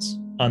happens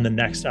on the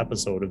next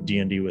episode of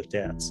D&D with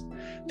Dads.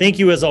 Thank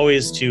you, as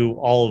always, to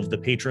all of the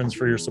patrons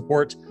for your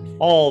support,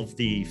 all of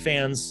the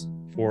fans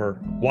for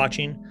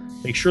watching.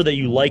 Make sure that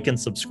you like and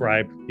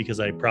subscribe,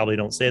 because I probably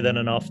don't say that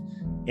enough.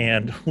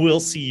 And we'll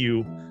see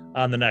you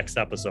on the next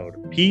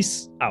episode.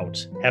 Peace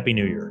out. Happy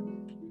New Year.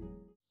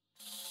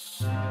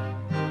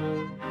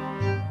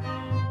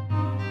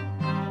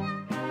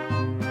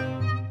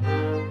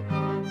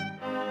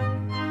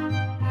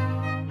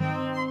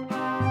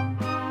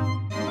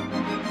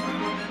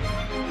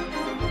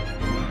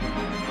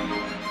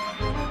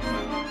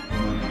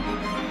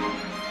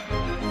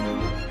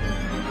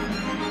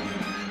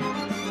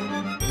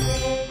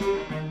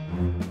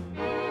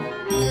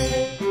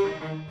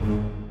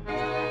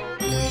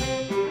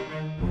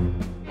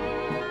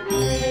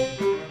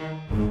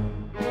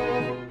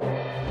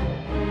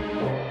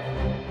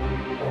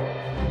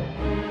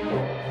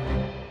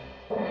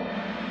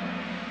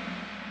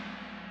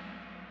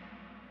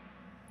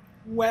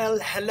 Well,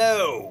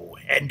 hello,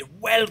 and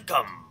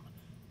welcome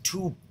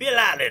to Bill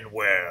Allan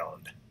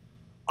World.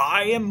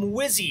 I am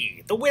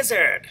Wizzy, the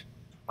Wizard.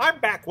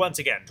 I'm back once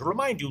again to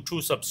remind you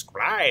to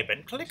subscribe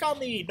and click on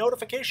the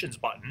notifications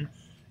button,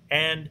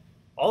 and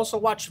also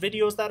watch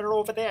videos that are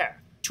over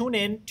there. Tune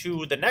in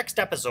to the next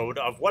episode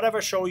of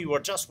whatever show you are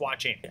just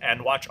watching,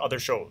 and watch other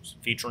shows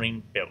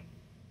featuring Bill.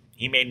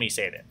 He made me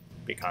say that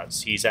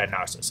because he's a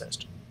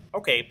narcissist.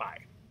 Okay,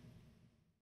 bye.